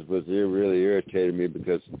really irritated me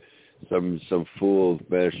because some fool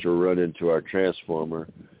managed to run into our transformer,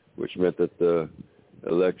 which meant that the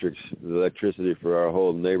electricity for our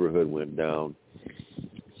whole neighborhood went down.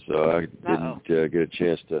 So I didn't get a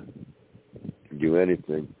chance to do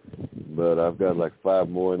anything. But I've got like 5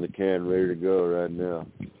 more in the can ready to go right now.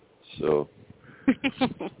 So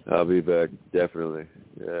I'll be back, definitely.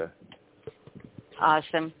 Yeah.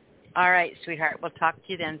 Awesome. All right, sweetheart. We'll talk to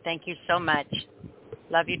you then. Thank you so much.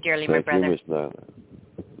 Love you dearly, my brother. Thank you, Miss Nyla.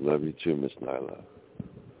 Love you too, Miss Nyla.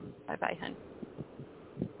 Bye-bye, hon.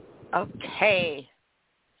 Okay.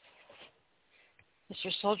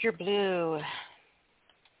 Mr. Soldier Blue.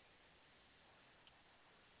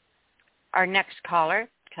 Our next caller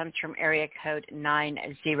comes from area code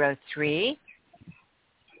 903.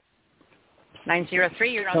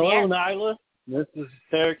 903, you're on the air. Hello, Nyla. This is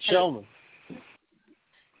Eric Shellman.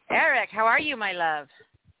 Eric, how are you, my love?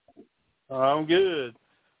 I'm good.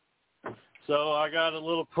 So I got a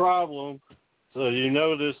little problem. So you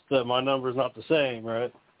noticed that my number's not the same,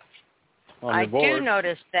 right? I do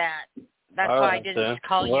notice that. That's why I didn't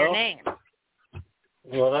call your name.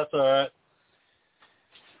 Well, that's all right.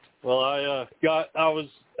 Well, I was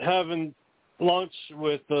having lunch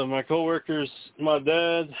with my coworkers, my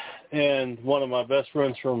dad, and one of my best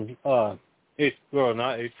friends from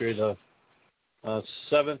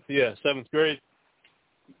seventh grade.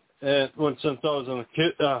 And since I was a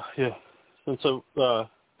kid, since I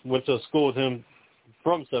went to school with him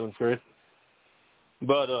from 7th grade.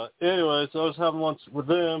 But anyways, I was having lunch with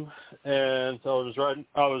them, and I was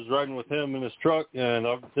riding with him in his truck, and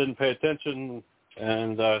I didn't pay attention,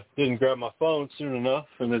 and didn't grab my phone soon enough,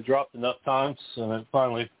 and it dropped enough times, and it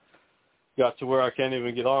finally got to where I can't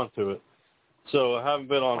even get onto it. So I haven't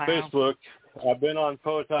been on Facebook. I've been on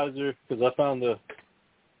Poetizer because I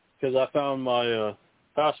found my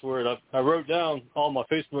password. I wrote down all my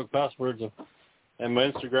Facebook passwords and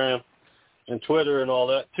my Instagram and Twitter and all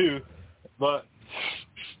that too. But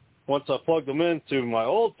once I plugged them into my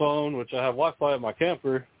old phone, which I have Wi-Fi at my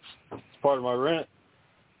camper, it's part of my rent,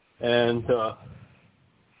 and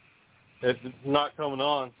it's not coming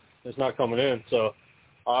on. It's not coming in. So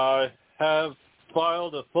I have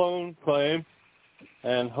filed a phone claim,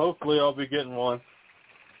 and hopefully I'll be getting one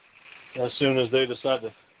as soon as they decide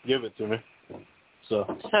to give it to me. So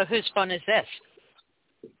whose phone is this?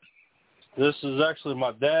 This is actually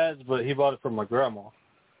my dad's, but he bought it from my grandma.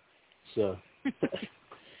 So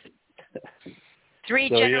 3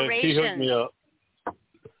 generations. Yeah, he hooked me up.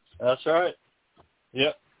 That's right.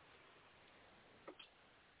 Yep.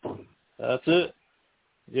 That's it.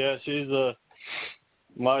 Yeah, she's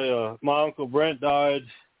my Uncle Brent died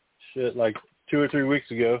like 2 or 3 weeks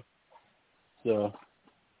ago. So,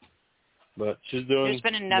 but she's doing. There's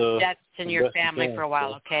been enough deaths in your family for a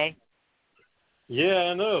while, okay?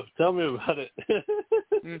 Yeah, I know. Tell me about it.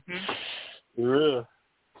 For real.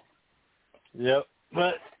 Yep.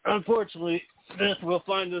 But unfortunately, death will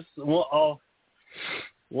find us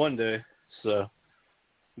one day. So,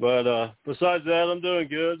 but besides that, I'm doing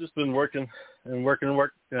good. Just been working, and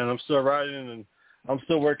I'm still writing, and I'm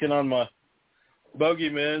still working on my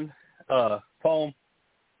Bogeyman poem.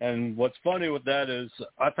 And what's funny with that is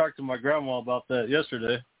I talked to my grandma about that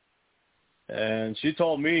yesterday, and she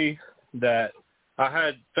told me that I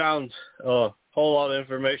had found a whole lot of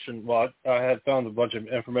information. Well, I had found a bunch of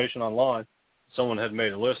information online. Someone had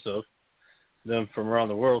made a list of them from around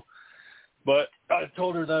the world. But I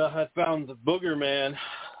told her that I had found the Booger Man,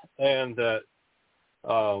 and that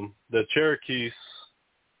the Cherokees,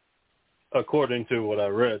 according to what I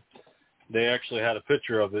read, they actually had a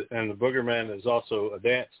picture of it. And the Booger Man is also a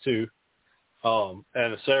dance too, and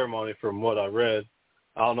a ceremony from what I read.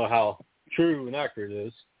 I don't know how true and accurate it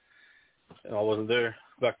is. And I wasn't there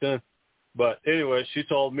back then. But anyway, she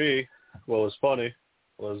told me what was funny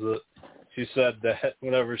was that she said that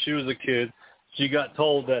whenever she was a kid, she got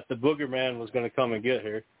told that the Booger Man was going to come and get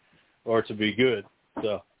her, or to be good.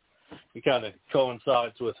 So it kind of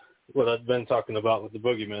coincides with what I've been talking about with the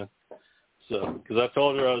Boogeyman. So, because I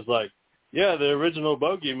told her, I was like, yeah, the original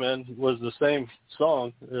Boogeyman was the same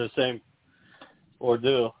song, the same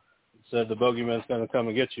ordeal. It said the Boogeyman's going to come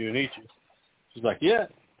and get you and eat you. She's like, yeah,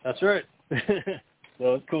 that's right.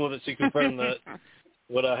 So it's cool that she confirmed that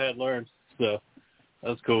what I had learned. So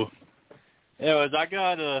that's cool. Anyways, I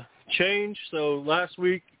got a change. So last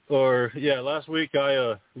week I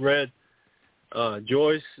read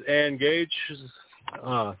Joyce Ann Gage's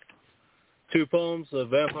 2 poems, a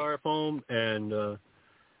vampire poem and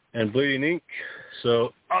Bleeding Ink.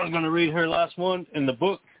 So I was going to read her last one in the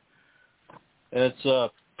book.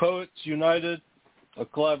 It's Poets United, a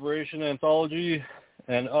collaboration anthology,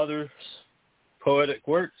 and others poetic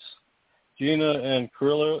works. Gina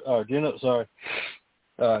Carrillo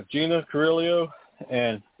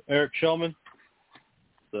and Eric Shellman.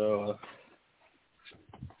 So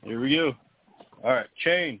here we go. All right,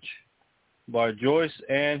 Change by Joyce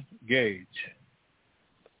Ann Gage.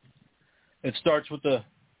 It starts with a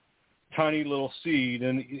tiny little seed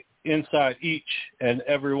inside each and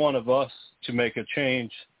every one of us to make a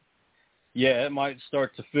change. Yeah, it might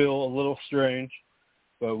start to feel a little strange,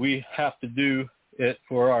 but we have to do it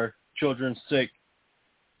for our children's sake.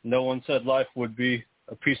 No one said life would be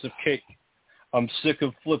a piece of cake. I'm sick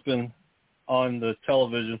of flipping on the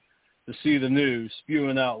television to see the news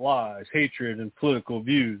spewing out lies, hatred, and political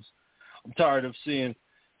views. I'm tired of seeing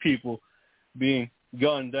people being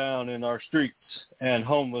gunned down in our streets and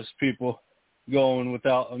homeless people going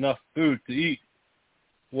without enough food to eat.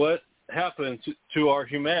 What happened to our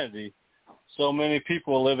humanity? So many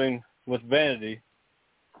people living with vanity.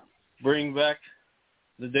 Bring back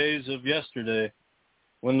the days of yesterday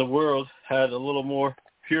when the world had a little more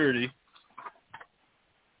purity.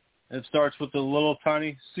 It starts with a little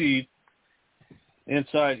tiny seed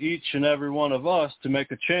inside each and every one of us to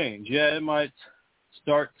make a change. Yeah, it might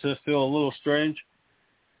start to feel a little strange,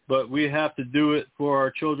 but we have to do it for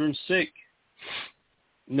our children's sake.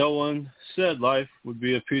 No one said life would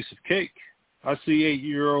be a piece of cake. I see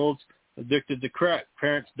 8-year-olds addicted to crack,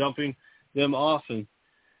 parents dumping them off and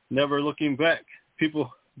never looking back. People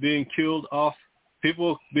being killed over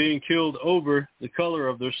the color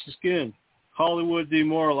of their skin. Hollywood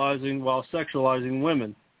demoralizing while sexualizing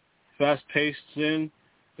women. Fast-paced sin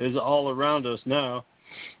is all around us now.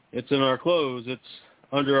 It's in our clothes. It's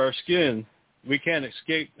under our skin. We can't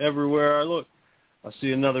escape everywhere I look. I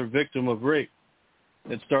see another victim of rape.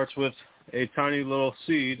 It starts with a tiny little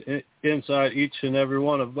seed inside each and every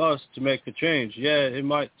one of us to make a change. Yeah, it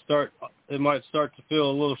might start to feel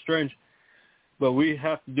a little strange, but we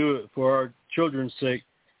have to do it for our children's sake.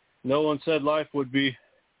 No one said life would be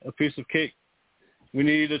a piece of cake. We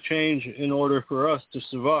need a change in order for us to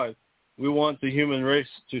survive. We want the human race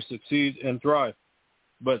to succeed and thrive,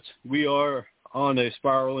 but we are on a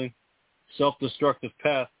spiraling, self-destructive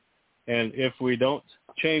path, and if we don't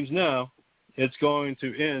change now, it's going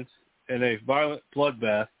to end in a violent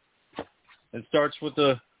bloodbath. It starts with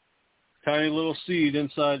a tiny little seed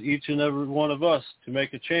inside each and every one of us to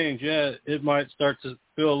make a change. Yeah, it might start to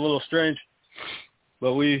feel a little strange,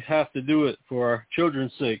 but we have to do it for our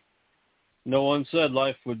children's sake. No one said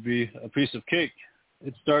life would be a piece of cake.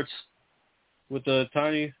 It starts with a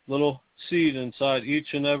tiny little seed inside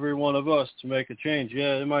each and every one of us to make a change.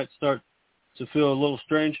 Yeah, it might start to feel a little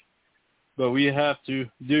strange, but we have to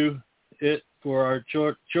do it for our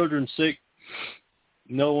children's sake.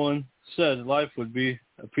 No one said life would be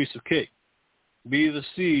a piece of cake. Be the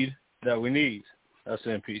seed that we need. That's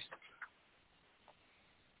in peace.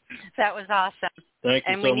 That was awesome. Thank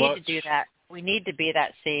you so much. And we need to do that. We need to be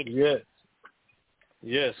that seed.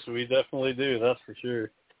 Yes, we definitely do. That's for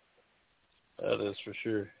sure. That is for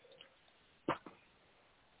sure.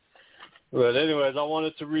 But anyways, I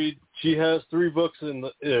wanted to read. She has 3 books in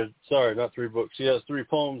the. Not 3 books. She has 3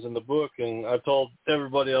 poems in the book, and I told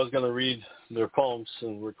everybody I was going to read their poems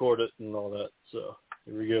and record it and all that. So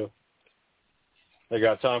here we go. I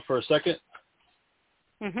got time for a second?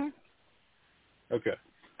 Mhm. Okay.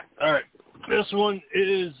 All right. This one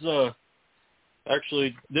is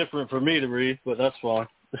actually different for me to read, but that's fine.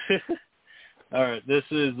 All right. This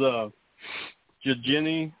is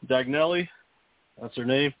Jenny Dagnelli. That's her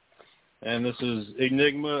name. And this is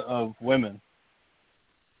Enigma of Women.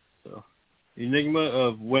 So, Enigma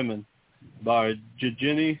of Women by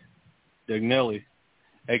Jenny Dagnelli.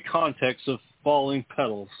 A context of falling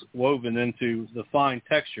petals woven into the fine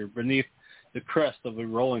texture beneath the crest of a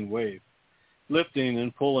rolling wave, lifting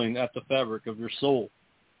and pulling at the fabric of your soul.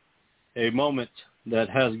 A moment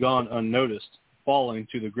that has gone unnoticed, falling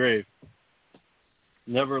to the grave,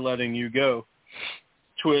 never letting you go.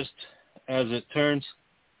 Twist as it turns,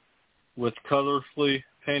 with colorfully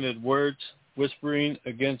painted words whispering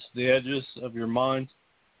against the edges of your mind,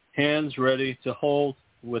 hands ready to hold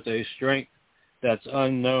with a strength that's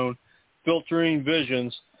unknown, filtering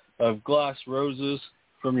visions of glass roses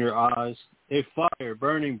from your eyes, a fire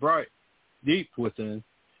burning bright deep within,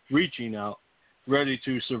 reaching out, ready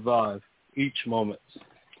to survive each moment.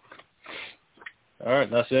 All right,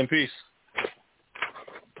 that's in peace.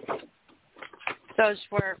 Those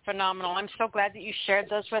were phenomenal. I'm so glad that you shared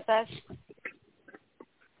those with us.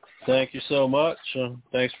 Thank you so much.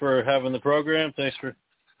 Thanks for having the program.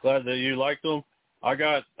 Glad that you liked them.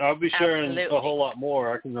 I'll be sharing Absolutely. a whole lot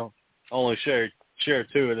more. I can only share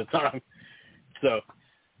 2 at a time. So,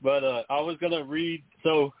 but I was gonna read.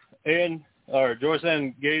 So, Joyce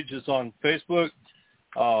Ann Gage is on Facebook.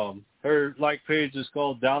 Her page is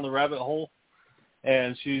called Down the Rabbit Hole,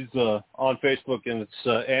 and she's on Facebook, and it's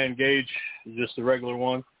Ann Gage, just a regular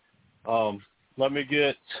one. Let me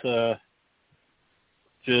get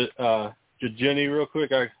Jenny real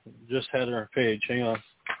quick. I just had her page. Hang on.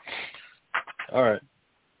 All right.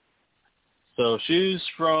 So she's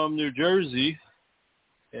from New Jersey,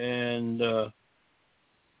 and she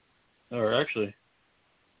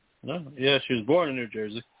was born in New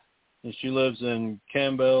Jersey, and she lives in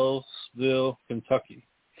Campbellsville, Kentucky.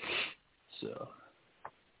 So,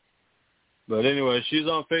 but anyway, she's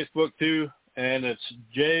on Facebook too, and it's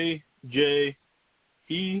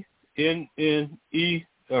JJENNELLI.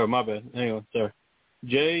 Oh, my bad. Hang on, sorry.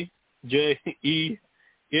 JenniDagnelli.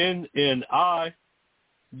 And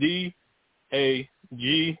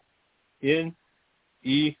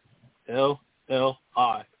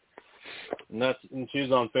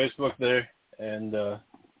she's on Facebook there, and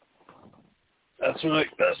that's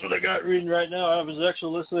what I got reading right now. I was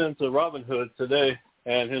actually listening to Robin Hood today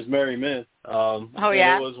and his Merry Men.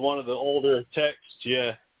 Yeah? It was one of the older texts.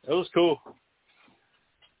 Yeah, it was cool.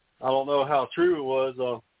 I don't know how true it was.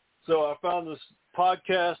 So I found this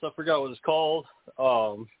podcast. I forgot what it's called,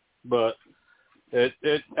 but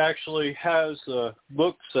it actually has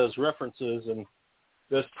books as references. And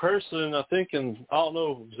this person, I think, I don't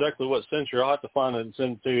know exactly what century. I'll have to find it and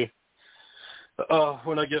send it to you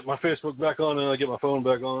when I get my Facebook back on and I get my phone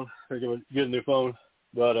back on, or get a new phone.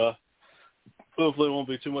 But hopefully it won't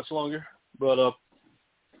be too much longer. But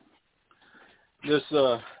this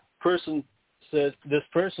person said this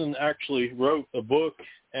person actually wrote a book,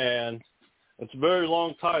 and it's a very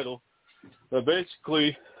long title. But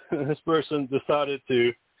basically, this person decided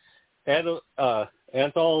to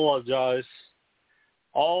anthologize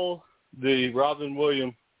all the Robin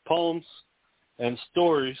Williams poems and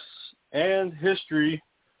stories and history,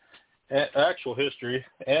 actual history,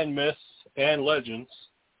 and myths and legends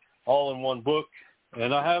all in one book.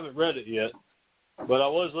 And I haven't read it yet, but I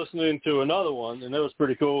was listening to another one, and it was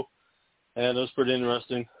pretty cool, and it was pretty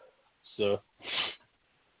interesting. So,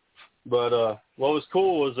 but what was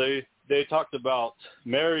cool was they talked about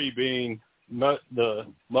Mary being the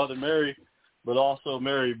Mother Mary, but also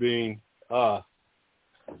Mary being a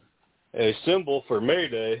symbol for May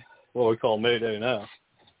Day, what we call May Day now.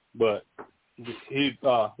 But he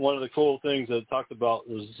one of the cool things that talked about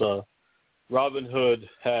was Robin Hood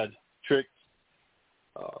had tricked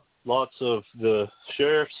lots of the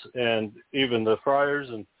sheriffs and even the friars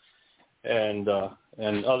and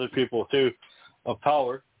other people too of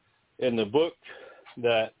power in the book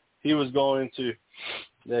that he needed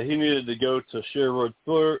to go to Sherwood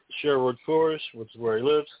Forest, which is where he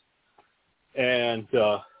lives, and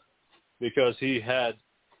because he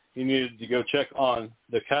needed to go check on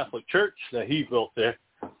the Catholic Church that he built there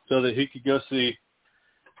so that he could go see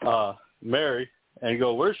Mary and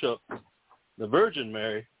go worship the Virgin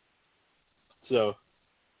Mary. So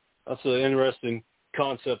that's an interesting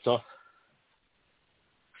concept, huh?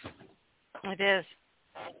 It is.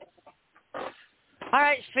 All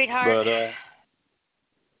right, sweetheart. But,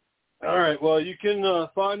 all right, well, you can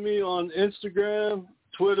find me on Instagram,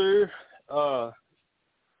 Twitter. I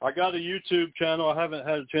got a YouTube channel. I haven't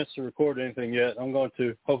had a chance to record anything yet. I'm going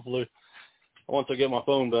to, hopefully, once I get my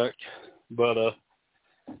phone back. But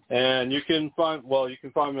and you can find me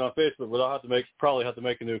on Facebook, but I'll probably have to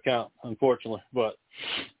make a new account, unfortunately. But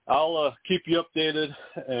I'll keep you updated,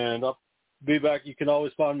 and I'll be back. You can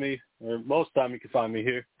always find me, or most of the time you can find me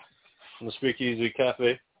here in the SpeakEasy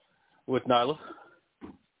Cafe with Nyla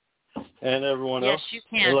and everyone else. Yes, you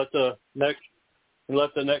can. And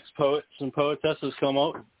let the next poets and poetesses come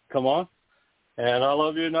on. And I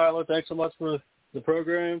love you, Nyla. Thanks so much for the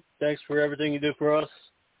program. Thanks for everything you do for us.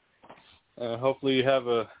 Hopefully you have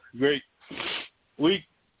a great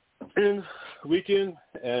weekend,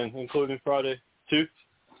 and including Friday too.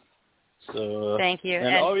 So thank you.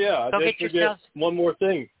 And I did forget one more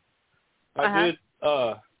thing. I did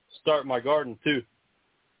start my garden too.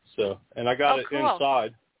 So, and I got it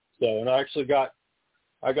inside. So, and I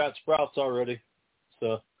got sprouts already.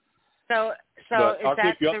 So is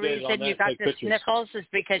that the reason you got the sniffles, is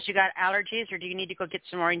because you got allergies, or do you need to go get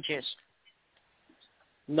some orange juice?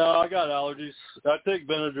 No, I got allergies. I take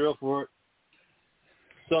Benadryl for it.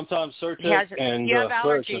 Sometimes Zyrtec and you have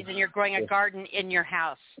allergies, Ferritin. And you're growing a garden in your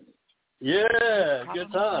house. Yeah,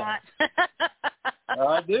 good time.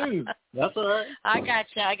 I do. That's all right. I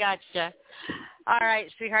gotcha. All right,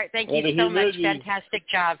 sweetheart. Thank you so much. Fantastic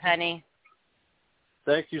job, honey.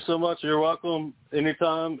 Thank you so much. You're welcome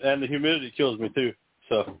anytime. And the humidity kills me too.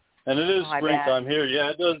 So, and it is springtime here.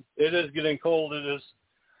 Yeah, it is getting cold. It is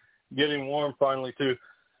getting warm finally too.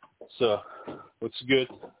 So, which is good.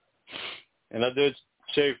 And I did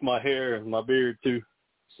shave my hair and my beard too.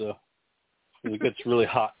 So, it gets really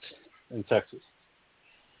hot in Texas.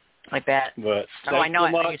 I bet. But I know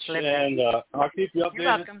so much, I used to live and I'll keep you updated. You're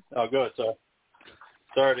welcome. Oh, good.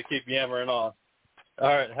 Sorry to keep yammering on. All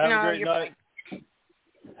right. Have a great night.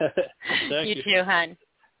 Thank you. You too, hon.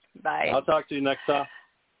 Bye. I'll talk to you next time.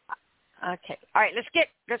 Okay. All right. Let's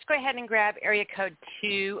go ahead and grab area code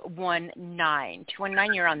 219.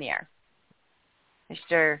 219, you're on the air.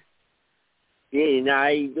 Mr. Hey, how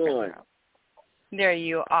you doing? There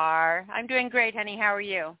you are. I'm doing great, honey. How are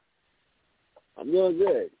you? I'm doing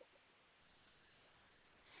good.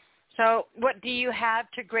 So what do you have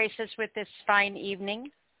to grace us with this fine evening?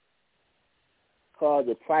 Called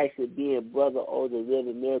The Price of Being Brother Older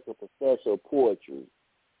Living Miracle Professor of Poetry.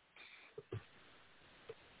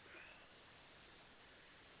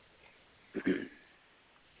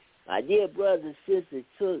 My dear brothers and sisters, it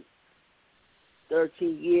took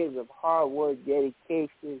 13 years of hard work,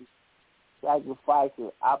 dedication, sacrifice,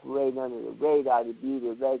 and operating under the radar to be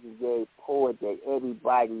the legendary poet that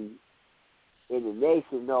everybody in the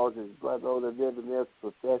nation knows as Brother Older Living Miracle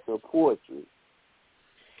Professor of Poetry.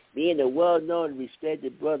 Being a well-known and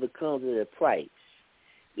respected brother comes at a price.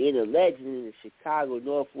 Being a legend in the Chicago,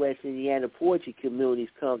 Northwest Indiana poetry communities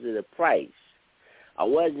comes at a price. I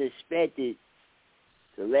wasn't expected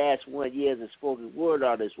to last 1 year as a spoken word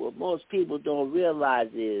artist. What most people don't realize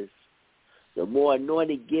is the more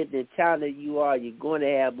anointed, gifted, and talented you are, you're going to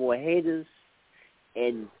have more haters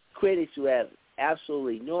and critics who have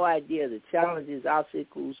absolutely no idea the challenges,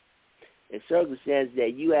 obstacles, and circumstances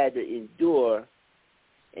that you had to endure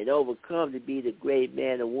and overcome to be the great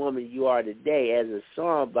man or woman you are today. As a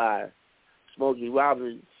song by Smokey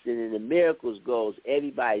Robinson and the Miracles goes,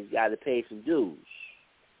 everybody's got to pay some dues.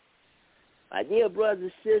 My dear brothers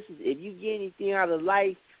and sisters, if you get anything out of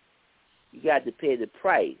life, you got to pay the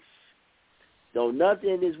price. Don't nothing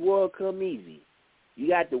in this world come easy. You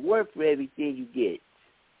got to work for everything you get,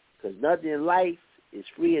 because nothing in life is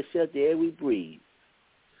free except the air we breathe.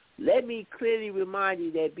 Let me clearly remind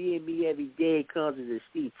you that being me every day comes at a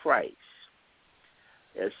steep price.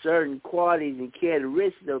 There are certain qualities and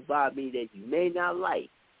characteristics about me that you may not like.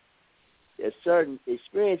 There are certain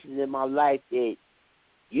experiences in my life that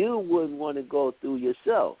you wouldn't want to go through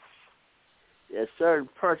yourself. There are certain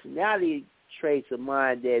personality traits of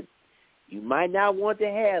mine that you might not want to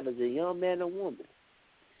have as a young man or woman.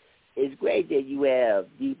 It's great that you have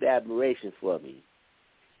deep admiration for me.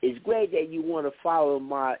 It's great that you want to follow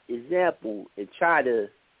my example and try to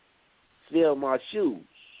fill my shoes.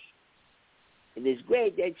 And it's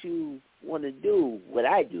great that you want to do what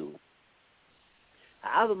I do.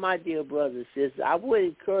 However, my dear brothers and sisters, I would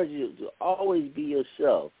encourage you to always be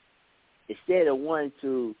yourself instead of wanting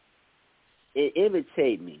to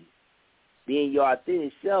imitate me. Being your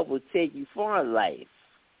authentic self will take you far in life.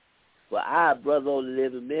 But I, Brother Older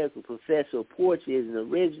Living Miracle Professor of Poetry, is an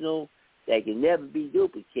original that can never be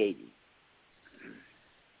duplicated.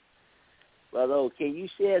 Brother O, can you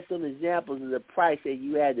share some examples of the price that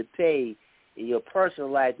you had to pay in your personal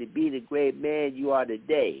life to be the great man you are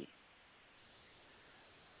today?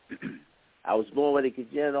 I was born with a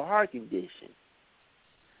congenital heart condition.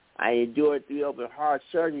 I endured 3 open heart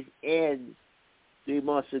surgeries, and 3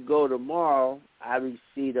 months ago tomorrow, I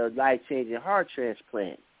received a life-changing heart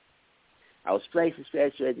transplant. I was placed in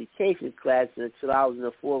special education classes until I was in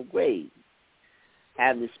the 4th grade,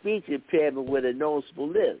 having a speech impairment with a noticeable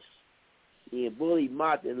lisp, being bullied,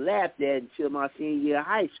 mocked, and laughed at until my senior year of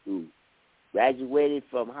high school. Graduated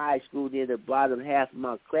from high school near the bottom half of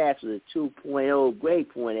my class with a 2.0 grade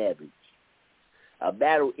point average. I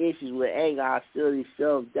battled issues with anger, hostility,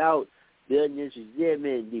 self-doubt, bitterness,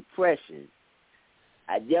 resentment, and depression.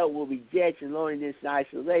 I dealt with rejection, loneliness, and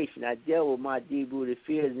isolation. I dealt with my deep-rooted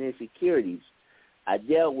fears and insecurities. I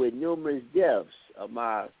dealt with numerous deaths of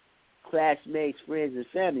my classmates, friends, and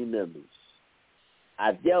family members.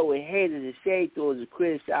 I dealt with haters and shade throwers who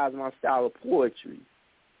criticized my style of poetry.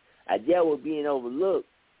 I dealt with being overlooked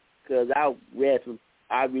because I read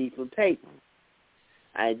from paper.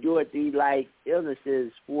 I endured 3 life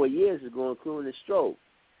illnesses 4 years ago, including a stroke.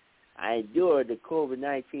 I endured the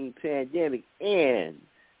COVID-19 pandemic, and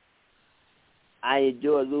I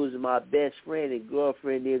endured losing my best friend and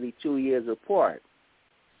girlfriend nearly 2 years apart.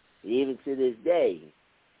 And even to this day,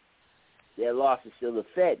 their losses still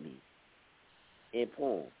affect me. In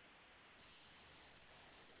poem.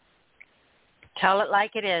 Tell it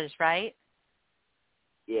like it is, right?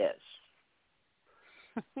 Yes.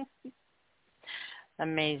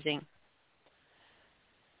 Amazing.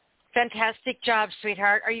 Fantastic job,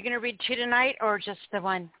 sweetheart. Are you going to read 2 tonight or just the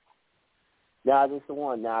 1? No, just the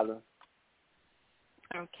 1, Nyla.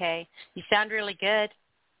 Okay. You sound really good.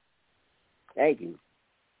 Thank you.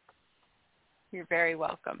 You're very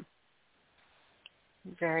welcome.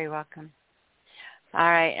 You're very welcome. All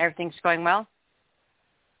right. Everything's going well?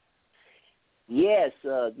 Yes,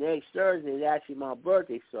 next Thursday is actually my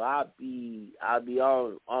birthday, so I'll be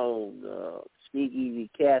on SpeakEasy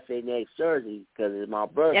Cafe next Thursday because it's my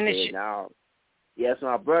birthday now. Yes,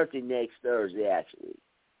 my birthday next Thursday actually.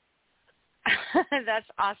 That's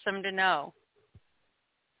awesome to know.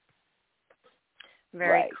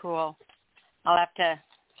 Very cool. I'll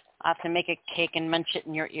have to make a cake and munch it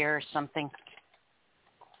in your ear or something.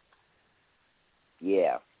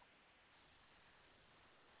 Yeah.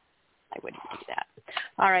 I wouldn't do that.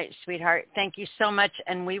 All right, sweetheart. Thank you so much,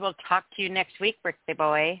 and we will talk to you next week, birthday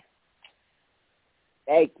boy.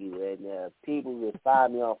 Thank you. And people can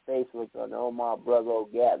find me on Facebook on Omar Brother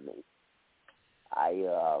O'Gatling. I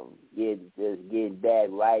just getting back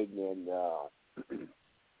writing and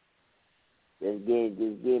just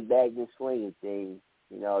getting back to swinging things.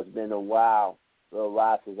 You know, it's been a little while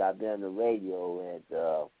since I've been on the radio, and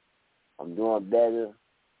I'm doing better.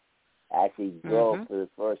 Actually drove for the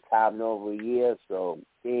first time in over a year, so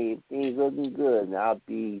things looking good. And I'll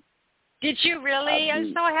be. Did you really?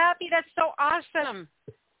 I'm so happy. That's so awesome.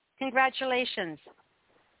 Congratulations.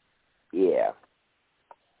 Yeah.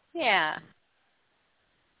 Yeah.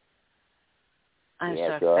 I'm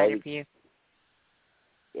so excited for you.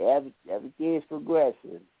 Yeah, everything is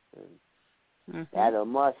progressing. At a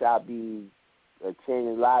month, I'll be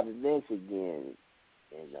attending live events again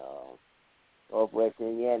in Northwest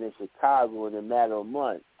Indiana and Chicago in a matter of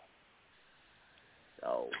months.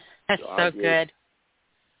 That's so good.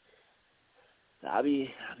 I'll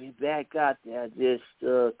be back out there. I just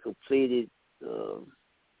completed the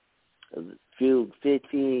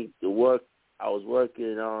work I was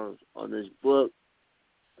working on this book.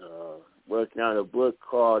 Working on a book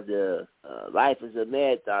called Life is a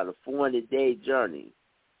Marathon, a 400-day journey.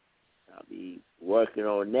 I'll be working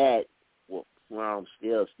on that while I'm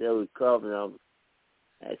still recovering.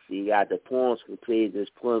 I actually got the poems completed,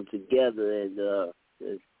 just put them together, and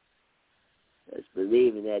just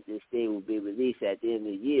believing that this thing will be released at the end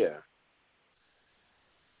of the year.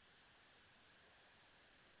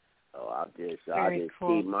 So I'll just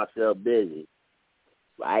keep myself busy,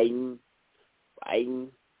 writing,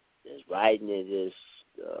 just writing, and just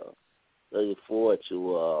looking forward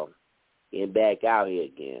to getting back out here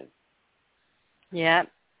again. Yeah,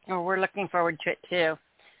 well, we're looking forward to it too.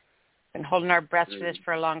 Been holding our breaths for this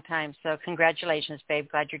for a long time. So congratulations, babe.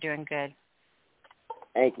 Glad you're doing good.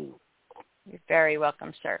 Thank you. You're very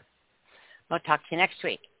welcome, sir. We'll talk to you next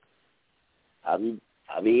week. I'll be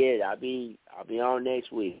on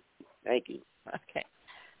next week. Thank you. Okay.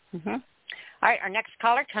 All right, our next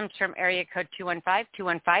caller comes from area code 215.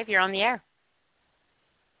 215, you're on the air.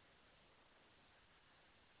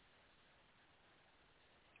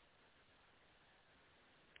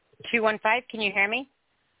 (215), can you hear me?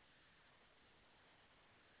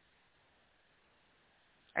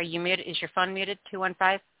 Are you muted? Is your phone muted,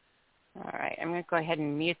 215? All right, I'm going to go ahead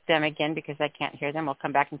and mute them again because I can't hear them. We'll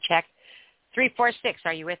come back and check. 346,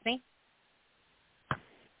 are you with me?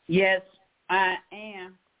 Yes, I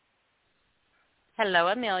am. Hello,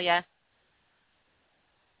 Amelia.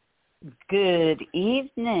 Good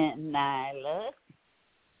evening, Nyla.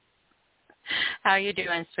 How are you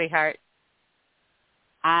doing, sweetheart?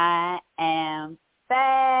 I am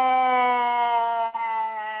fabulous.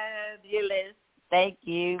 Thank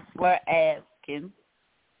you for asking.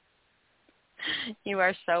 You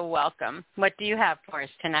are so welcome. What do you have for us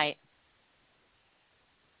tonight?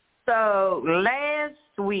 So last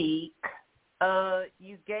week,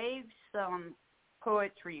 you gave some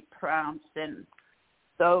poetry prompts, and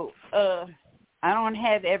so I don't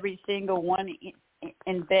have every single one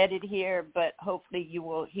embedded here, but hopefully you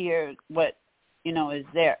will hear what is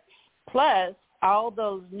there. Plus, all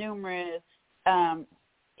those numerous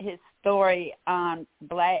his story on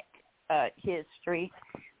Black history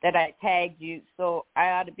that I tagged you, so I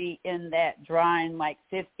ought to be in that drawing like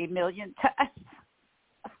 50 million times.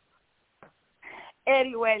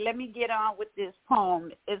 Anyway, let me get on with this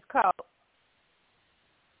poem. It's called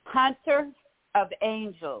Hunter of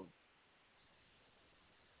Angels.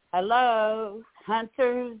 Hello,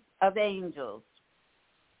 hunters of angels.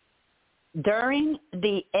 During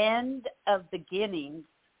the end of beginnings,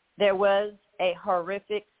 there was a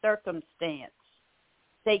horrific circumstance.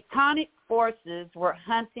 Satanic forces were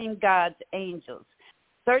hunting God's angels,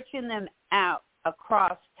 searching them out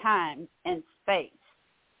across time and space.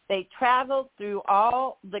 They traveled through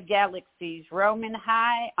all the galaxies, roaming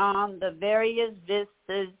high on the various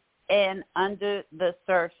vistas and under the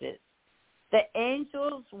surface. The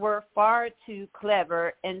angels were far too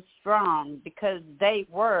clever and strong because they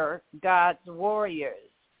were God's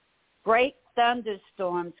warriors. Great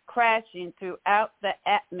thunderstorms crashing throughout the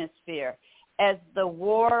atmosphere as the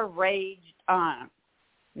war raged on.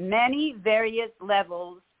 Many various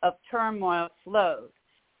levels of turmoil flowed.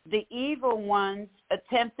 The evil ones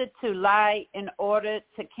attempted to lie in order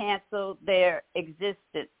to cancel their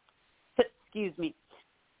existence.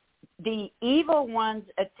 The evil ones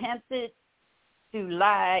attempted to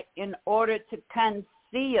lie in order to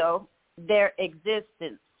conceal their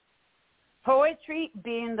existence. Poetry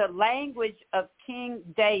being the language of King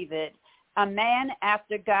David, a man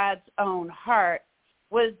after God's own heart,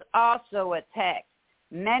 was also attacked.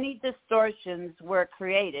 Many distortions were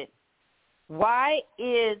created. Why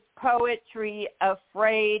is poetry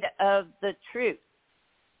afraid of the truth?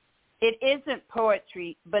 It isn't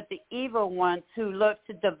poetry, but the evil ones who look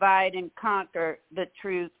to divide and conquer the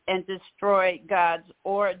truth and destroy God's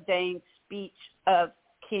ordained speech of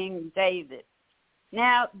King David.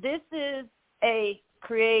 Now, this is a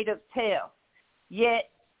creative tale, yet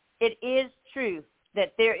it is true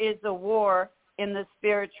that there is a war in the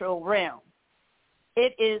spiritual realm.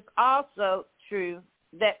 It is also true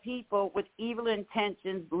that people with evil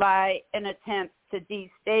intentions lie and attempt to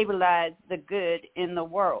destabilize the good in the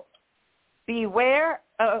world. Beware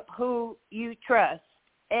of who you trust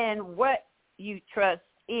and what you trust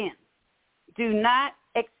in. Do not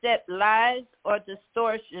accept lies or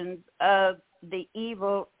distortions of the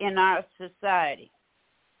evil in our society.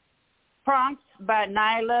 Prompts by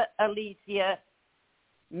Nyla Alisia,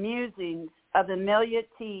 Musings of Amelia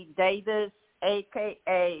T. Davis,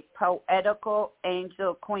 a.k.a. Poetical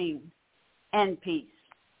Angel Queen, and peace.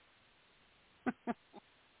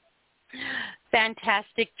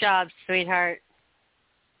 Fantastic job, sweetheart.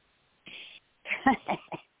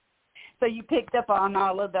 So you picked up on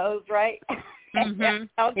all of those, right? Mm-hmm.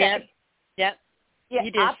 Okay. Yep. Yeah,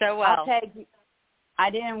 you did so well. I'll tag you. I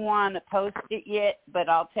didn't want to post it yet, but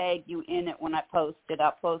I'll tag you in it when I post it.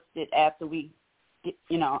 I'll post it after we get,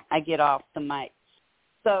 I get off the mic.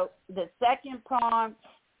 So the second poem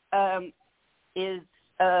is,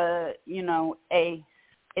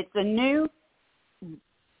 it's a new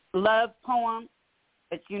love poem,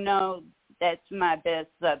 but that's my best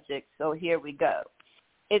subject. So here we go.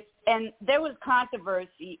 And there was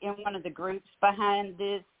controversy in one of the groups behind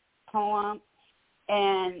this poem,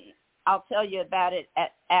 and I'll tell you about it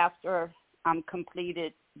after I'm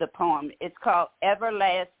completed the poem. It's called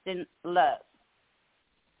Everlasting Love.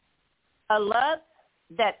 A love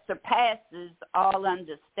that surpasses all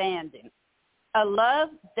understanding. A love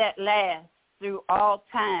that lasts through all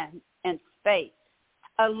time and space.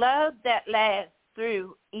 A love that lasts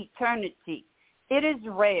through eternity. It is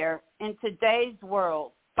rare in today's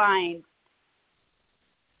world find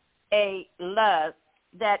a love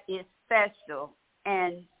that is special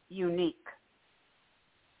and unique.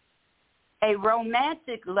 A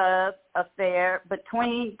romantic love affair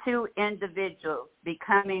between two individuals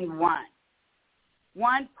becoming one.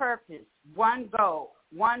 One purpose, one goal,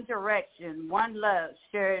 one direction, one love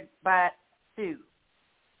shared by two.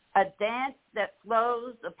 A dance that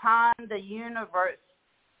flows upon the universe,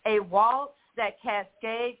 a waltz that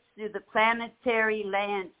cascades through the planetary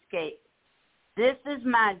landscape. This is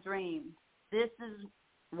my dream. This is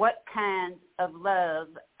what kind of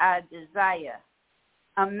love I desire.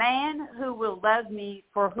 A man who will love me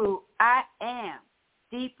for who I am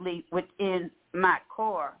deeply within my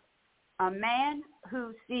core. A man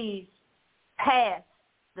who sees past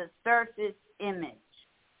the surface image.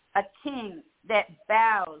 A king that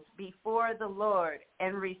bows before the Lord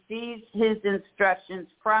and receives his instructions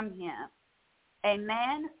from him. A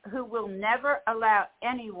man who will never allow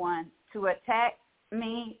anyone to attack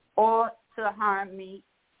me or to harm me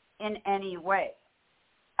in any way.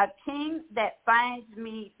 A king that finds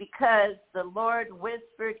me because the Lord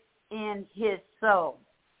whispered in his soul,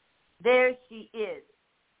 there she is,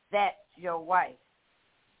 that's your wife.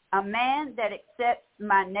 A man that accepts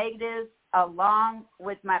my negatives along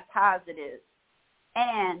with my positives,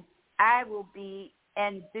 and I will be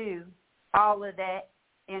and do all of that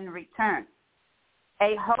in return.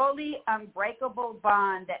 A holy, unbreakable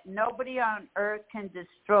bond that nobody on earth can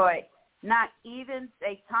destroy. Not even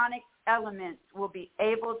satanic elements will be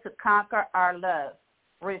able to conquer our love,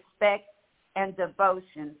 respect, and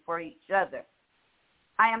devotion for each other.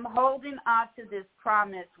 I am holding on to this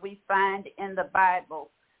promise we find in the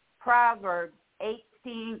Bible, Proverbs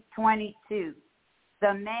 18:22.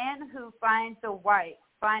 The man who finds a wife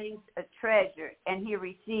finds a treasure, and he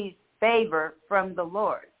receives favor from the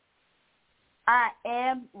Lord. I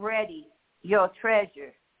am ready, your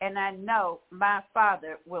treasure, and I know my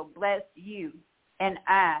Father will bless you and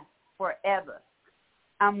I forever.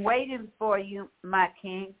 I'm waiting for you, my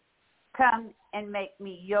King. Come and make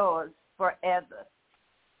me yours forever.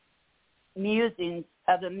 Musings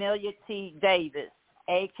of Amelia T. Davis,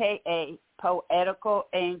 a.k.a. Poetical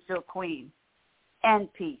Angel Queen,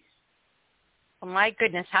 and peace. Well, my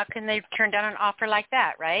goodness, how can they turn down an offer like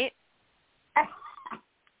that, right?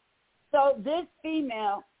 So this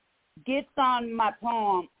female gets on my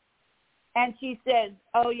poem, and she says,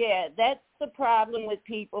 oh, yeah, that's the problem with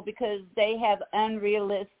people because they have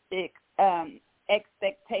unrealistic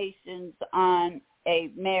expectations on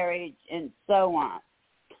a marriage and so on.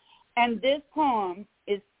 And this poem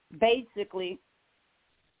is basically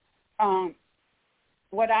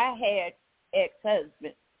what I had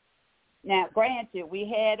ex-husband. Now, granted, we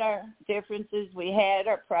had our differences, we had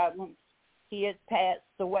our problems. He has passed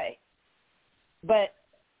away. But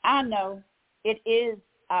I know it is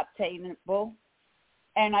obtainable,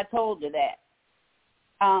 and I told her that.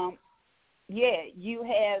 Yeah, you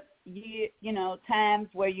have, you know, times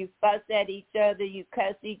where you fuss at each other, you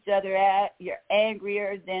cuss each other out, you're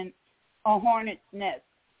angrier than a hornet's nest.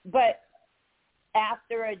 But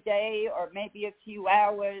after a day or maybe a few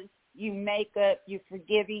hours, you make up, you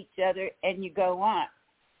forgive each other, and you go on.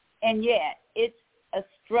 And yeah, it's a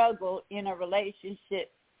struggle in a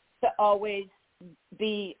relationship to always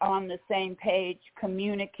be on the same page,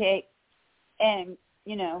 communicate, and,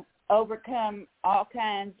 you know, overcome all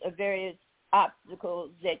kinds of various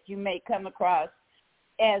obstacles that you may come across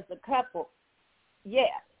as a couple.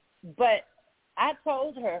 Yeah, but I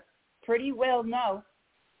told her pretty well know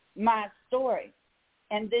my story,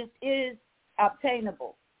 and this is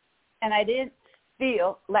obtainable. And I didn't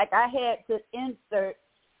feel like I had to insert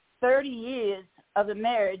 30 years of the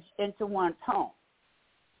marriage into one's home.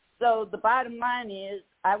 So the bottom line is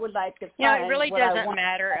I would like to find it really what doesn't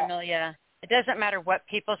matter, Amelia. It doesn't matter what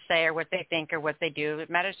people say or what they think or what they do. It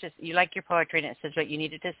matters just you like your poetry and it says what you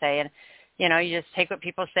needed to say. And, you know, you just take what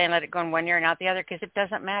people say and let it go in one ear and out the other because it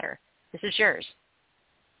doesn't matter. This is yours.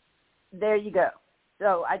 There you go.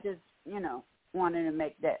 So I just, you know, wanted to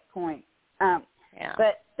make that point. Yeah.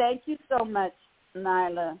 But thank you so much,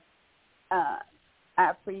 Nyla. I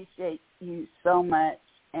appreciate you so much,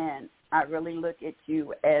 and I really look at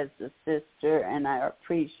you as a sister, and I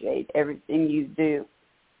appreciate everything you do.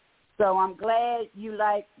 So I'm glad you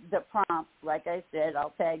liked the prompt. Like I said,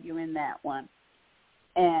 I'll tag you in that one.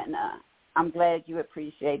 And I'm glad you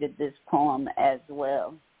appreciated this poem as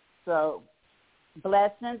well. So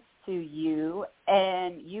blessings to you.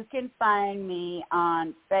 And you can find me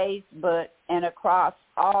on Facebook and across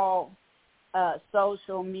all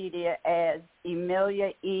social media as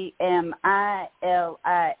Emilia, EMILIA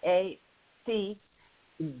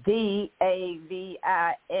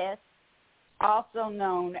Davis, also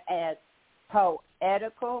known as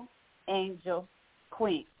Poetical Angel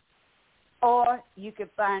Queen. Or you can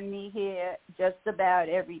find me here just about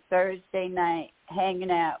every Thursday night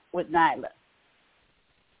hanging out with Nyla.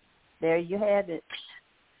 There you have it.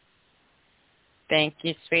 Thank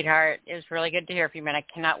you, sweetheart. It was really good to hear from you, and I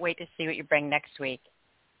cannot wait to see what you bring next week.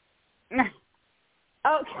 Okay,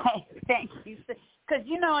 thank you. Because,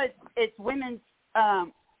 you know, it's Women's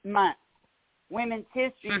Month, Women's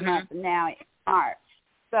History Month now in March.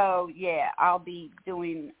 So, yeah, I'll be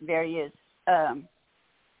doing various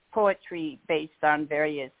poetry based on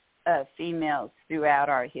various females throughout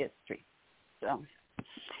our history. So,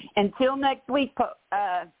 until next week,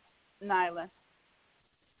 Nyla.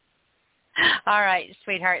 All right,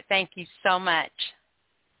 sweetheart. Thank you so much.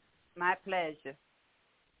 My pleasure.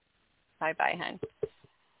 Bye-bye, hon.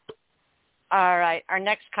 All right. Our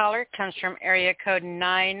next caller comes from area code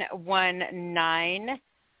 919.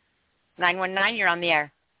 919, you're on the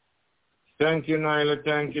air. Thank you, Nyla.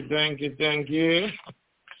 Thank you.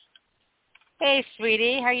 Hey,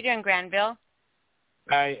 sweetie. How are you doing, Granville?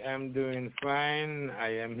 I am doing fine. I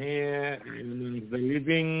am here, the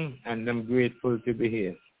living, and I'm grateful to be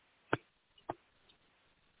here.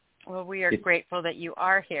 Well, we are grateful that you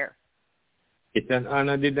are here. It's an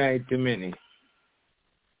honor denied to many.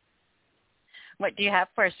 What do you have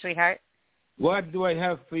for us, sweetheart? What do I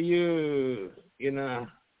have for you? You know,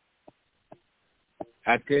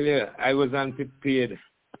 I tell you, I was unprepared.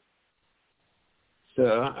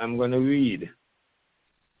 So I'm going to read.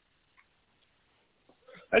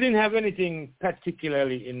 I didn't have anything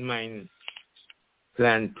particularly in mind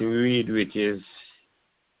planned to read, which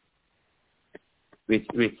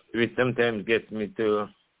sometimes gets me to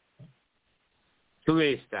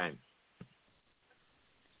waste time.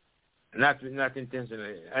 Not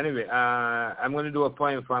intentionally. Anyway, I'm going to do a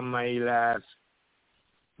poem from my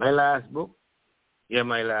last book. Yeah,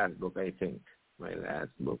 my last book, I think. My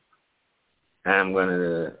last book. I'm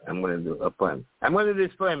gonna do a poem. I'm gonna do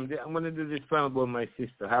this poem about my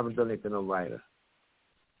sister. I haven't done it in a while.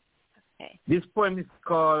 Okay. This poem is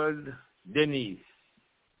called Denise.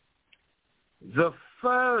 The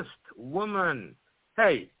first woman.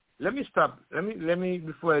 Hey, let me stop. Let me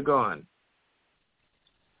before I go on.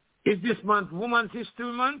 Is this month Women's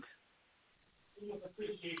History Month?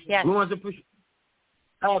 Yes. Women's Appreciation.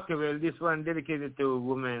 Okay, well, this one dedicated to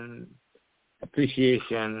Women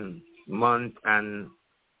Appreciation Month and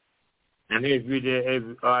every day,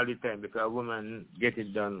 all the time, because women get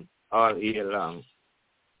it done all year long.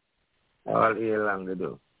 All year long they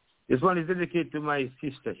do. This one is dedicated to my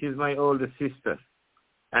sister. She's my older sister.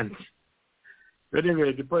 And but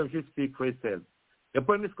anyway, the poem should speak for itself. The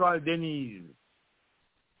poem is called Denise.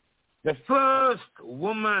 The first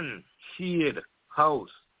woman shared house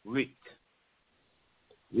with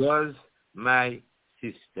was my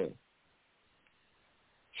sister.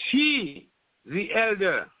 She, the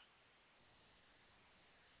elder,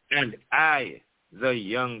 and I, the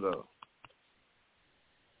younger.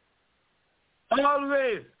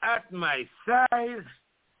 Always at my side,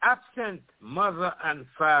 absent mother and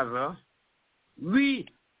father, we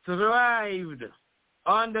thrived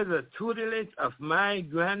under the tutelage of my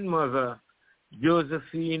grandmother,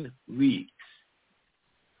 Josephine Weeks,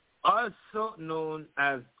 also known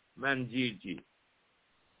as Manjiji.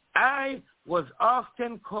 I was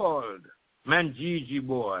often called Manjiji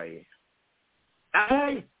boy.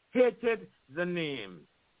 I hated the name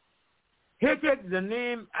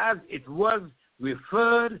as it was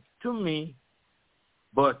referred to me,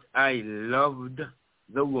 but I loved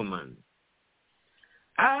the woman.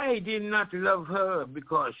 I did not love her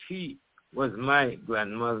because she was my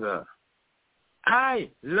grandmother. I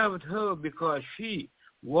loved her because she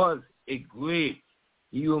was a great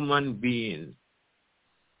human being.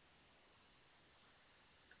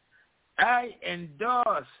 I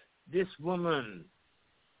endorse this woman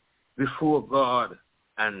before God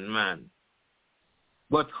and man.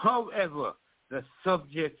 But however, the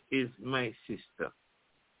subject is my sister,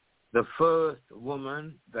 the first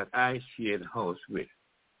woman that I shared house with.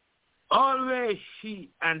 Always she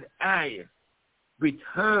and I, with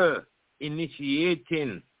her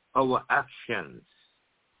initiating our actions.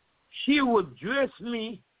 She would dress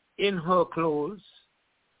me in her clothes,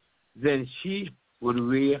 then she would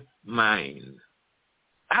wear mine.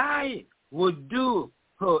 I would do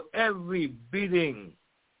her every bidding.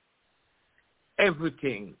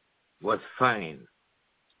 Everything was fine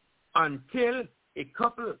until a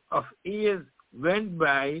couple of years went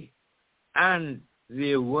by and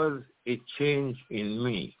there was a change in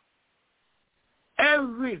me.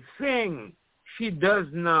 Everything she does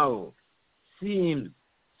now seems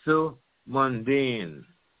so mundane.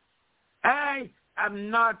 I am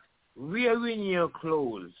not wearing your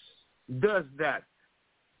clothes. Does that?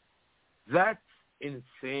 That's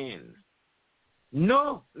insane.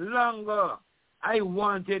 No longer I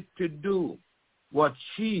wanted to do what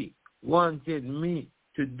she wanted me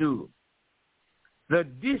to do. The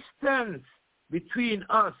distance between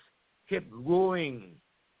us kept growing,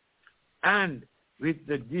 and with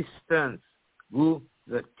the distance grew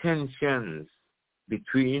the tensions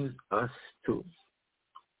between us two.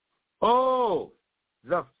 Oh,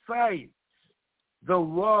 the fights, the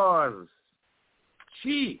wars.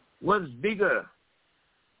 She was bigger,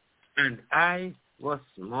 and I was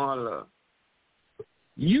smaller.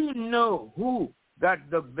 You know who got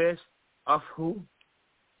the best of who?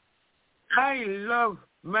 I love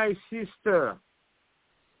my sister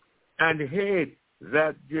and hate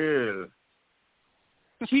that girl.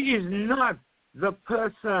 She is not the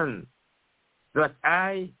person that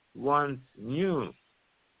I once knew.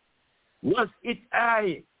 Was it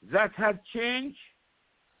I that had changed?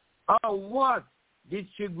 Or what did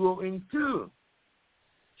she go into?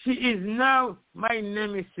 She is now my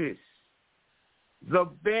nemesis, the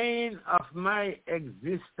bane of my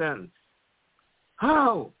existence.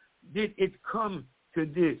 How did it come to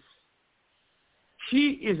this?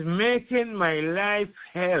 She is making my life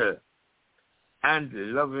hell and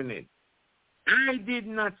loving it. I did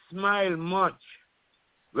not smile much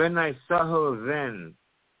when I saw her then.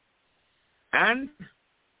 And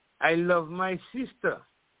I love my sister.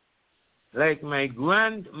 Like my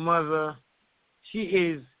grandmother, she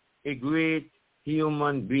is a great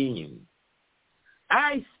human being.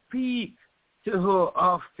 I speak to her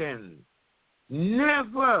often,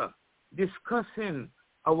 never discussing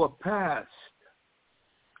our past.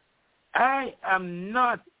 I am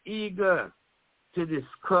not eager to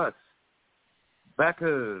discuss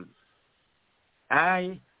battles.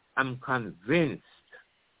 I am convinced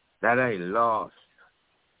that I lost.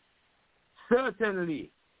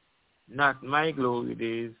 Certainly not my glory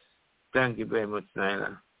days. Thank you very much,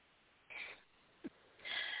 Nyla.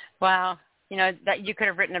 Wow. You know, that you could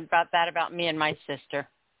have written about that about me and my sister.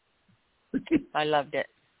 I loved it.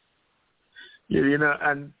 Yeah, you know,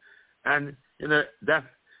 and you know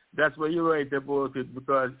that's why you write about it,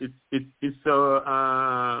 because it's so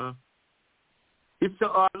all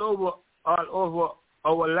over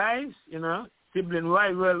our lives, you know, sibling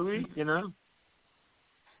rivalry, you know.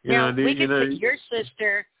 We could take your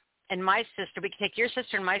sister and my sister. We could take your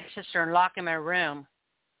sister and my sister and lock them in a room,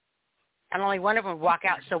 and only one of them would walk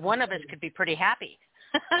out, so one of us could be pretty happy.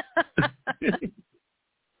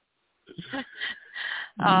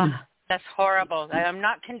 That's horrible. I'm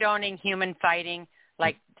not condoning human fighting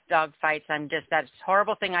like dog fights. That's a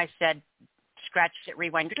horrible thing I said. Scratch it,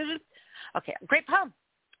 rewind. Okay, great poem.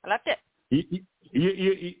 I loved it.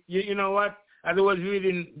 You know what? As I was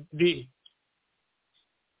reading the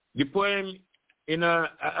poem,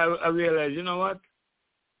 I realized, you know what?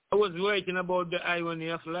 I was writing about the irony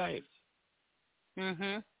of life.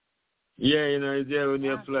 Mhm. Yeah, it's the irony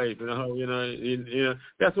of life.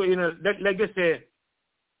 That's what like they say.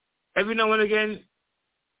 Every now and again,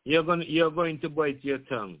 you're going to bite your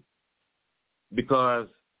tongue because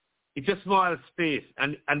it's a small space,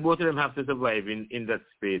 and both of them have to survive in that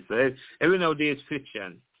space. Right? Every now and then it's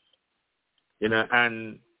friction,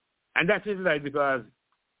 and that is like because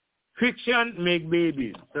friction make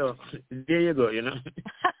babies. So there you go,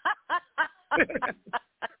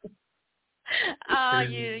 Oh,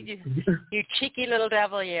 you cheeky little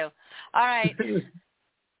devil, you. All right.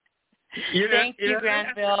 Thank you,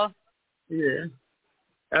 Granville. Yeah.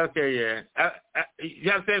 Okay, yeah.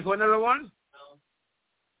 You have time for another one?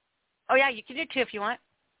 Oh, yeah, you can do two if you want.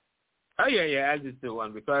 Oh, yeah, I'll just do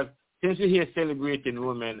one because since we're here celebrating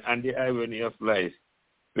women and the irony of life,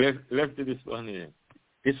 let's do this one here.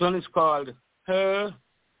 This one is called Her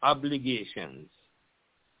Obligations.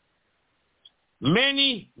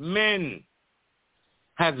 Many men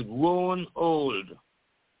have grown old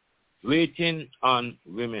waiting on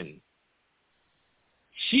women.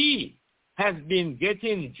 She has been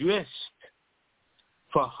getting dressed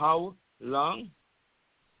for how long?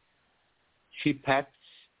 She pats,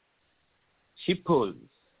 she pulls,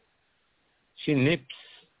 she nips,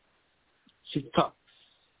 she tucks,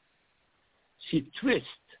 she twists,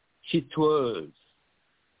 she twirls,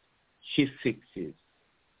 she fixes.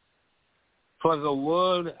 For the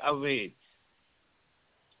world awaits.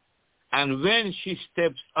 And when she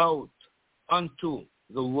steps out onto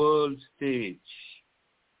the world stage,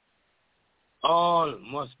 all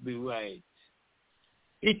must be right.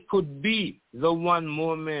 It could be the one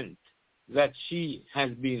moment that she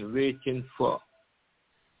has been waiting for,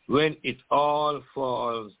 when it all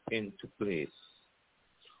falls into place.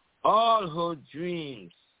 All her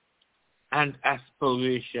dreams and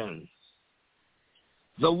aspirations.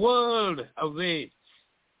 The world awaits,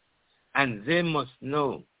 and they must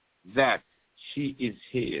know that she is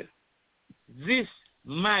here. This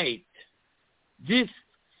might, this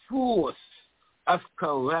force of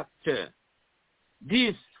character,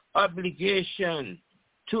 this obligation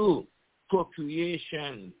to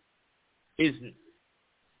procreation is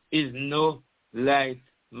no light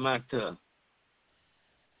matter.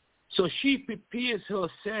 So she prepares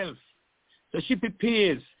herself. So she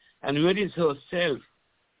prepares and readies herself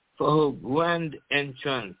for her grand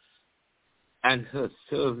entrance and her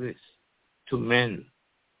service to men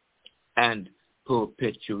and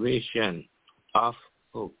perpetuation of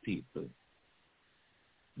her people.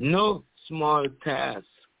 No small task,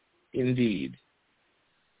 indeed.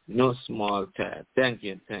 No small task. Thank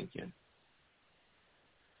you.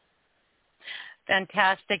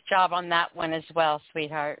 Fantastic job on that one as well,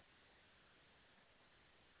 sweetheart.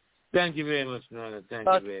 Thank you very much, Nyla. Thank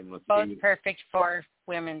you very much. Both perfect for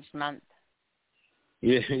Women's Month.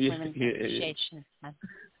 Yeah. Women's Appreciation Month.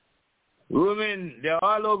 Women, they're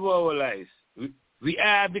all over our lives. We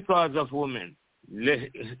are because of women.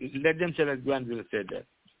 Let them say that Granville said that.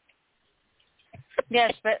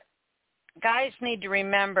 Yes, but guys need to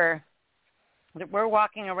remember that we're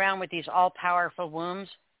walking around with these all-powerful wombs,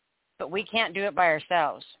 but we can't do it by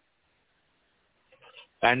ourselves.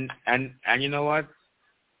 And you know what?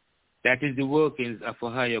 That is the workings of a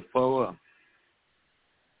higher power.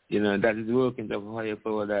 That is the workings of a higher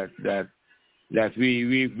power that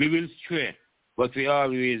we will stray, but we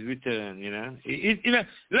always return.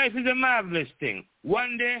 Life is a marvelous thing.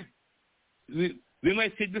 One day we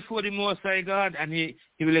might sit before the Most High God, and He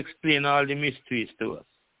will explain all the mysteries to us.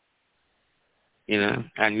 And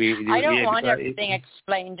I don't want everything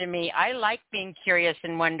explained to me. I like being curious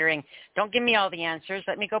and wondering. Don't give me all the answers.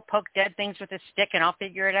 Let me go poke dead things with a stick, and I'll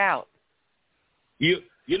figure it out. You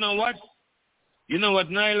know what? You know what,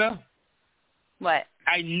 Nyla? What?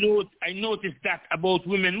 I noticed that about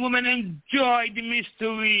women. Women enjoy the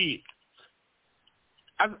mystery.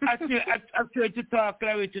 I've tried to talk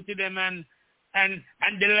clarity to them, and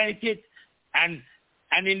they like it, and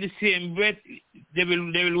in the same breath they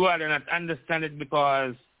will rather not understand it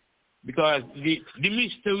because the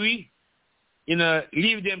mystery,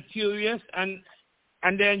 leave them curious, and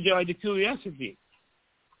they enjoy the curiosity.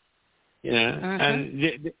 And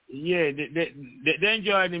they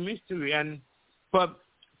enjoy the mystery, and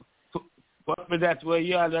probably that's why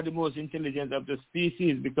you all are the most intelligent of the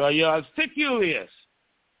species, because you all stay curious.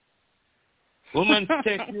 Woman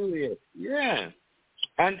take you here. Yeah.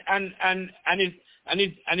 And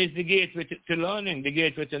it's the gateway to learning, the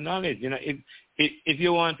gateway to knowledge. You know, if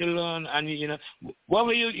you want to learn and you know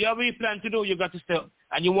whatever you plan to do, you got to stay,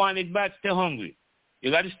 and you want it bad, stay hungry.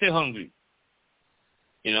 You got to stay hungry.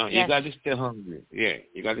 You know, you got to stay hungry. Yeah,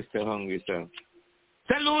 you got to stay hungry. So,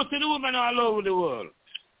 salute to the women all over the world.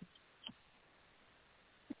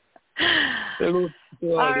 Salute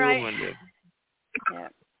to all the women there. Yeah.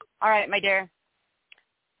 All right, my dear.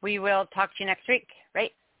 We will talk to you next week,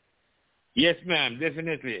 right? Yes, ma'am,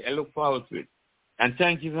 definitely. I look forward to it. And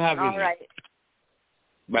thank you for having me. All right.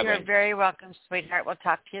 Bye-bye. You're very welcome, sweetheart. We'll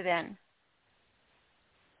talk to you then.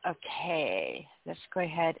 Okay. Let's go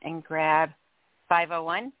ahead and grab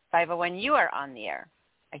 501. 501, you are on the air,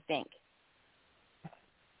 I think.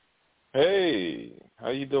 Hey, how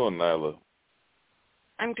you doing, Nyla?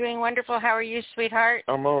 I'm doing wonderful. How are you, sweetheart?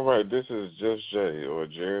 I'm all right. This is just Jay or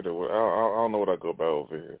Jared or what. I don't know what I go by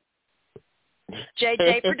over here.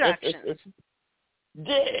 JJ Productions.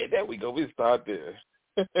 Yeah, there we go. We start there.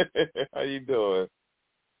 How you doing?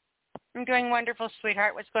 I'm doing wonderful,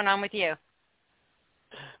 sweetheart. What's going on with you?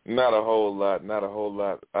 Not a whole lot.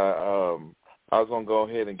 I was gonna go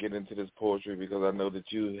ahead and get into this poetry because I know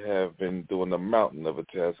that you have been doing a mountain of a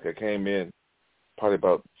task. I came in probably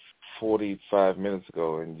about 45 minutes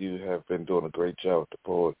ago, and you have been doing a great job with the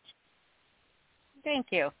poets. Thank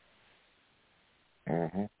you.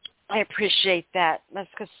 Mm-hmm. I appreciate that. That's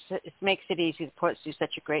because it makes it easy. The poets do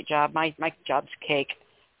such a great job. My job's cake.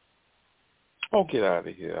 Oh, get out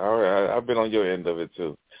of here. All right, I've been on your end of it,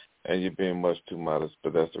 too, and you're being much too modest,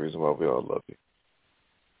 but that's the reason why we all love you.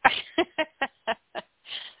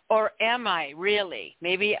 Or am I, really?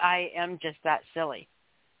 Maybe I am just that silly.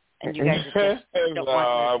 And you guys just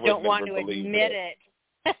don't want to admit it.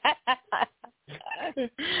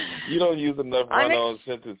 You don't use enough run-on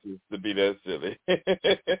sentences to be that silly.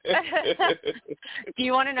 Do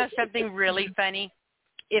you want to know something really funny?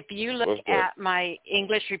 If you look at my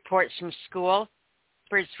English reports from school,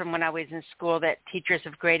 from when I was in school that teachers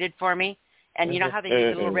have graded for me, and you know how they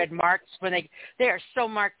use little red marks when they are so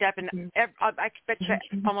marked up, and I expect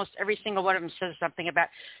almost every single one of them says something about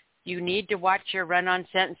you need to watch your run-on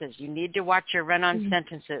sentences. You need to watch your run-on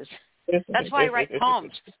sentences. That's why I write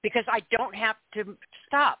poems, because I don't have to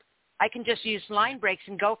stop. I can just use line breaks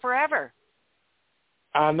and go forever.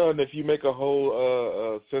 I know, and if you make a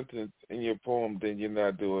whole sentence in your poem, then you're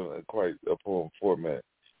not doing quite a poem format,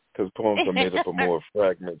 because poems are made up of more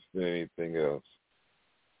fragments than anything else.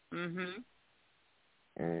 Mhm.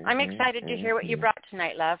 I'm excited to hear what you brought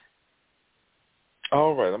tonight, love.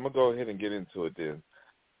 All right, I'm going to go ahead and get into it then.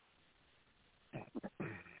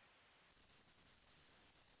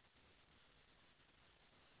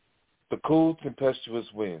 The cool,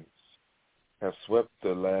 tempestuous winds have swept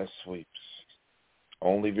the last sweeps,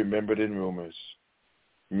 only remembered in rumors,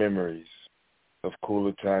 memories of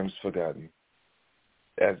cooler times forgotten,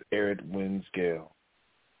 as arid winds gale.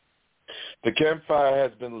 The campfire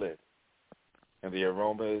has been lit, and the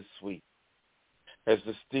aroma is sweet, as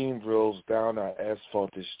the steam rolls down our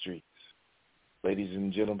asphalted streets. Ladies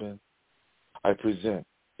and gentlemen, I present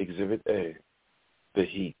Exhibit A, the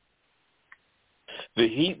heat. The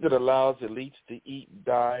heat that allows elites to eat,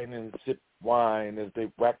 dine, and sip wine as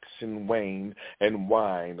they wax and wane and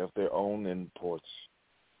whine of their own imports.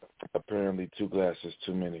 Apparently 2 glasses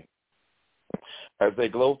too many. As they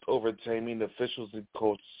gloat over taming officials in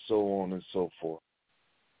courts, so on and so forth.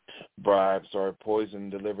 Bribes are a poison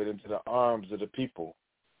delivered into the arms of the people.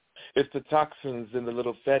 It's the toxins in the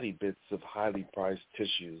little fatty bits of highly priced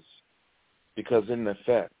tissues. Because in the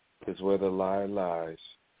fat is where the lie lies.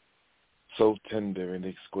 So tender and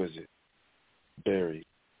exquisite, buried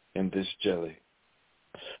in this jelly,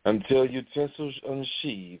 until utensils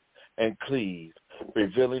unsheathe and cleave,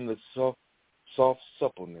 revealing the soft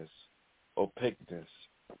suppleness, opaqueness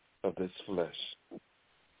of this flesh,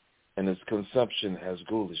 and its consumption has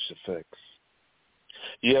ghoulish effects.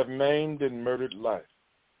 You have maimed and murdered life,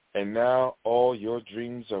 and now all your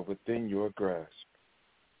dreams are within your grasp.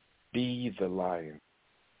 Be the lion.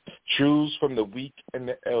 Choose from the weak and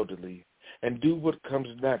the elderly, and do what comes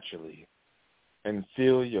naturally, and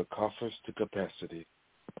fill your coffers to capacity.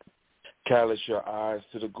 Callous your eyes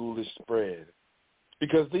to the ghoulish spread,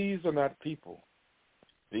 because these are not people.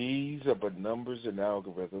 These are but numbers and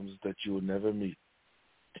algorithms that you will never meet.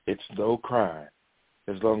 It's no crime,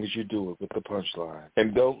 as long as you do it with the punchline.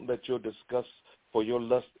 And don't let your disgust for your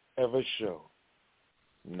lust ever show.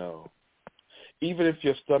 No. Even if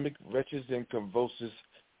your stomach retches and convulses,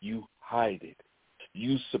 you hide it.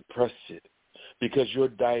 You suppress it, because your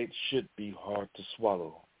diet should be hard to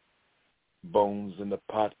swallow. Bones in the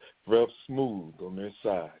pot rubbed smooth on their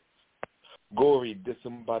sides. Gory,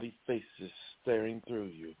 disembodied faces staring through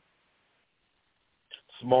you.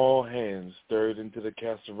 Small hands stirred into the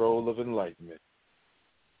casserole of enlightenment.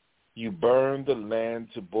 You burn the land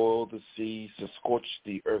to boil the seas, to scorch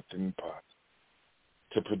the earthen pot,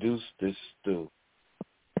 to produce this stew.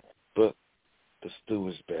 But the stew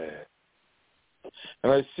is bad.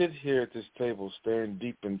 And I sit here at this table staring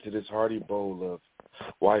deep into this hearty bowl of,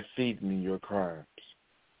 why feed me your crimes?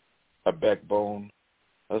 A backbone,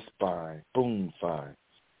 a spine, boom finds.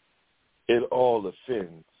 It all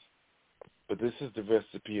offends. But this is the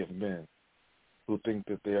recipe of men who think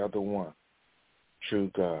that they are the one, true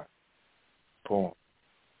God. Poem.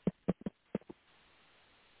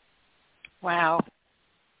 Wow.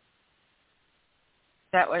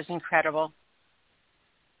 That was incredible.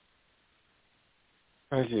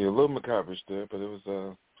 Thank you. A little macabre there, but it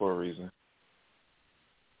was for a reason.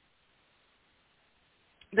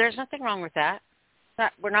 There's nothing wrong with that.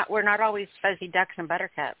 We're not always fuzzy ducks and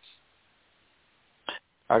buttercups.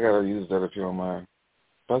 I gotta use that if you don't mind.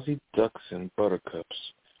 Fuzzy ducks and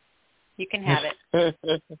buttercups. You can have it.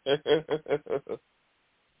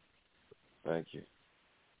 Thank you.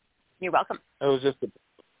 You're welcome. It was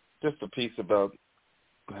just a piece about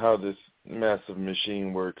how this massive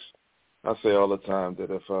machine works. I say all the time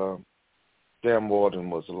that if Dan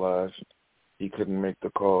Walden was alive, he couldn't make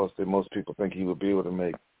the calls that most people think he would be able to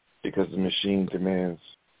make because the machine demands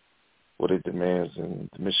what it demands, and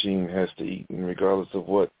the machine has to eat. And regardless of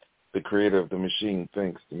what the creator of the machine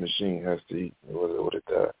thinks, the machine has to eat or it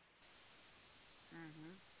die.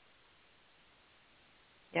 Mm-hmm.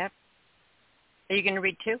 Yep. Are you going to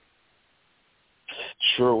read too?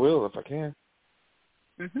 Sure will, if I can.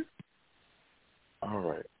 Mm-hmm. All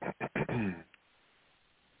right.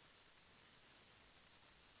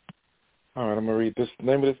 All right, I'm going to read this. The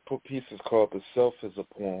name of this piece is called The Self is a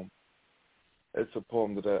Poem. It's a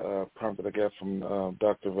poem that I got from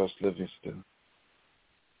Dr. Russ Livingston.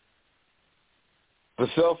 The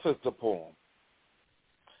Self is a Poem.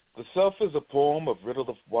 The self is a poem of riddle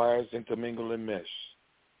of wires intermingled and mesh,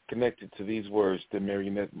 connected to these words that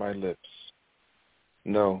marionette my lips.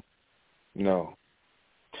 No, no.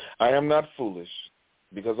 I am not foolish,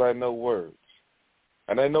 because I know words.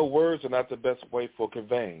 And I know words are not the best way for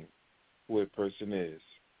conveying who a person is.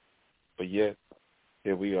 But yet,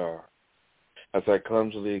 here we are, as I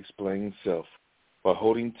clumsily explain self, while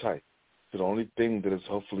holding tight to the only thing that is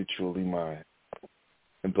hopefully truly mine.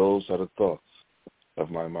 And those are the thoughts of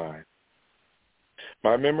my mind.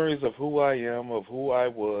 My memories of who I am, of who I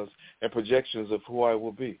was, and projections of who I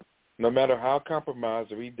will be, no matter how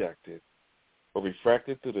compromised or redacted, or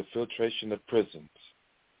refracted through the filtration of prisms.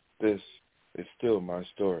 This is still my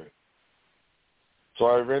story. So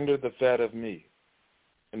I render the fat of me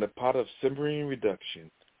in the pot of simmering reduction,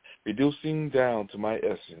 reducing down to my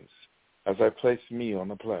essence as I place me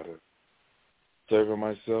on a platter, serving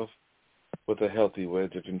myself with a healthy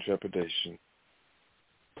wedge of intrepidation.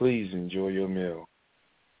 Please enjoy your meal.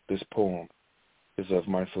 This poem is of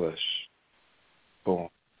my flesh. Poem.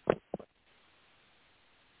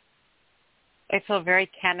 I feel very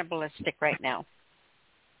cannibalistic right now.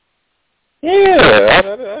 Yeah,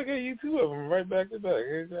 I got you two of them right back to back.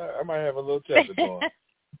 I might have a little chapter going.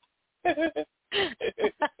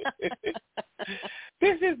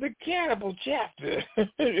 This is the cannibal chapter.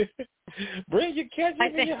 Bring your ketchup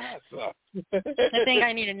and your hot sauce. I think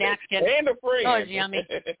I need a napkin. And a friend. That was yummy.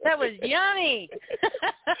 That was yummy.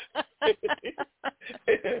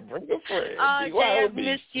 Bring a friend. Oh, Jay, I've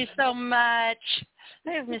missed you so much.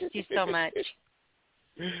 I've missed you so much.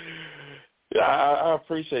 Yeah, I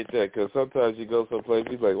appreciate that, because sometimes you go someplace,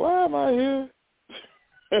 you're like, why am I here?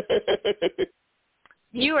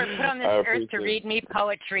 You are put on this earth to read me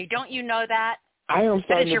poetry. Don't you know that? I am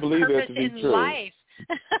starting to believe that to be true. Life.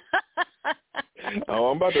 Oh,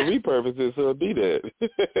 I'm about to repurpose it so it'll be that.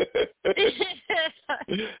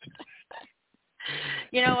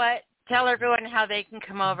 You know what? Tell everyone how they can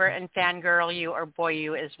come over and fangirl you or boy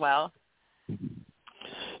you as well.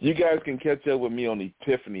 You guys can catch up with me on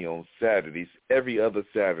Epiphany on Saturdays, every other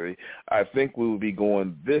Saturday. I think we will be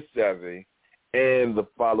going this Saturday and the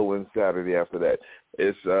following Saturday after that.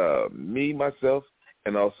 It's me, myself,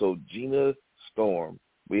 and also Gina Storm.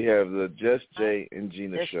 We have the Just Jay and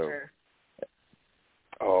Gina show.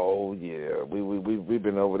 Oh yeah, we've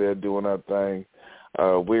been over there doing our thing.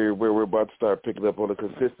 We're about to start picking up on the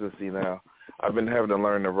consistency now. I've been having to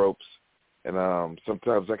learn the ropes, and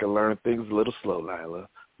sometimes I can learn things a little slow, Nyla,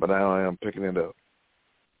 but now I am picking it up.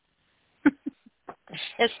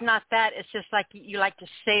 It's not that. It's just like you like to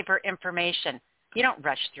savor information. You don't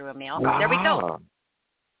rush through a meal. There we go.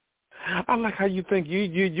 I like how you think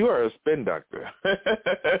you are a spin doctor.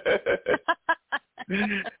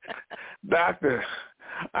 Doctor,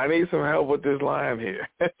 I need some help with this line here.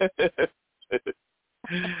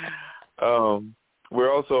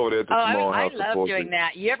 We're also over there at the Small House of Poetry. I love doing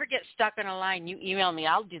that. You ever get stuck on a line, you email me.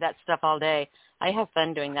 I'll do that stuff all day. I have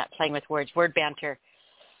fun doing that, playing with words, word banter.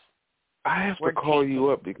 I have to call you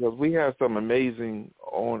up because we have some amazing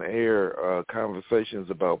on-air conversations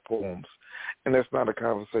about poems, and that's not a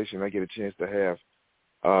conversation I get a chance to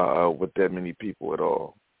have with that many people at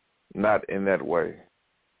all. Not in that way.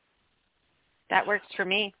 That works for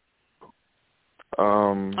me.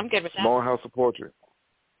 I'm good with that. Small House of Poetry.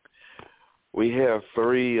 We have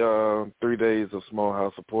three days of Small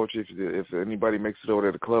House of Poetry. If anybody makes it over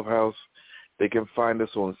to the clubhouse, they can find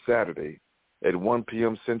us on Saturday at 1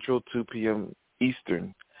 p.m. Central, 2 p.m.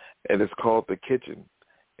 Eastern, and it's called The Kitchen.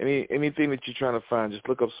 Anything that you're trying to find, just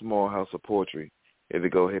look up Small House of Poetry, and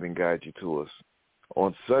it'll go ahead and guide you to us.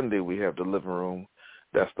 On Sunday, we have the living room.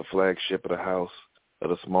 That's the flagship of the house, of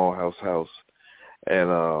the Small House.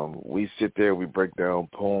 And we sit there, we break down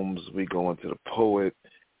poems, we go into the poet.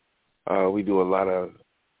 We do a lot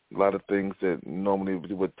of things that normally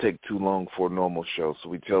would take too long for a normal show. So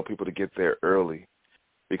we tell people to get there early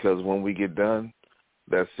because when we get done,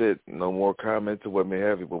 that's it. No more comments or what may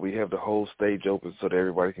have you. But we have the whole stage open so that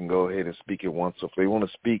everybody can go ahead and speak at once. So if they want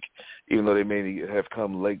to speak, even though they may have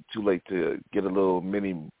come too late to get a little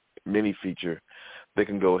mini feature, they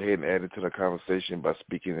can go ahead and add it to the conversation by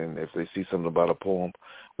speaking. And if they see something about a poem,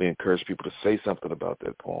 we encourage people to say something about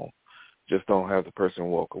that poem. Just don't have the person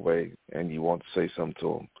walk away and you want to say something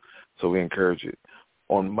to them. So we encourage it.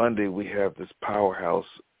 On Monday, we have this powerhouse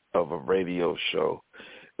of a radio show.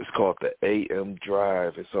 It's called the AM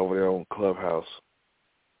Drive. It's over there on Clubhouse.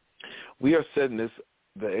 We are setting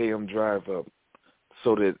the AM Drive up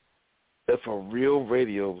so that if a real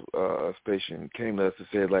radio station came to us and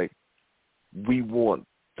said, like, we want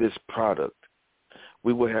this product,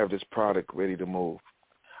 we will have this product ready to move.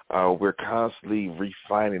 We're constantly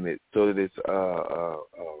refining it so that it's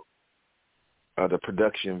the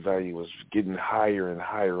production value is getting higher and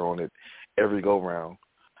higher on it every go round.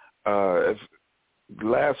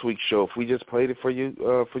 Last week's show, if we just played it for you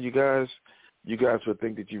guys would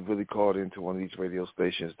think that you really called into one of these radio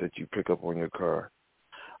stations that you pick up on your car.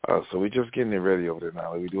 So we're just getting it ready over there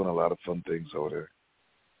now. We're doing a lot of fun things over there.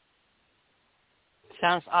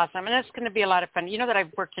 Sounds awesome. And that's going to be a lot of fun. You know that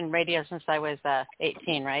I've worked in radio since I was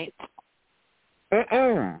 18, right?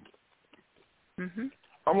 Mm-hmm.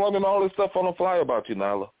 I'm learning all this stuff on the fly about you,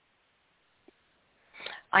 Nyla.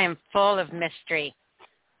 I am full of mystery.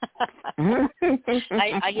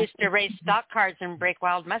 I used to race stock cars and break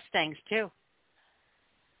wild Mustangs, too.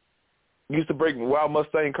 You used to break wild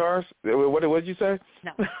Mustang cars? What did you say?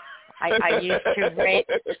 No. I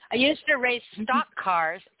used to race stock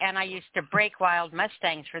cars, and I used to break wild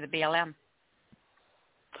Mustangs for the BLM.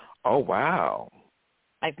 Oh, wow.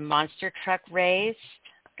 I've monster truck raced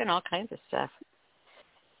and all kinds of stuff.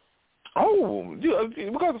 Oh,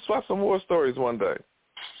 we're going to swap some more stories one day.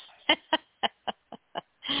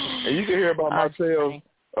 And you can hear about my tales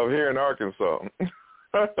of here in Arkansas.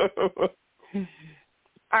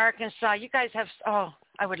 Arkansas, you guys have,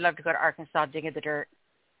 I would love to go to Arkansas, dig in the dirt.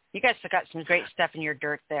 You guys have got some great stuff in your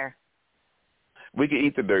dirt there. We can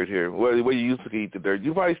eat the dirt here. Well, you used to eat the dirt.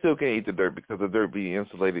 You probably still can't eat the dirt because the dirt be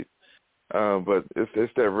insulated. But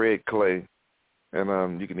it's that red clay,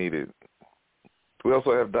 and you can eat it. We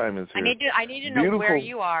also have diamonds here. I need to know where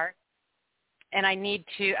you are, and I'm going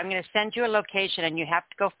to send you a location, and you have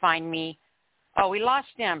to go find me. Oh, we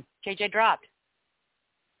lost him. JJ dropped.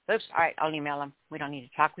 Oops. All right, I'll email him. We don't need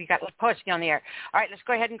to talk. We got Posty on the air. All right, let's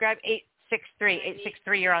go ahead and grab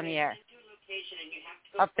 863. You're on the air.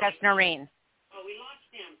 Oh, that's Noreen. Oh, we lost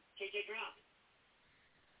him. JJ dropped.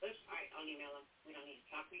 Oops. All right, I'll email him. We don't need to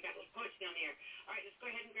talk. We got Posty on the air. All right, let's go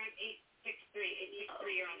ahead and grab 863.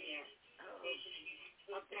 You're on the air.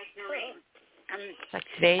 Oh, that's Noreen. Like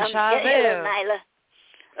deja vu. Hello, Nyla.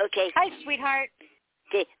 Okay. Hi, sweetheart.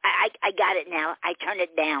 Okay, I got it now. I turned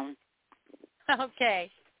it down.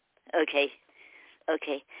 Okay.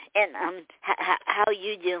 And how are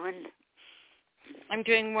you doing? I'm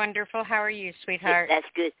doing wonderful. How are you, sweetheart? That's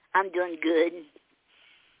good. I'm doing good.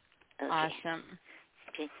 Okay. Awesome.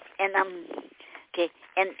 Okay.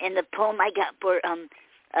 And the poem I got for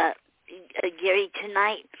Gary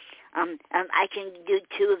tonight, I can do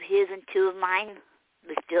 2 of his and 2 of mine,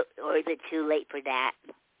 or is it too late for that?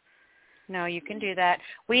 No, you can do that.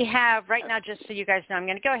 We have, right now, just so you guys know, I'm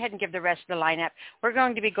going to go ahead and give the rest of the lineup. We're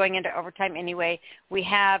going to be going into overtime anyway. We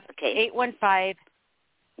have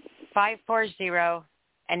 815-540,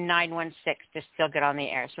 and 916 to still get on the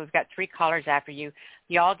air. So we've got 3 callers after you.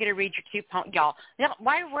 Y'all get to read your 2 poems. Y'all,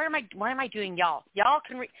 why am I doing y'all? Y'all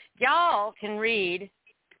can read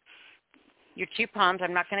your 2 poems.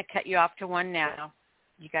 I'm not going to cut you off to one now.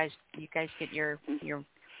 You guys get your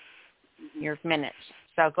minutes.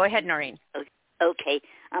 So go ahead, Noreen. Okay.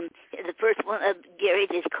 The first one of Gary's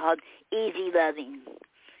is called Easy Loving.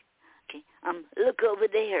 Okay. Look over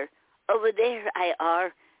there. Over there I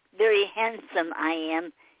are. Very handsome I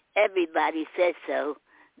am. Everybody says so.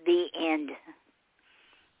 The end.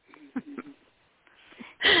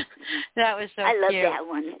 That was so I love cute. that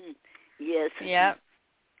one. Yes. Yep.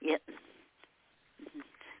 Yep.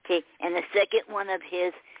 Okay, and the second one of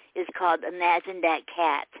his is called Imagine That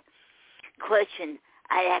Cat. Question,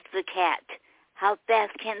 I asked the cat, how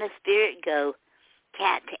fast can the spirit go?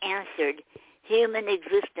 Cat answered, human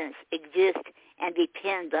existence exists and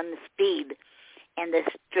depends on the speed and the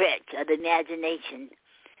stretch of the imagination.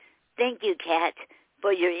 Thank you, Cat,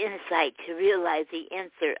 for your insight to realize the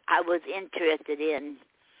answer I was interested in.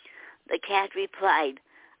 The cat replied,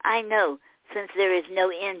 I know, since there is no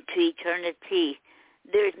end to eternity,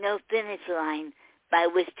 there is no finish line by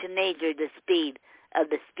which to measure the speed of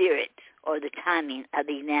the spirit or the timing of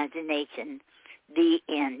the imagination. The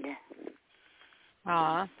end.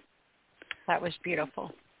 Aw, that was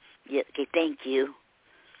beautiful. Yeah, okay, thank you.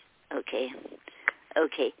 Okay.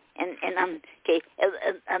 And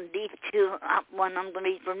these 2, one I'm going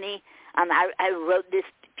to read for me. I wrote this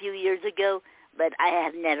a few years ago, but I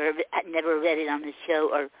never read it on the show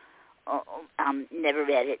or never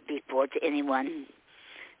read it before to anyone.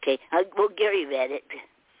 Okay, well, Gary read it,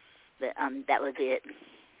 but that was it.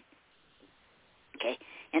 Okay,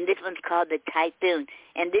 and this one's called The Typhoon,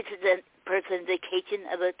 and this is a personification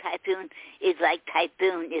of a typhoon. It's like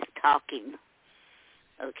typhoon is talking.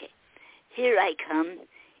 Okay, here I come.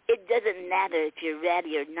 It doesn't matter if you're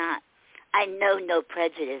ready or not. I know no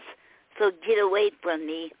prejudice, so get away from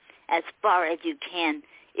me as far as you can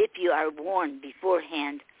if you are warned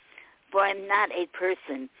beforehand. For I'm not a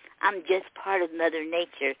person. I'm just part of Mother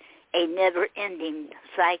Nature, a never-ending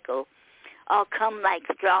cycle. I'll come like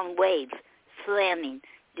strong waves, slamming,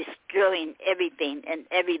 destroying everything and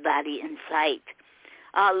everybody in sight.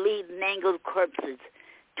 I'll leave mangled corpses,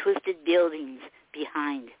 twisted buildings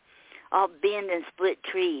behind. I'll bend and split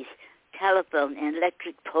trees, telephone and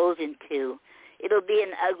electric poles in two. It'll be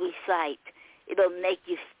an ugly sight. It'll make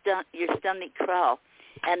your stomach crawl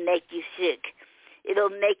and make you sick. It'll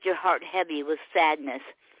make your heart heavy with sadness.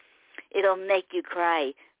 It'll make you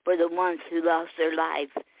cry for the ones who lost their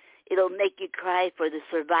lives. It'll make you cry for the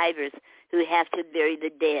survivors who have to bury the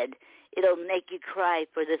dead. It'll make you cry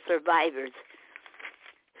for the survivors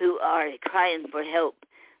who are crying for help.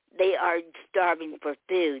 They are starving for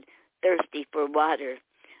food, thirsty for water.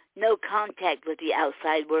 No contact with the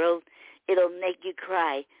outside world. It'll make you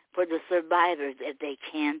cry for the survivors if they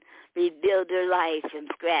can. Rebuild their lives from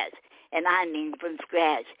scratch, and I mean from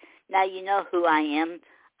scratch. Now you know who I am.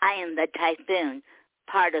 I am the typhoon,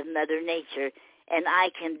 part of Mother Nature, and I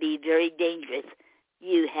can be very dangerous.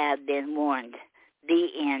 You have been warned.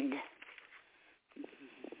 The end.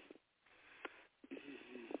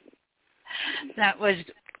 That was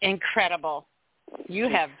incredible. You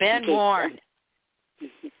have been warned.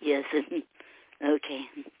 Yes. Okay.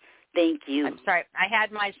 Thank you. I'm sorry. I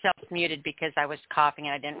had myself muted because I was coughing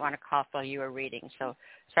and I didn't want to cough while you were reading. So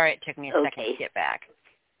sorry it took me a second to get back.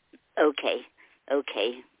 Okay.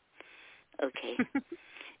 Okay. Okay.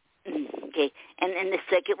 And the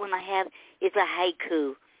second one I have is a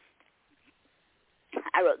haiku.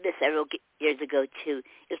 I wrote this several years ago, too.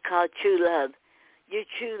 It's called True Love. Your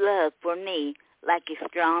true love for me, like a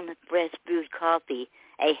strong, fresh brewed coffee,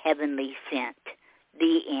 a heavenly scent.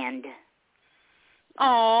 The end.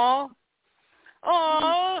 Oh,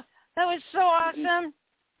 that was so awesome.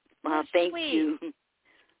 Well, thank you.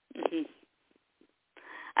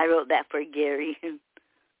 I wrote that for Gary.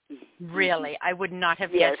 Really? I would not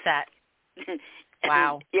have guessed that.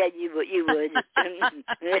 Wow. Yeah, you would.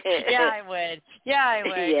 Yeah, I would. Yes.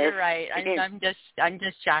 You're right. I'm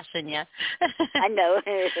just joshing you. I know.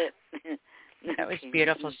 That was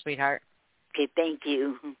beautiful, sweetheart. Okay, thank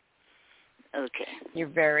you. Okay. You're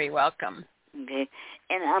very welcome. Okay,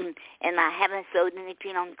 and I haven't sold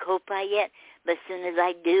anything on Ko-Fi yet, but as soon as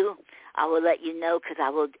I do, I will let you know because I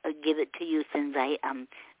will give it to you as soon as I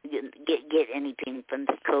get anything from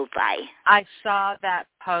the Ko-Fi. I saw that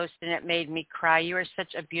post and it made me cry. You are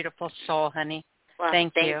such a beautiful soul, honey. Well,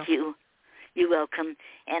 thank you. You're welcome.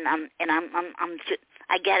 And I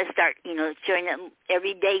got to start, sharing it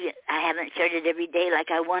every day. I haven't shared it every day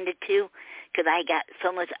like I wanted to because I got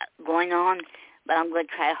so much going on, but I'm going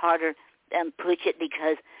to try harder push it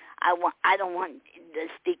because I don't want the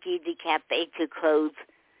Speakeasy Cafe to close.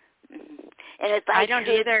 And if I don't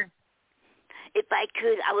could, either. If I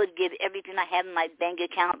could, I would give everything I have in my bank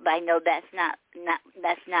account, but I know that's not.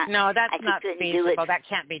 No, that's not feasible. That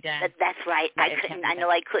can't be done. That's right. I couldn't. I know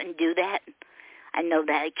I couldn't do that. I know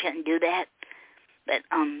that I couldn't do that. But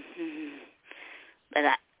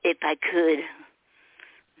if I could.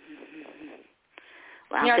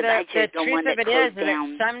 Well, the truth of it is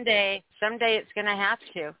that someday it's going to have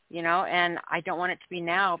to, and I don't want it to be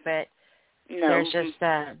now, but there's just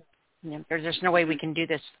there's just no way we can do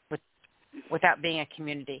this without being a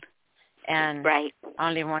community. And right. I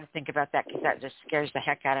don't even want to think about that because that just scares the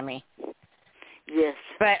heck out of me. Yes.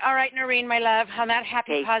 But all right, Noreen, my love, on that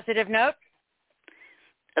happy, positive note.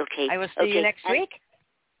 Okay. I will see you next week.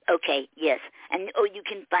 Okay, yes. And, you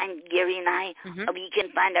can find Gary and I, you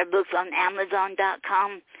can find our books on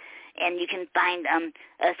Amazon.com, and you can find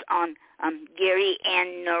us on Gary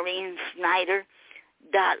and Noreen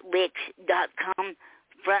Snyder.wix.com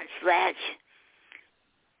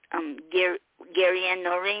 / Gary and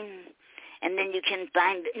Noreen. And then you can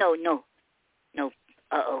find, no,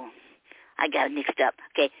 I got it mixed up.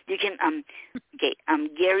 Okay, you can,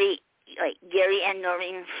 Gary and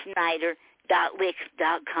Noreen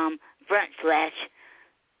Snyder.wix.com /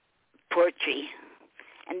 poetry.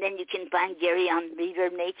 And then you can find Gary on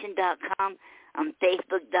ReverbNation.com,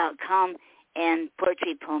 Facebook.com, and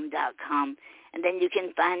PoetryPoem.com. And then you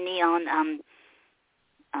can find me on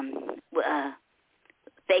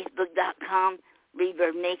Facebook.com,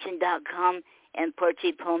 ReverbNation.com, and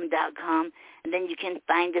PoetryPoem.com. And then you can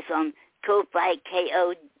find us on Ko-Fi,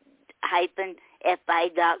 KO-FI.com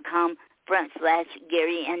 /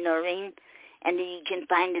 Gary and Noreen. And then you can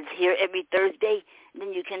find us here every Thursday. And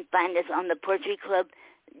then you can find us on the Poetry Club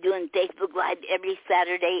doing Facebook Live every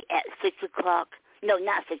Saturday at 6 o'clock. No,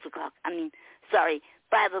 not 6 o'clock.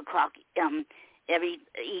 5 o'clock every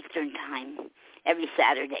Eastern time, every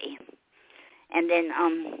Saturday. And then,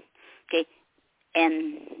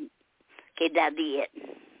 that'd be it.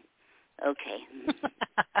 Okay.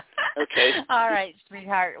 Okay. All right,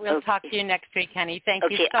 sweetheart. We'll talk to you next week, honey. Thank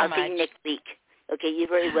you so much. Okay, I'll see you next week. Okay, you're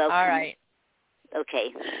very welcome. All right.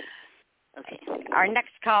 Okay. Our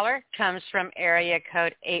next caller comes from area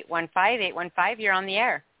code 815. 815, you're on the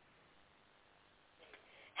air.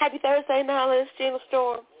 Happy Thursday, Nyla. It's Gina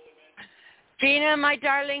Storm. Gina, my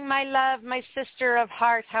darling, my love, my sister of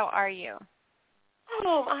heart, how are you?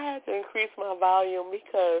 I had to increase my volume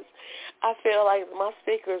because I feel like my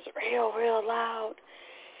speaker's real loud.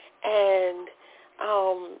 And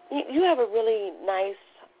you have a really nice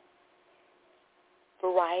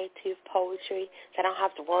variety of poetry that I don't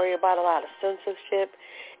have to worry about a lot of censorship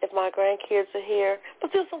if my grandkids are here. But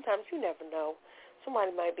still, sometimes you never know.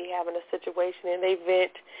 Somebody might be having a situation and they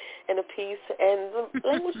vent in a piece, and the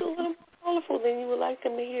language is a little more colorful than you would like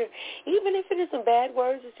them to hear. Even if it isn't bad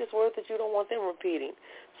words, it's just words that you don't want them repeating.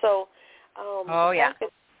 So, yeah.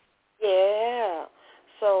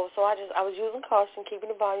 So I was using caution, keeping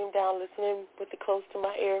the volume down, listening with it close to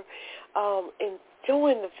my ear,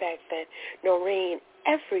 enjoying the fact that Noreen,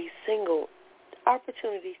 every single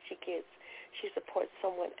opportunity she gets, she supports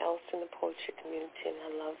someone else in the poetry community, and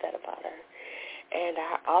I love that about her. And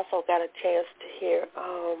I also got a chance to hear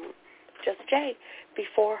Just Jay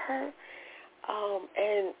before her,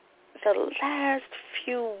 and the last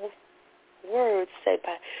few words said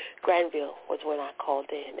by Granville was when I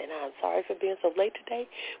called in, and I'm sorry for being so late today,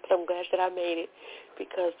 but I'm glad that I made it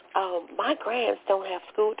because my grands don't have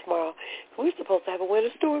school tomorrow. We're supposed to have a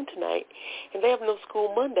winter storm tonight, and they have no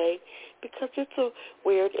school Monday because it's a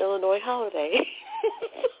weird Illinois holiday.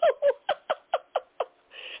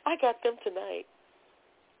 I got them tonight.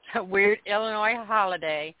 A weird Illinois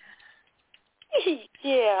holiday.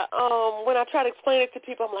 Yeah. When I try to explain it to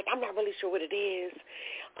people, I'm like, I'm not really sure what it is.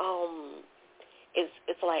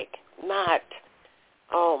 It's like not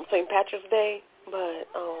St. Patrick's Day, but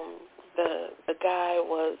the guy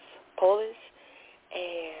was Polish,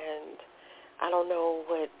 and I don't know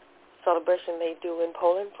what celebration they do in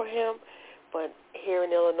Poland for him, but here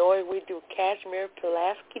in Illinois we do Kashmir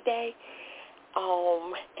Pulaski Day.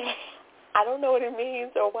 I don't know what it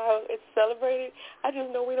means or why it's celebrated. I just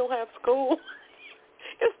know we don't have school.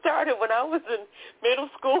 It started when I was in middle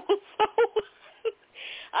school, so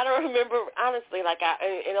I don't remember, honestly,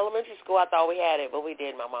 in elementary school I thought we had it, but we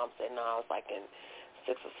did. My mom said no, I was like in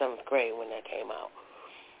 6th or 7th grade when that came out.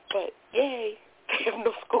 But yay, I have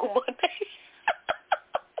no school Monday.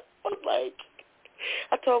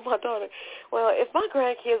 I told my daughter, well, if my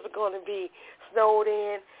grandkids are going to be snowed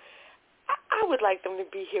in, I would like them to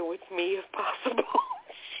be here with me if possible.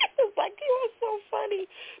 She was like, you are so funny.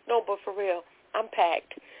 No, but for real, I'm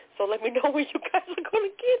packed. So let me know when you guys are going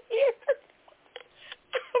to get here.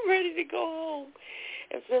 I'm ready to go home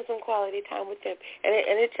and spend some quality time with them.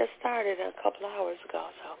 And it just started a couple of hours ago,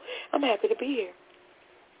 so I'm happy to be here.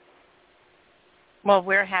 Well,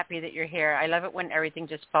 we're happy that you're here. I love it when everything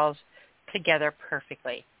just falls together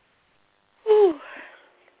perfectly. Whew.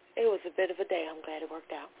 It was a bit of a day. I'm glad it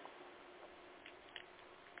worked out.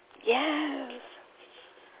 Yes.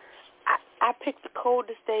 I picked the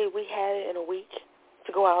coldest day we had in a week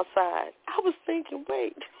to go outside. I was thinking,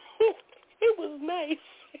 wait, it was nice.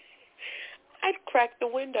 I cracked the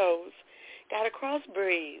windows, got a cross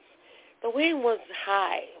breeze. The wind was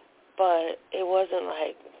high, but it wasn't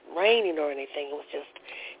like raining or anything. It was just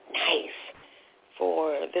nice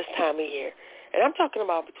for this time of year. And I'm talking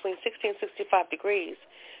about between 60 and 65 degrees.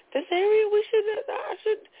 This area, I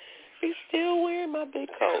should be still wearing my big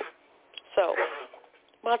coat. So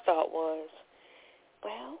my thought was,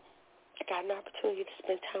 well, I got an opportunity to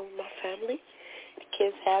spend time with my family. The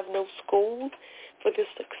kids have no school for this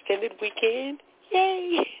extended weekend.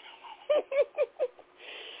 Yay!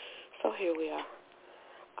 So here we are.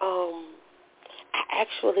 I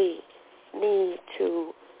actually need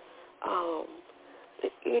to,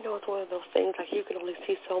 it's one of those things, like you can only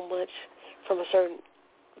see so much from a certain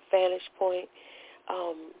vantage point.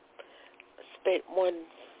 Spit one.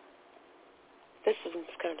 This one's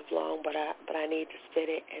kind of long, but I need to spit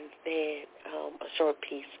it, and then a short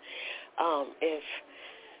piece. If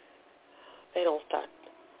they don't start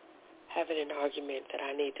having an argument that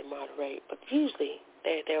I need to moderate, but usually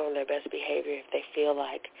they're on their best behavior if they feel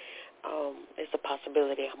like there's a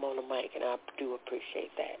possibility I'm on the mic, and I do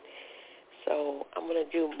appreciate that. So I'm going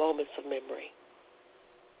to do moments of memory.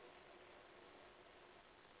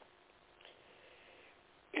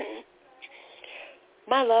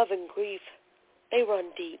 My love and grief, they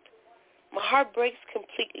run deep. My heart breaks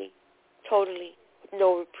completely, totally, with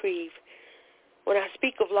no reprieve. When I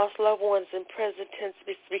speak of lost loved ones in present tense,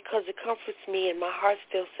 it's because it comforts me and my heart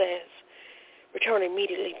still says, return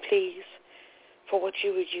immediately, please, for what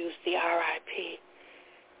you would use, the R.I.P.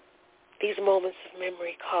 These moments of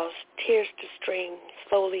memory cause tears to stream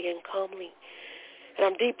slowly and calmly, and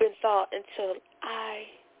I'm deep in thought until I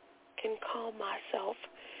can calm myself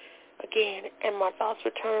again, and my thoughts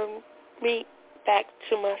return me back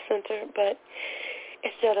to my center, but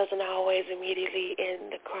it still doesn't always immediately end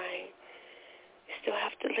the crying. You still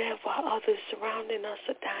have to live while others surrounding us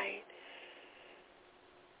are dying.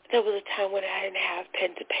 There was a time when I didn't have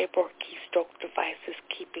pen to paper or keystroke devices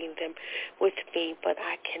keeping them with me, but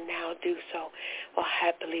I can now do so while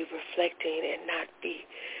happily reflecting and not be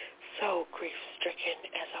so grief-stricken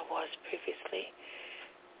as I was previously.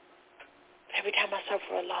 Every time I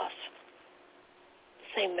suffer a loss, the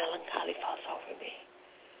same melancholy falls over me.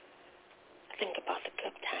 I think about the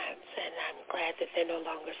good times, and I'm glad that they're no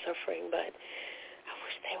longer suffering, but I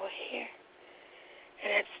wish they were here.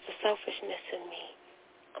 And that's the selfishness in me.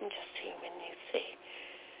 I'm just human, you see.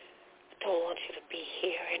 I don't want you to be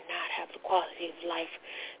here and not have the quality of life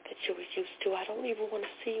that you were used to. I don't even want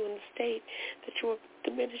to see you in the state that you were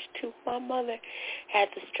diminished to. My mother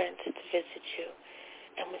had the strength to visit you.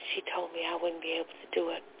 And when she told me I wouldn't be able to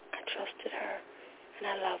do it, I trusted her, and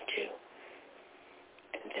I loved you.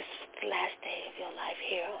 And this was the last day of your life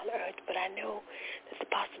here on earth, but I know that the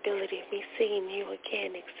possibility of me seeing you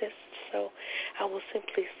again exists, so I will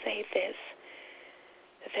simply say this,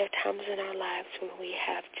 that there are times in our lives when we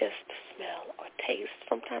have just a smell or taste,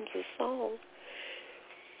 sometimes a song,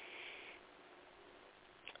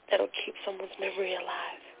 that'll keep someone's memory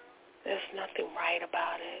alive. There's nothing right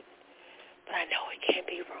about it, but I know it can't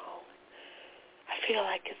be wrong. I feel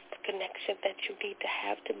like it's the connection that you need to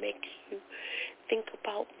have to make you think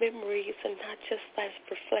about memories and not just as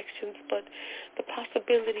reflections, but the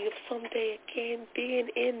possibility of someday again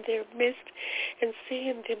being in their midst and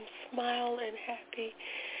seeing them smile and happy,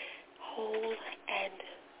 whole and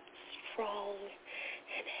strong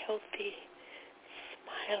and healthy,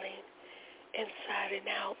 smiling inside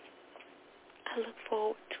and out. I look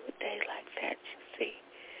forward to a day like that, you see.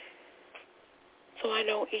 So I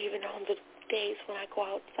know even on the days when I go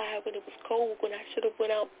outside when it was cold, when I should have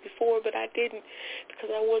went out before, but I didn't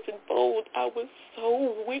because I wasn't bold. I was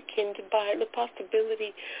so weakened by the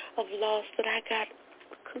possibility of loss that I got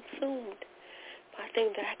consumed by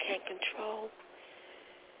things that I can't control.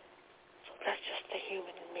 So that's just the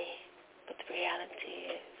human in me. But the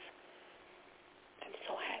reality is I'm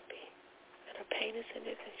so happy that her pain is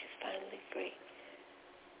ended and she's finally free.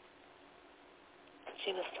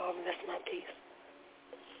 Gina Storm, that's my piece.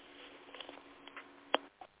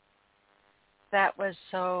 That was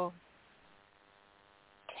so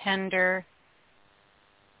tender,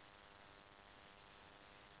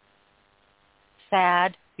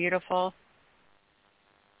 sad, beautiful.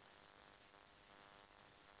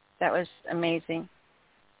 That was amazing.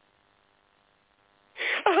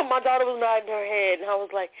 My daughter was nodding her head, and I was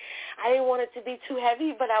like, I didn't want it to be too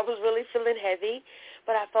heavy, but I was really feeling heavy.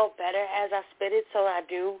 But I felt better as I spit it, so I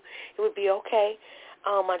knew it would be okay.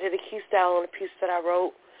 I did a key style on a piece that I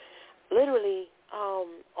wrote literally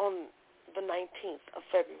on the 19th of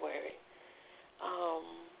February.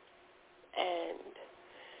 And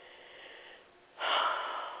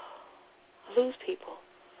I lose people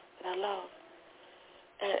that I love,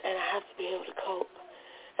 and I have to be able to cope.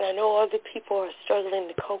 And I know other people are struggling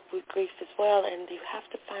to cope with grief as well, and you have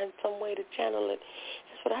to find some way to channel it.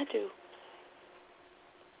 That's what I do.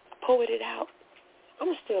 I poet it out. I'm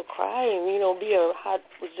going to still cry and, be a hot,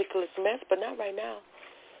 ridiculous mess, but not right now.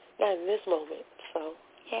 Not in this moment. So,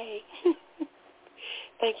 yay.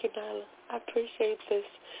 Thank you, Nyla. I appreciate this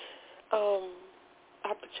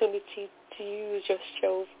opportunity to use your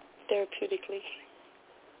show therapeutically.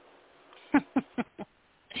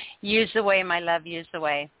 Use the way, my love, use the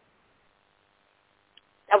way.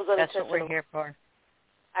 That was That's what we're here for.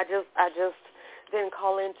 I just didn't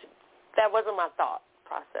call into, that wasn't my thought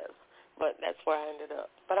process, but that's where I ended up.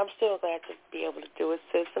 But I'm still glad to be able to do it,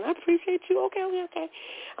 sis, and I appreciate you. Okay.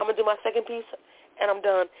 I'm going to do my second piece, and I'm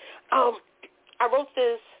done. I wrote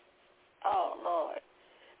this, oh, Lord,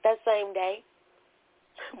 that same day,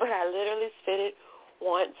 but I literally spit it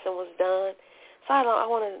once and was done. So I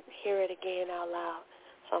want to hear it again out loud.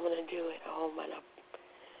 So I'm going to do it.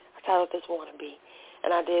 I titled this Wannabe.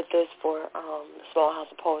 And I did this for the Small House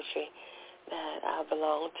of Poetry that I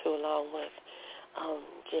belong to along with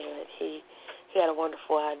Jared. He had a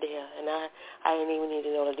wonderful idea, and I didn't even need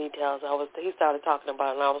to know the details. He started talking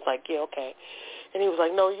about it, and I was like, yeah, okay. And he was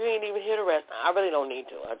like, no, you ain't even hear the rest. I really don't need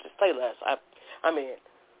to. I just play less. I'm in.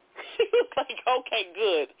 He was like, okay,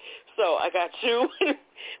 good. So I got you.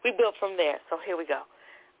 We built from there. So here we go.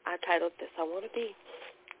 I titled this I Want to Be,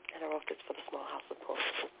 and I wrote this for the Small House of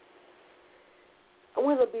Poetry. I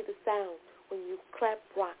want to be the sound when you clap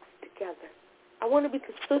rocks together. I want to be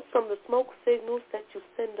the soot from the smoke signals that you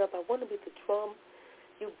send up. I want to be the drum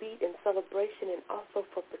you beat in celebration and also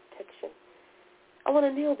for protection. I want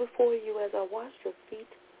to kneel before you as I wash your feet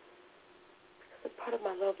because it's part of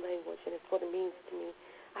my love language and it's what it means to me.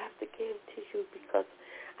 I have to give to you because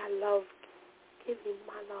I love giving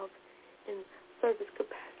my love in service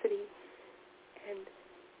capacity, and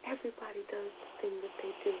everybody does the thing that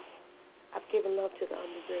they do. I've given love to the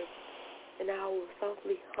undeserved, and I will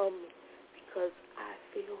softly hum because I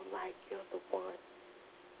feel like you're the one.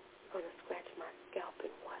 You're going to scratch my scalp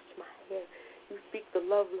and wash my hair. You speak the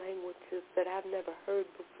love languages that I've never heard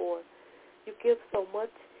before. You give so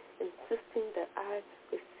much, insisting that I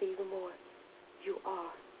receive more. You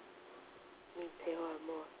are. Te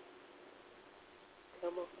amo. Te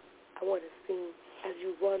amo. I want to sing as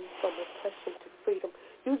you run from oppression to freedom,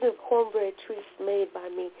 using cornbread treats made by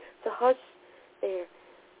me to hush their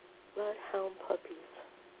bloodhound puppies.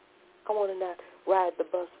 I want to not ride the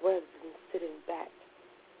bus rather than sitting back.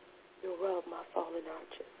 You'll rub my fallen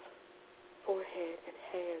arches, forehead and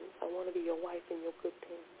hands. I want to be your wife and your good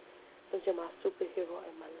thing, since you're my superhero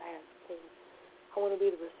and my last king. I want to be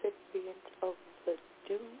the recipient of the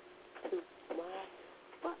dew to my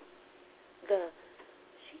butt, the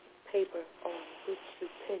sheet paper on which you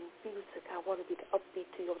pen music. I want to be the upbeat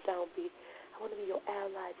to your downbeat. I want to be your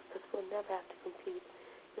ally because we'll never have to compete.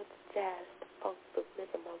 You're the jazz, the funk, the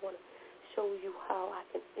rhythm. I want to show you how I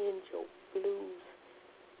can end your blues.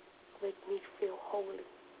 Make me feel holy.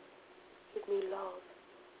 Give me love.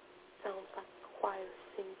 Sounds like a choir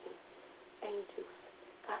singing. Angels.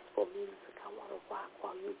 Gospel music. I want to rock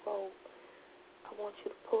while you roll. I want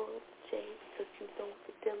you to pull the J because you know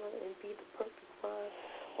the dinner and be the perfect rhyme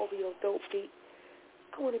over your dope beat.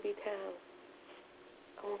 I want to be down.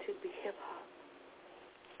 I want you to be hip-hop.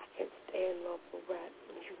 I can't stand love for rap,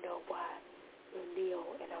 and you know why. You're Neo,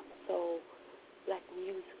 and I'm soul. Black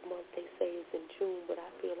Music Month, they say, is in June, but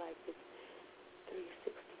I feel like it's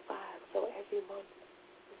 365. So every month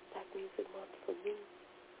is Black Music Month for me.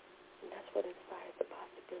 And that's what inspires the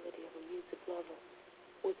possibility of a music lover.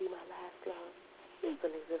 Would be my last love. It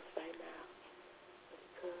doesn't exist right now. But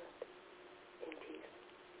it could. In peace.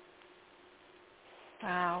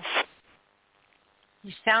 Wow.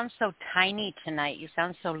 You sound so tiny tonight. You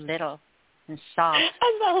sound so little and soft.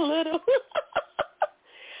 I sound little.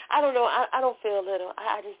 I don't know. I don't feel little.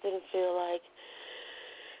 I just didn't feel like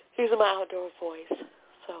using my outdoor voice.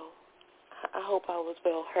 So I hope I was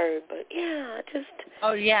well heard. But yeah, just.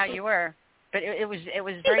 Oh yeah, you were. But it was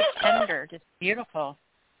very tender, just beautiful.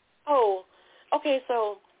 Oh, okay,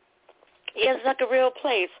 so yeah, it's like a real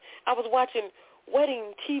place. I was watching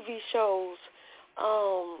wedding TV shows.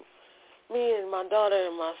 Me and my daughter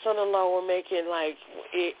and my son-in-law were making, like,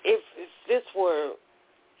 if this were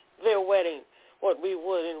their wedding, what we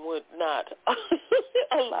would and would not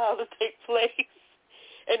allow to take place,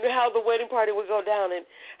 and how the wedding party would go down, and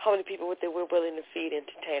how many people they were willing to feed,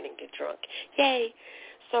 entertain, and get drunk. Yay!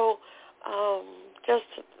 So,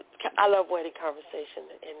 I love wedding conversation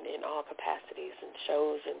in all capacities, and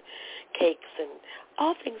shows and cakes and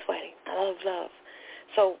all things wedding. I love love.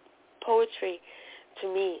 So poetry, to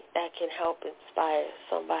me, that can help inspire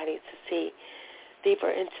somebody to see deeper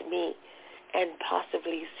into me and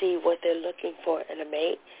possibly see what they're looking for in a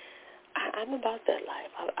mate. I'm about that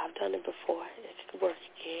life. I've done it before. If it can work,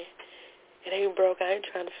 you can. It ain't broke. I ain't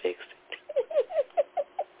trying to fix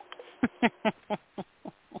it.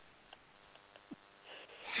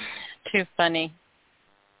 Too funny.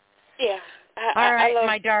 Yeah. All right, I love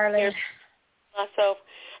my darling. Myself.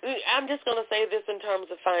 I'm just going to say this in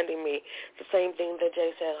terms of finding me. The same thing that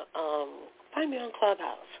Jay said. Find me on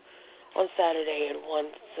Clubhouse on Saturday at 1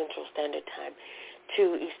 Central Standard Time,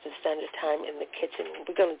 2 Eastern Standard Time in the kitchen.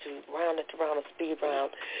 We're going to do round after round, a speed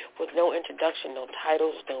round with no introduction, no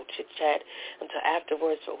titles, no chit-chat until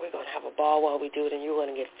afterwards. So we're going to have a ball while we do it, and you're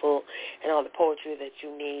going to get full and all the poetry that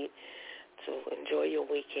you need to enjoy your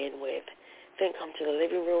weekend with. Then come to the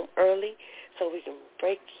living room early so we can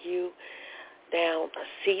break you down a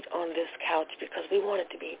seat on this couch because we want it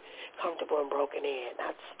to be comfortable and broken in,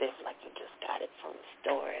 not stiff like you just got it from the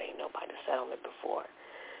store. It ain't nobody sat on it before.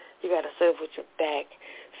 You got to sit with your back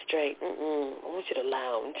straight. I want you to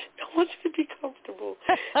lounge. I want you to be comfortable.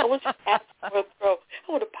 I want you to ask for a throw. I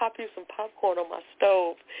want to pop you some popcorn on my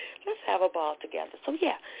stove. Let's have a ball together. So,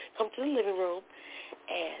 yeah, come to the living room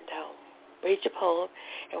and read your poem,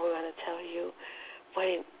 and we're going to tell you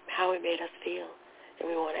how it made us feel. And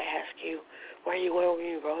we want to ask you where you were when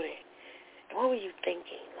you wrote it. And what were you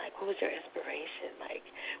thinking? Like, what was your inspiration? Like,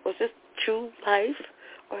 was this true life,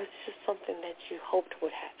 or is it just something that you hoped would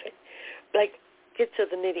happen? Like, get to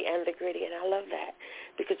the nitty and the gritty, and I love that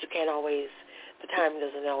because the time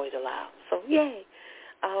doesn't always allow. So, yay.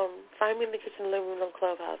 Find me in the kitchen, living room, on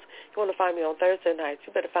Clubhouse. If you want to find me on Thursday nights,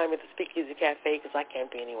 you better find me at the SpeakEasy Cafe because I can't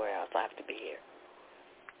be anywhere else. I have to be here.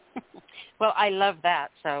 Well, I love that,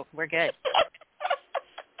 so we're good.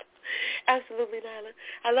 Absolutely, Nyla.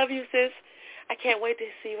 I love you, sis. I can't wait to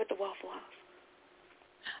see you at the Waffle House.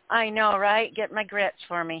 I know, right? Get my grits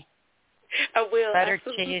for me. I will. Butter,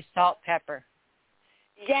 absolutely. cheese, salt, pepper.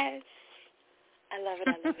 Yes. I love it.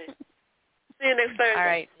 I love it. See you next Thursday. All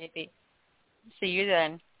right, baby. See you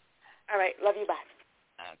then. All right. Love you. Bye.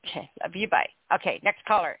 Okay. Love you. Bye. Okay. Next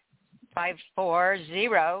caller.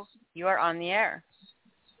 540. You are on the air.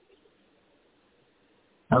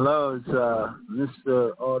 Hello, it's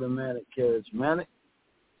Mr. Automatic Charismatic.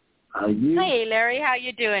 How are you? Hey, Larry. How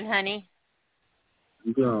you doing, honey?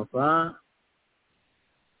 I'm doing fine.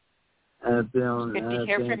 Good to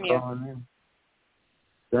hear from you. In.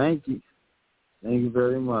 Thank you. Thank you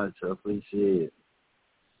very much. I appreciate it.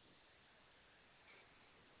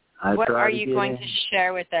 What are you going to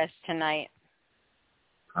share with us tonight?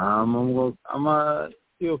 I'm gonna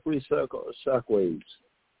feel free shockwaves.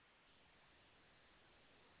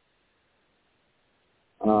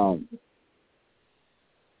 All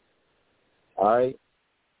right.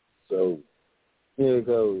 So here it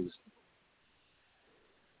goes.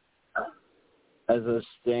 As I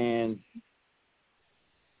stand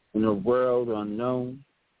in a world unknown,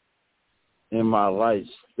 in my life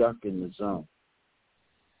stuck in the zone,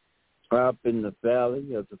 up in the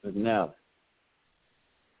valley of the finale,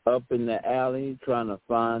 up in the alley trying to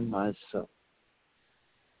find myself,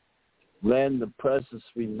 letting the presence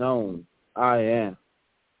be known. I am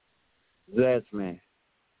that man.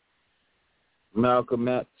 Malcolm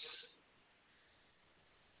X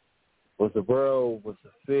was a world with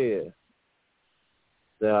a fear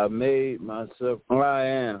that I made myself. I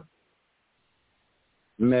am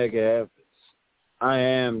Mega Evans. I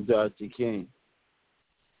am Dr. King,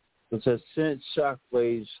 which has sent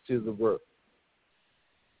shockwaves to the world.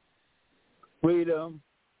 Freedom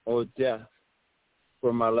or death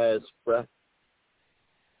for my last breath.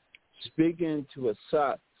 Speaking to a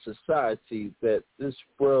society that this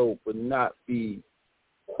world would not be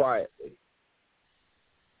quietly.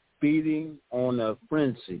 Feeding on a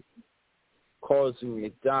frenzy, causing a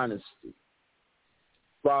dynasty.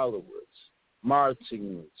 Followers,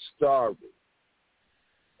 marching, starving,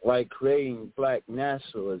 like creating black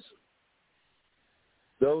nationalism.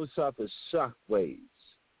 Those type of shockwaves.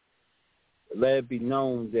 Let it be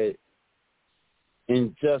known that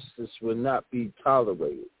injustice will not be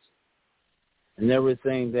tolerated. and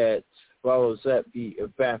everything that follows that be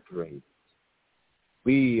evaporated.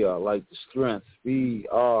 We are like the strength. We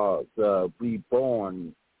are the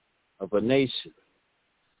reborn of a nation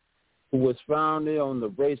who was founded on the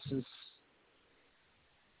basis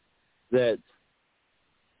that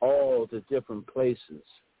all the different places,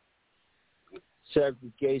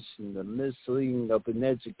 segregation, the misleading of an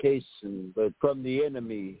education, but from the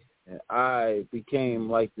enemy, I became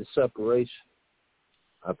like the separation.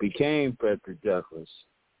 I became Frederick Douglass,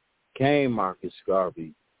 became Marcus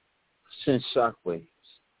Garvey, sent shockwaves.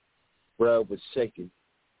 World was shaking.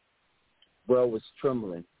 World was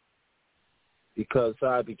trembling because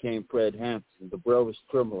I became Fred Hampton. The world was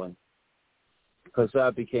trembling because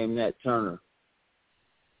I became Nat Turner.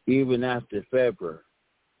 Even after February,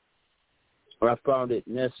 I found it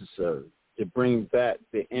necessary to bring back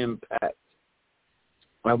the impact.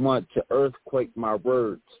 I want to earthquake my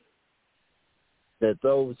words that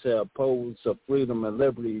those that oppose of freedom and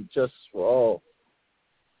liberty, justice for all,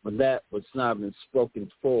 when that was not been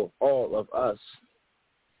spoken for all of us.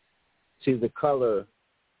 See, the color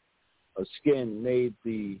of skin made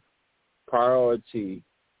the priority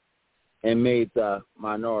and made the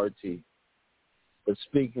minority. But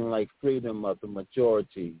speaking like freedom of the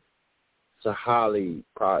majority, it's a highly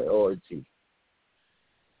priority.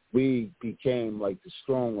 We became like the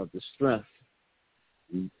strong of the strength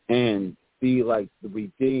and be like the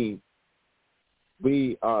redeemed.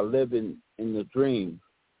 We are living in the dream,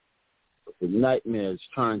 but the nightmare is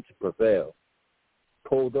trying to prevail.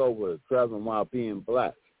 Pulled over, driving while being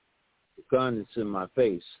black. The gun is in my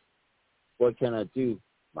face. What can I do?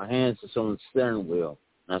 My hands is on the steering wheel.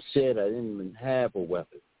 And I said I didn't even have a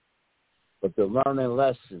weapon. But the learning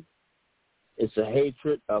lesson is a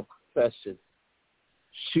hatred of confession,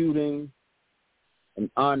 shooting and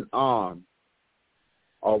unarmed.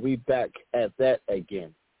 Are we back at that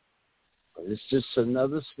again? But it's just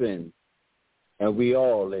another spin, and we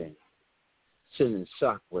all in, sending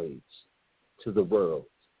shockwaves to the world.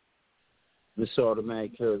 This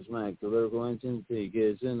automatic, charismatic, deliverable engine, big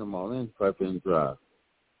is in them all in, pipe and drive.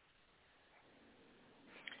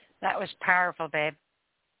 That was powerful, babe.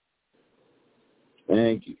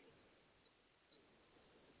 Thank you.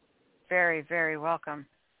 Very, very welcome.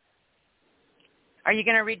 Are you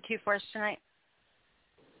going to read 2 for us tonight?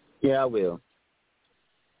 Yeah, I will.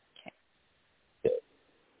 Okay.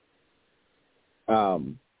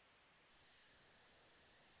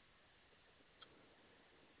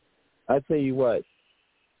 I tell you what.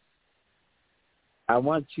 I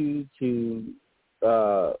want you to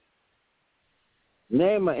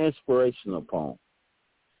name an inspirational poem.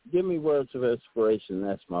 Give me words of inspiration.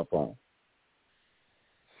 That's my poem.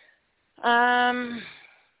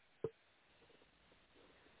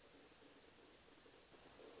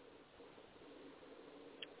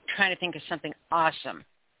 Trying to think of something awesome.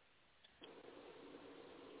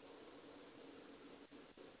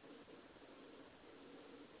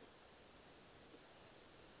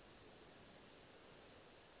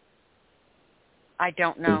 I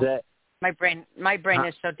don't know. My brain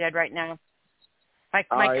is so dead right now. My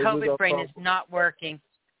COVID brain is not working.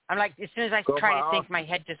 I'm like, as soon as I try to think, my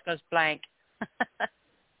head just goes blank.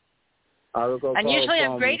 And usually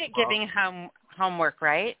I'm great at giving homework,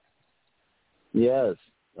 right? Yes,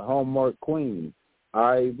 the homework queen. All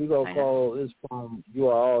right, we're going to call this poem, You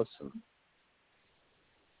Are Awesome.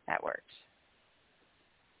 That works.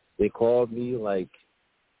 They called me like,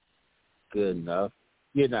 good enough.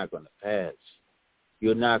 You're not going to pass.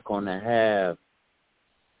 You're not going to have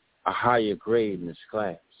a higher grade in this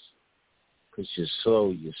class because you're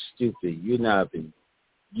slow, you're stupid. You're not been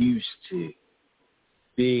used to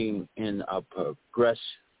being in a progression.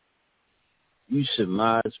 You should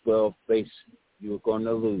might as well face it. You're going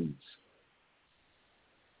to lose.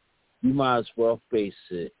 You might as well face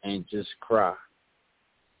it and just cry.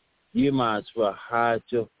 You might as well hide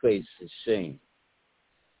your face in shame.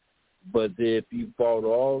 But if you bought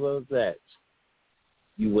all of that,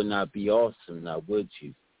 you would not be awesome, now would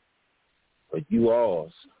you? But you are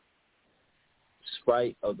awesome.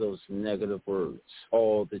 Despite of those negative words,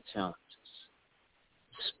 all the challenges.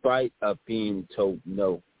 Despite of being told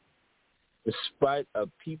no. Despite of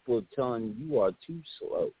people telling you are too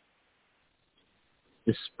slow.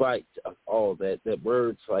 Despite of all that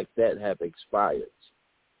words like that have expired.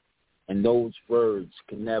 And those words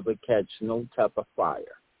can never catch no type of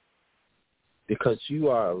fire. Because you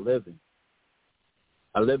are a living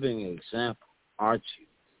example, aren't you?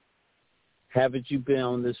 Haven't you been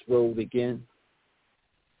on this road again?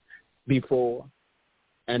 Before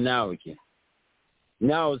and now again.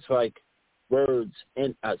 Now it's like words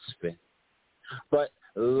in a spin. But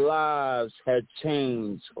lives had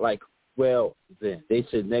changed like Well, then they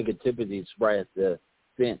said negativity is right at the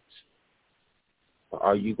fence.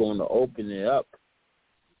 Are you going to open it up,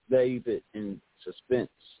 leave it in suspense?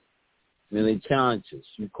 Many challenges.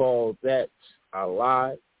 You call that a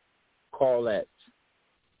lie? Call that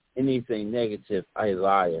anything negative a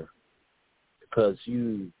liar, because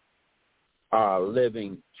you are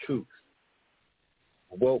living truth.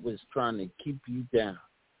 What was trying to keep you down?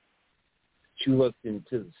 You looked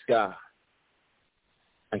into the sky.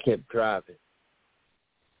 I kept driving.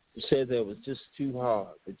 You said that it was just too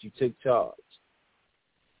hard, but you took charge.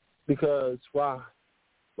 Because why?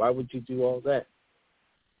 Why would you do all that?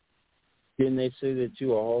 Didn't they say that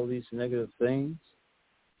you are all these negative things?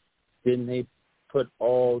 Didn't they put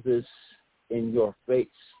all this in your face?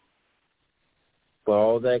 But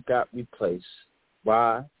all that got replaced.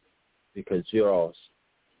 Why? Because you're awesome.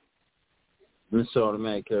 Mr.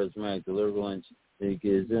 Automatic Charismatic Deliverance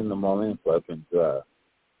is in the moment fucking drive.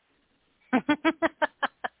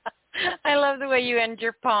 I love the way you end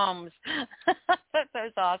your poems.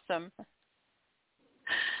 That's awesome.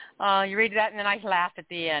 You read that and then I laugh at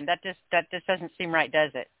the end. That just doesn't seem right,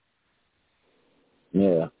 does it?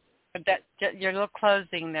 Yeah. But that your little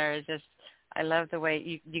closing there is just, I love the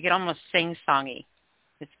way you get almost sing-songy.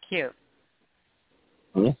 It's cute.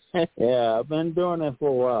 Yeah, I've been doing that for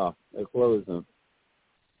a while. The closing.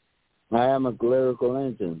 I am a lyrical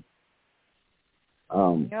engine.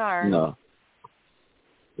 You are. No.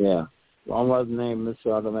 Yeah. One was named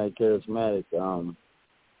Mr. Automatic Charismatic.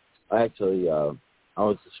 Actually, I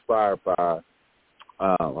was inspired by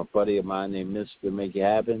a buddy of mine named Mr. Make It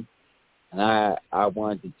Happen. And I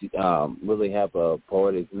wanted to really have a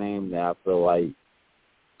poetic name that I feel like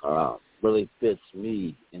really fits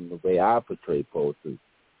me in the way I portray poetry.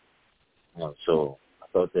 So I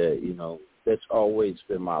thought that, that's always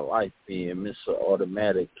been my life, being Mr.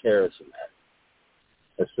 Automatic Charismatic.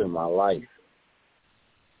 That's been my life.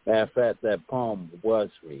 Matter of fact, that poem was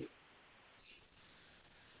me.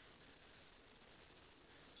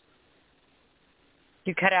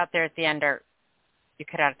 You cut out there at the end, or you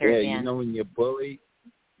cut out there at the end. Yeah, when you're bullied,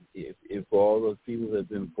 if all those people have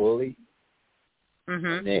been bullied,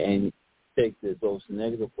 and you take those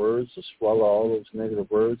negative words, to swallow all those negative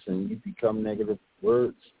words, and you become negative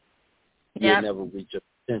words, you'll never reach your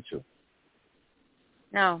potential.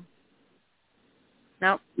 No.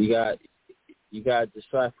 Nope. You got to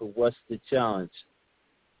decipher what's the challenge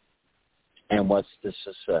and what's the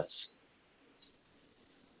success.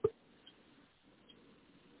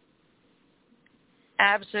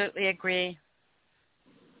 Absolutely agree.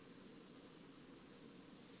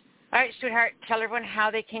 All right, sweetheart, tell everyone how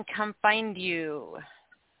they can come find you.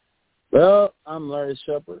 Well, I'm Larry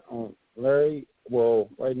Shepard. Right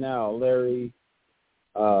now, Larry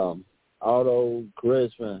Otto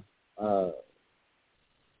Grisman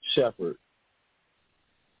Shepard.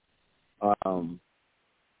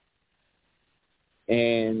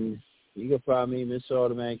 And you can find me, Mr.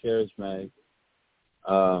 Automatic Charismatic.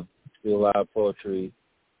 Do a lot of poetry.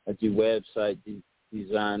 I do website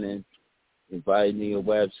designing. If I need a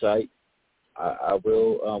website, I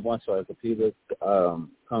will, once our computer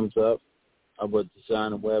comes up, I will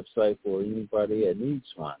design a website for anybody that needs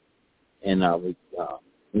one. And I would,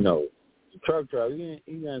 the truck driver,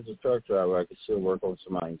 even as a truck driver, I can still work on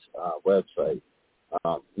somebody's website.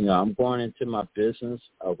 I'm going into my business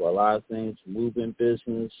of a lot of things, moving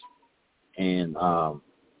business, and,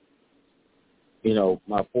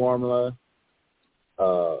 my formula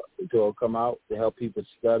will come out to help people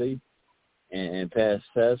study and pass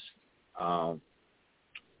tests. I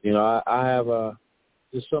have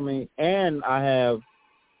just so many, and I have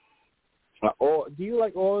oil. Do you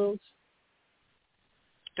like oils?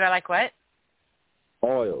 Do I like what?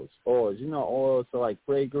 Oils. Oils are like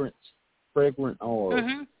fragrant oils.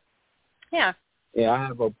 Mm-hmm. Yeah. Yeah, I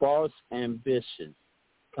have a Boss Ambition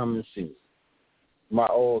coming soon. My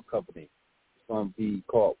oil company. It's going to be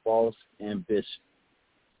called Boss Ambition.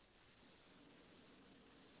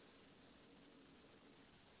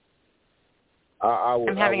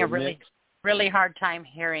 I'm having a really hard time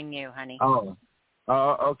hearing you, honey. Oh,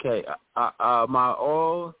 okay. My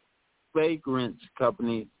oil fragrance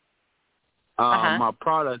company, my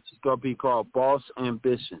product is going to be called Boss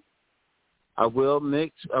Ambition. I will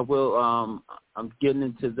mix. I'm getting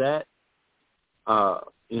into that.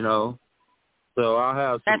 So I'll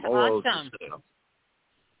have some oils. That's awesome.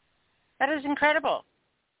 That is incredible.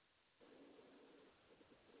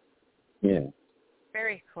 Yeah.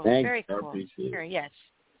 Very cool. Thanks. Very cool. I appreciate it. Yes.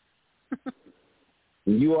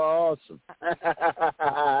 You are awesome.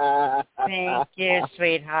 Thank you,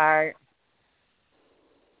 sweetheart.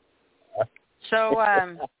 So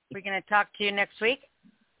we're going to talk to you next week?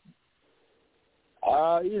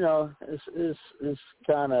 It's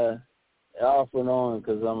kind of off and on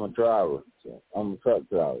because I'm a driver. So I'm a truck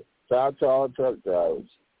driver. Shout out to all truck drivers.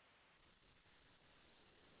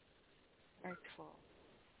 Very cool.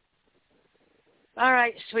 All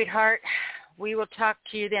right, sweetheart. We will talk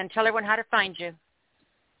to you then. Tell everyone how to find you.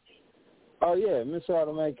 Oh, yeah, Miss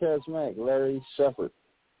Automatic Charismatic, Larry Shepard.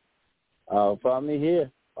 Find me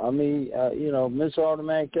here. Miss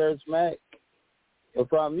Automatic Charismatic. You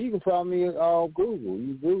can find me on Google.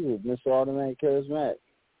 You Google Miss Automatic Charismatic.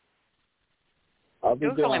 I'll be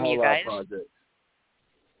Google doing him, a whole you lot guys. of projects.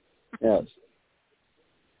 Yes.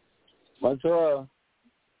 Much love.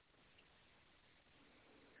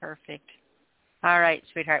 Perfect. All right,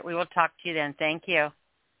 sweetheart. We will talk to you then. Thank you.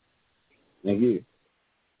 Thank you.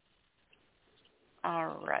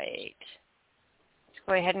 All right. Let's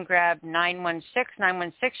go ahead and grab 916.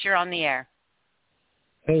 916, you're on the air.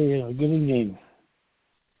 Hey, good evening.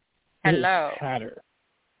 Hello. It's Hatter.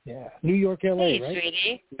 Yeah. New York, LA, hey, right?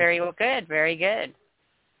 Sweetie. Very well, good. Very good.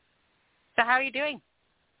 So how are you doing?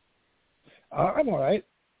 I'm all right.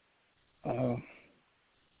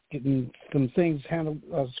 Getting some things handled,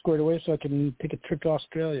 squared away so I can take a trip to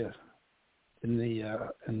Australia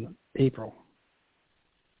in April.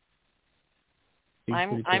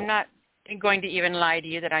 I'm not going to even lie to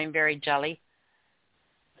you that I'm very jelly.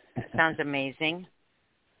 Sounds amazing.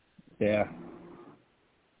 Yeah.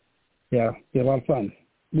 Yeah, be a lot of fun.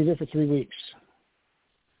 Be there for 3 weeks.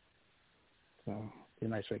 So, be a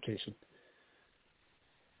nice vacation.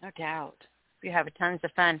 No doubt. You have tons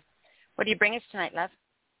of fun. What do you bring us tonight, love?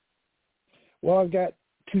 Well, I've got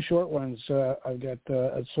two short ones. I've got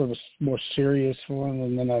a sort of a more serious one,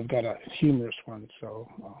 and then I've got a humorous one. So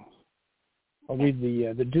I'll read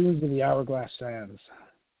the Dunes of the Hourglass Sands.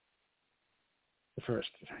 The first,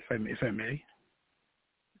 if I may.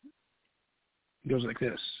 It goes like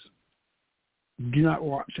this. Do not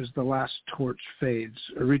watch as the last torch fades,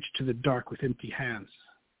 or reach to the dark with empty hands.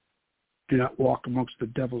 Do not walk amongst the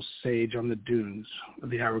devil's sage on the dunes of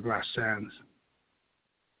the hourglass sands.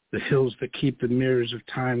 The hills that keep the mirrors of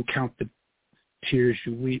time count the tears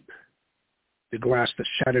you weep. The glass that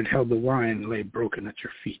shattered held the wine lay broken at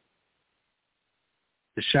your feet.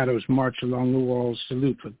 The shadows march along the walls,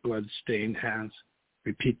 salute with blood-stained hands.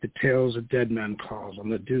 Repeat the tales a dead man calls on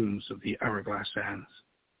the dunes of the hourglass sands.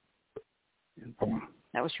 And poem.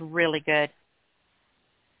 That was really good.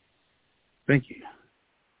 Thank you.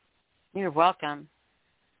 You're welcome.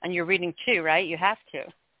 And you're reading too, right? You have to.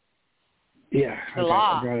 Yeah. The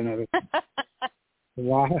law. I got another. The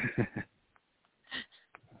law.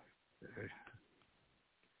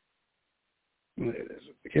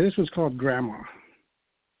 Okay, this one's called Grandma.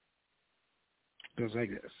 It goes like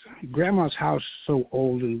this. Grandma's house so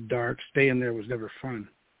old and dark, staying there was never fun.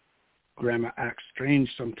 Grandma acts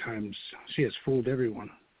strange sometimes. She has fooled everyone.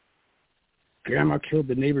 Grandma killed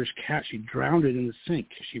the neighbor's cat. She drowned it in the sink.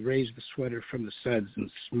 She raised the sweater from the suds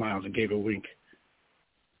and smiled and gave a wink.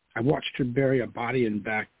 I watched her bury a body in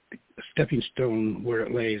back, a stepping stone where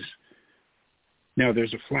it lays. Now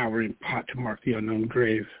there's a flowering pot to mark the unknown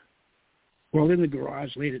grave. While in the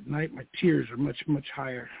garage late at night, my tears are much, much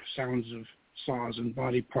higher. Sounds of saws and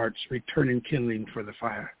body parts returning kindling for the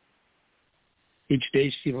fire. Each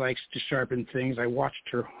day she likes to sharpen things. I watched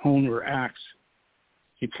her hone her axe.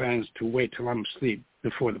 She plans to wait till I'm asleep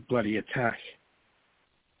before the bloody attack.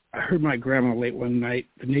 I heard my grandma late one night,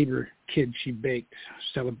 the neighbor kid she baked,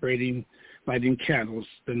 celebrating, lighting candles,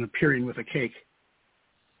 then appearing with a cake.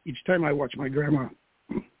 Each time I watch my grandma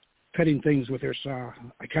cutting things with her saw,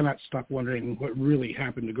 I cannot stop wondering what really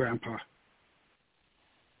happened to Grandpa.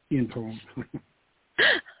 In poem.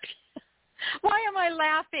 Why am I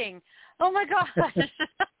laughing? Oh, my gosh.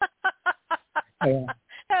 Yeah.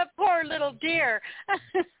 That poor little deer.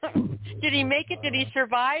 Did he make it? Did he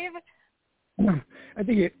survive? I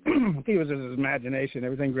think it was his imagination.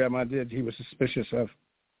 Everything Grandma did, he was suspicious of.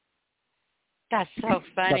 That's so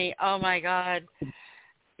funny. Oh, my God.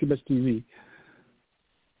 Too much TV.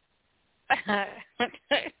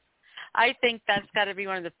 I think that's got to be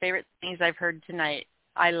one of the favorite things I've heard tonight.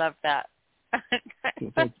 I love that.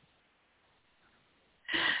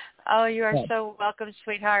 Oh, you are so welcome,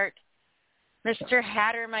 sweetheart. Mr.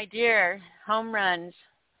 Hatter, my dear, home runs.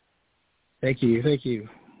 Thank you. Thank you.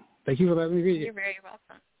 Thank you for letting me read it. You're very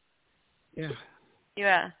welcome. Yeah. You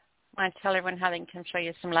want to tell everyone how they can show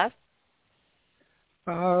you some love?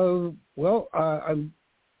 I'm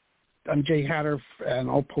Jay Hatter and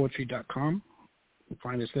allpoetry.com. You can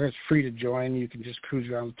find us there. It's free to join. You can just cruise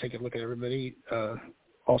around and take a look at everybody.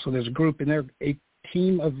 Also, there's a group in there, a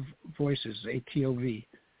team of voices, ATOV.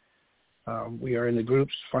 We are in the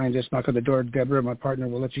groups. Find us, knock on the door. Deborah, my partner,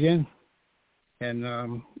 will let you in.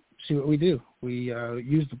 and see what we do. We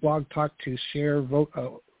use the blog talk to share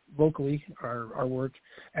vocally our work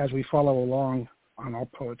as we follow along on all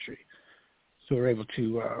poetry. So we're able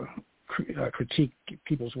to critique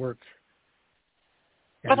people's work.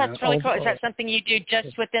 Well, that's really cool. Is that something you do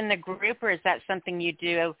just within the group, or is that something you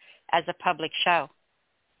do as a public show?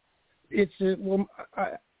 It's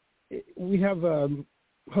we have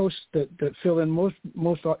hosts that fill in most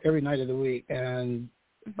every night of the week, and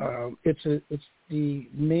it's the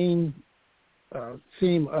main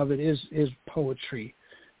theme of it is poetry.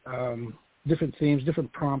 Different themes,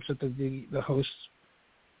 different prompts that the hosts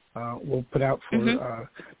will put out for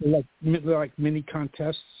like mini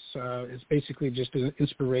contests. It's basically just an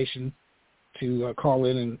inspiration to call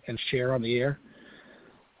in and share on the air.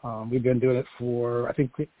 We've been doing it for, I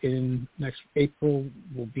think in next April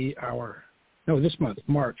will be this month,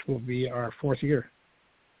 March, will be our 4th year.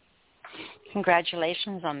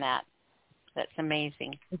 Congratulations on that. That's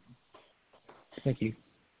amazing. Thank you.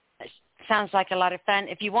 Sounds like a lot of fun.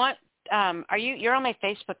 If you want, you're on my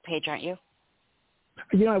Facebook page, aren't you?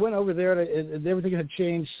 I went over there and everything had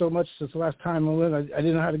changed so much since the last time I went. I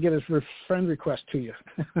didn't know how to get a friend request to you,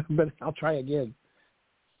 but I'll try again.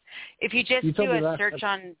 If you just do a search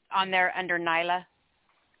on there under Nyla.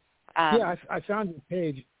 I found your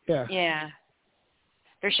page. Yeah. Yeah.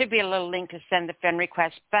 There should be a little link to send the friend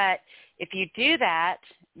request. But if you do that,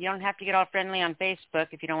 you don't have to get all friendly on Facebook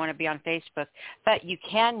if you don't want to be on Facebook. But you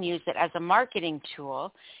can use it as a marketing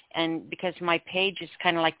tool. And because my page is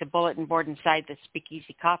kind of like the bulletin board inside the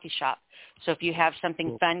SpeakEasy coffee shop. So if you have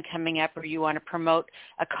something fun coming up, or you want to promote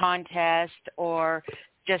a contest, or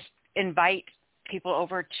just invite people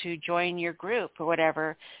over to join your group or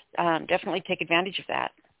whatever, definitely take advantage of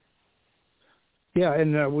that. Yeah,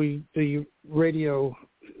 and the radio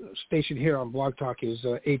station here on Blog Talk is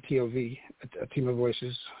ATOV, a Team of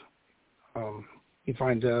Voices. You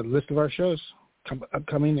find a list of our shows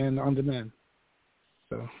upcoming and on demand.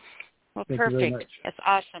 So, well, thank you very much. That's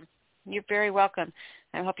awesome. You're very welcome.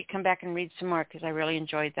 I hope you come back and read some more, because I really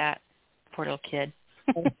enjoyed that. Poor little kid.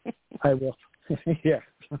 I will. Yeah.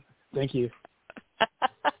 Thank you.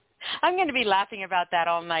 I'm going to be laughing about that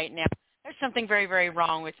all night now. There's something very, very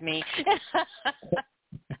wrong with me.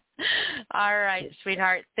 All right,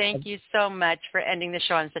 sweetheart. Thank you so much for ending the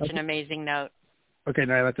show on such an amazing note. Okay,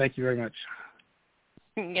 Nyla. Thank you very much.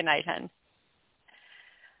 Good night, hon.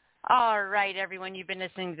 All right, everyone. You've been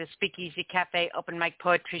listening to the SpeakEasy Cafe Open Mic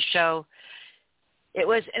Poetry Show. It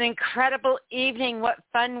was an incredible evening. What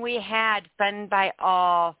fun we had. Fun by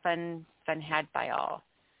all. Fun had by all.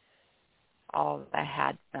 All that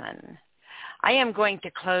had fun. I am going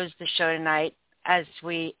to close the show tonight as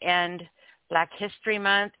we end Black History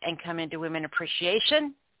Month and come into Women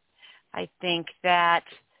Appreciation. I think that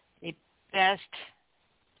the best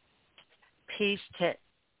piece to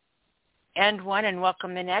end one and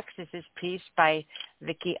welcome the next is this piece by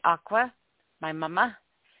Vicky Aqua, my mama,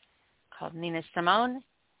 called Nina Simone.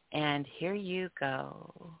 And here you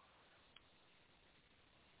go.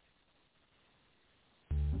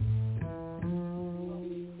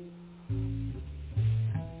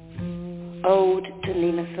 Ode to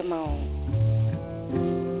Nina Simone.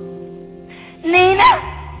 Nina!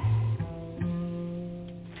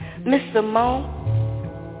 Miss Simone,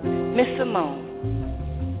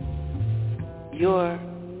 you're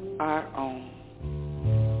our own.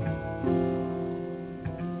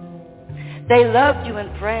 They loved you in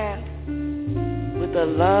France with a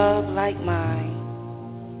love like mine.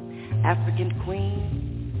 African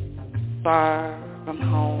queen, far from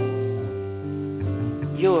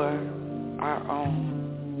home. You're our own.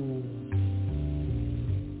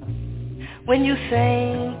 When you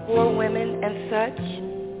sing for women and such,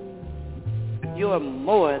 you're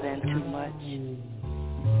more than too much.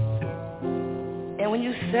 And when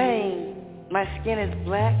you sang, my skin is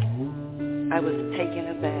black, I was taken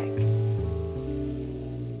aback.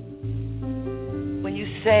 When you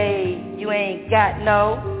say you ain't got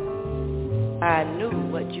no, I knew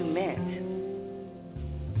what you meant.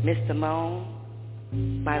 Miss Simone,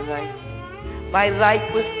 my life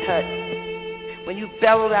was touched when you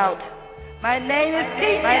bellowed out, my name is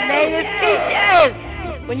Peach, my name is Peach, yes!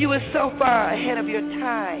 When you were so far ahead of your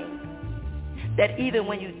time that even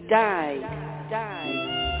when you died,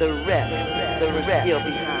 the rest were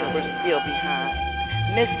still behind.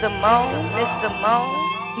 Miss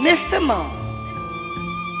Simone,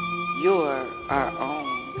 you're our own.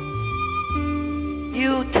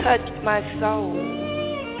 You touched my soul.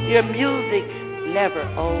 Your music's never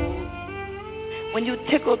old. When you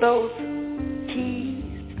tickle those keys,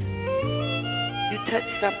 you touch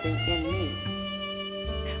something in me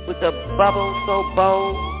with a bubble so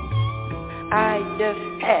bold. I just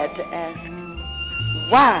had to ask,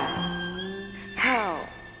 why? How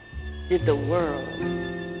did the world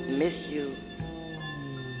miss you?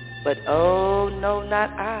 But oh, no, not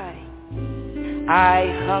I. I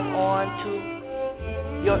hung on to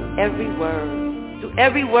your every word, to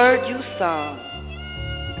every word you sung.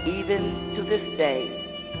 Even to this day,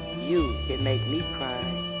 you can make me cry.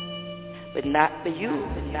 But not for you,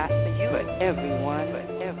 for everyone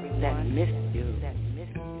that missed you.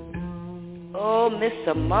 Oh, Miss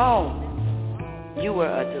Simone, you were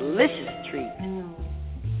a delicious treat.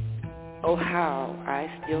 Oh, how I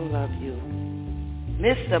still love you.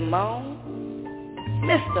 Miss Simone,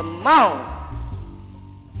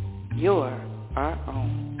 you're our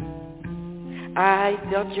own. I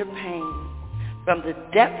felt your pain from the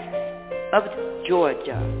depths of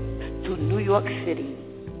Georgia to New York City.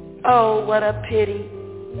 Oh, what a pity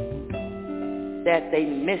that they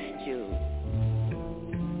missed you.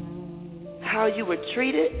 How you were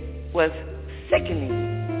treated was sickening.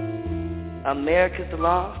 America's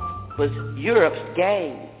loss was Europe's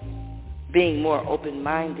gain. Being more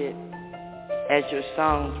open-minded, as your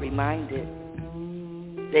songs reminded,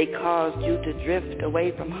 they caused you to drift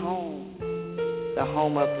away from home, the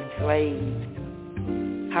home of the slaves.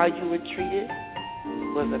 How you were treated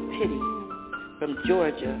was a pity, from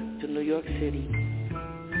Georgia to New York City.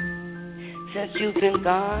 Since you've been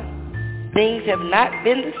gone, things have not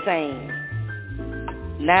been the same.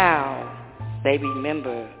 Now they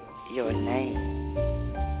remember your name.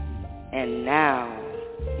 And now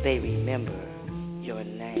they remember your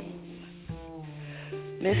name.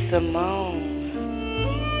 Miss Simone,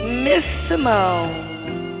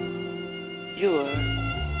 you're